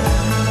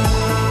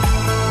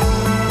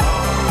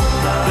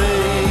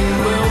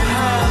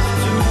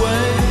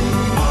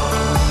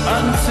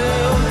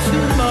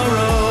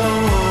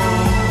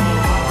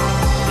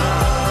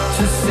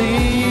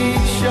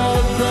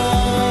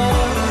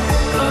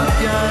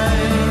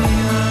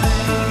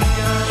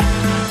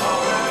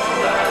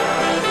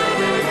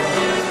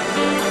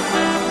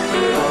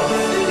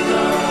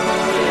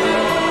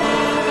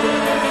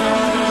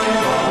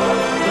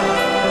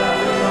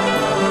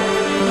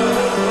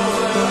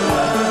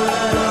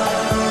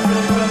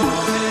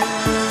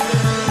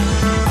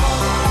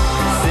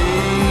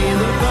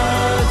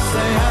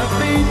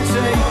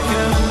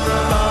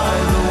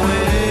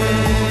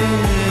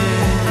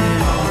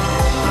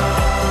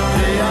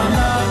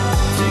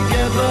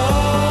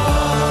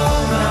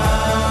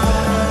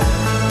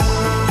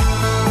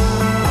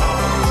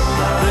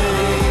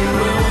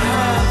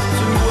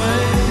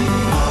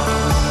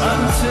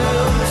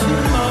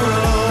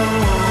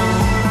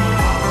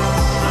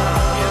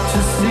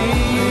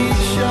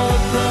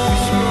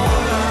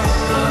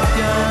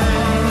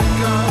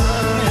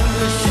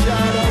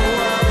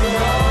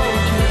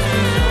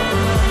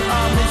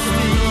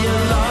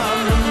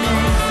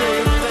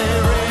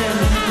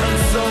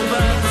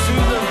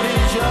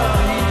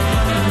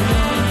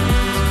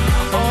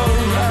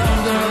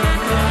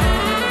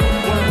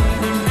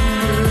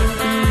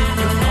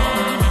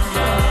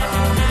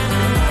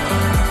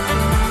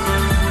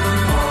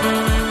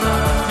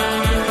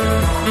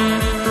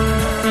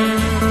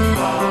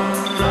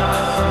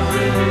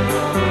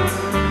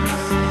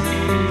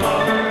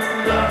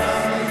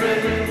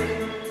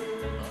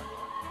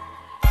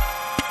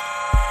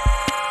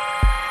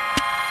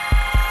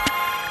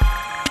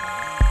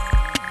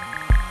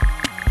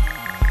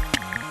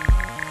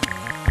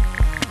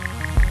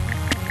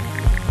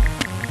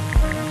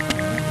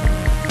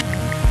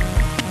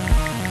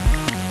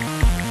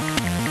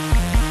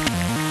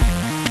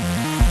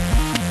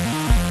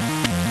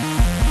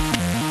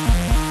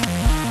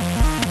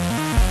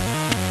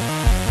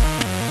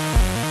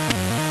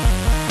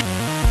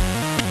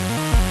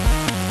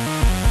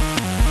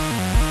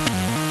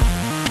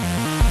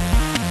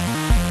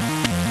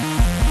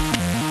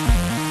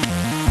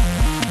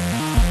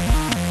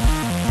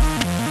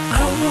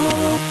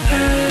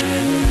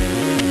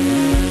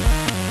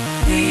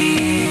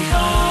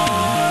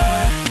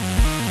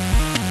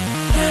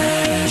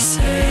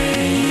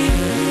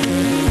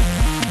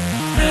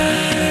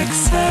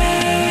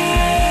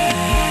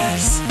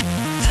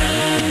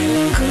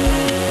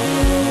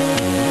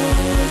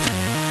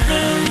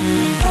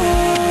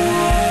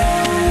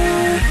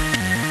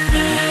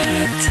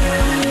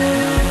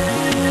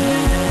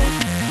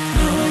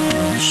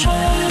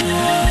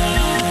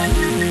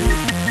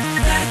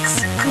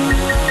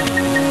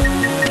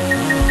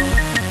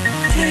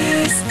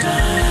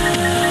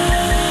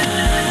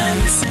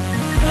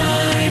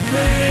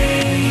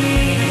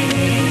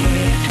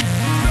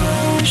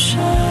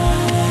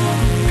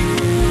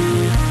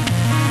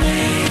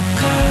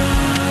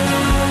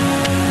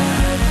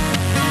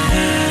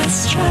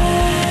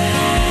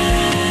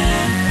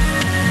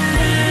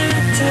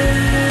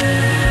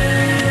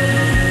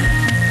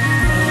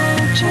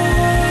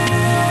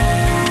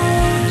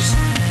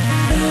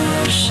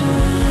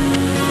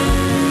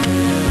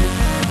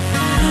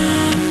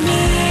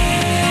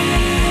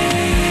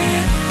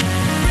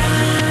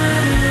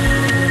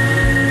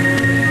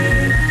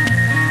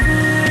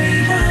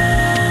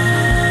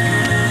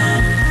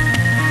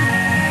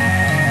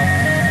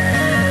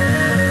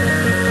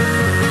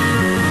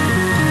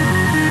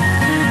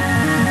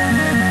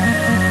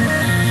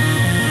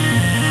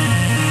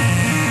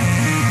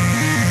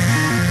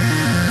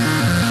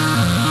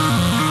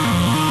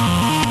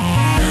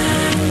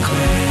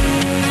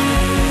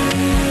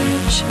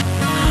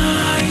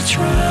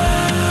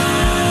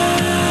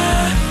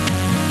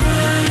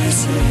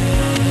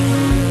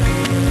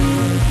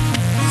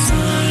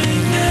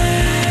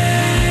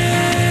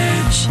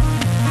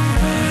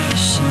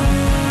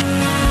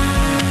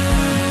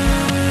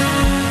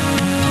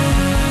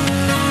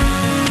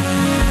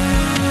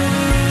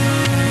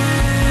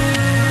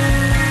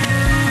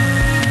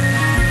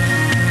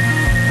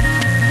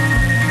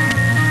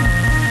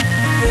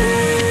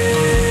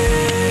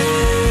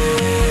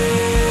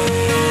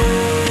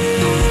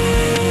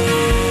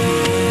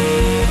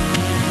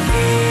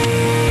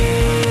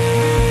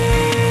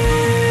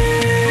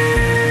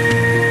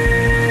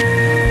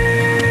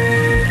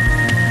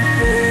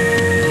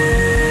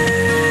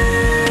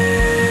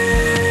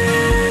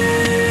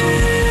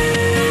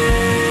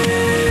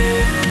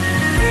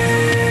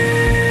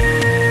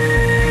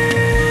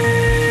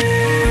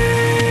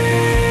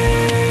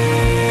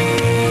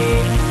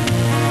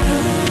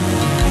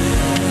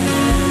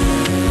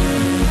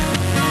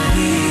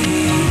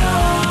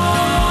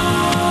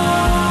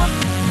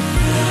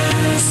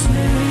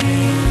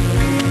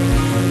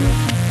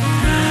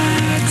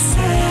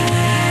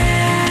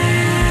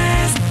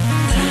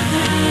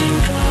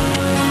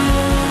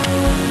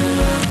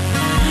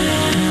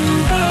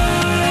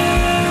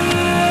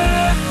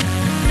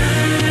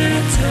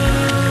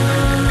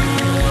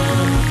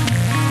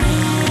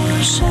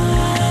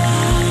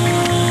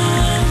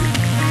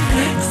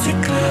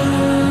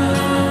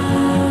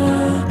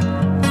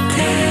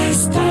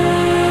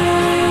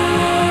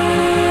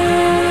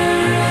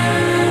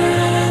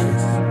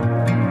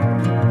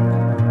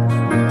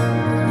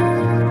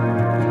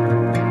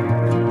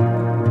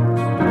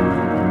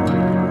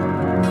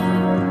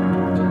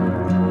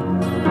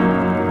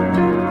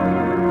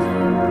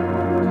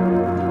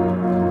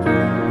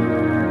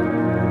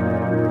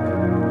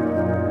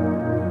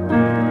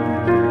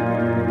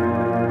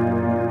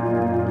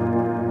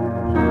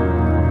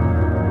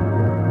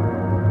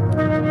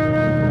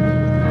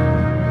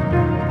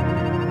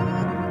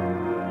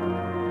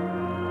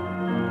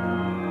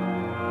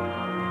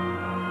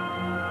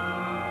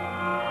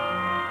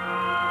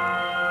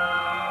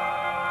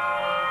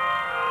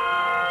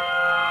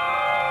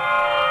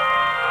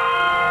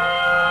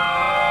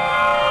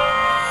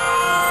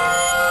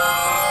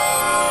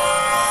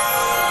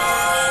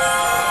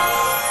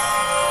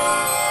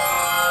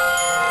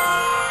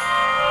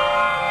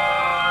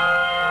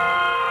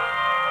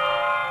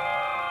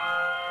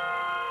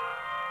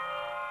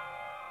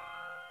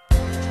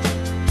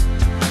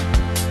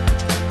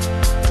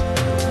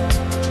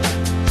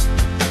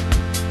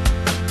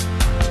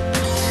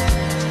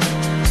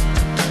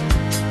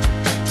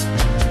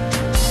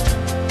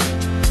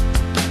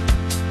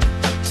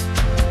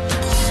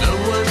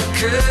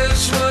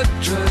 cares what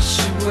dress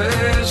she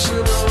wears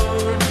it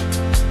on?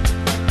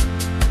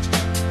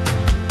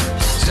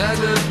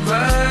 Tattered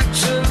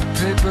bags and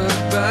paper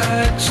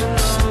bags and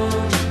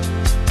all.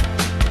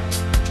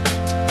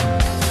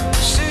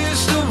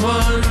 She's the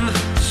one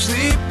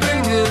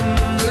sleeping in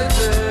the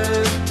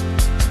bed.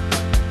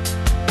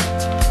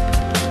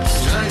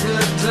 Drag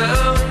her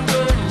down,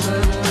 don't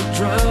let her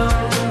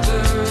drown in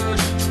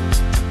dirt.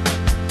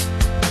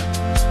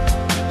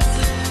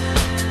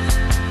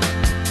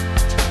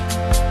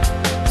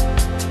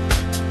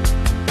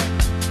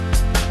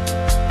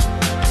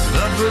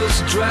 Lovers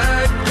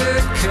drag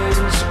their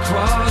canes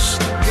across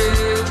the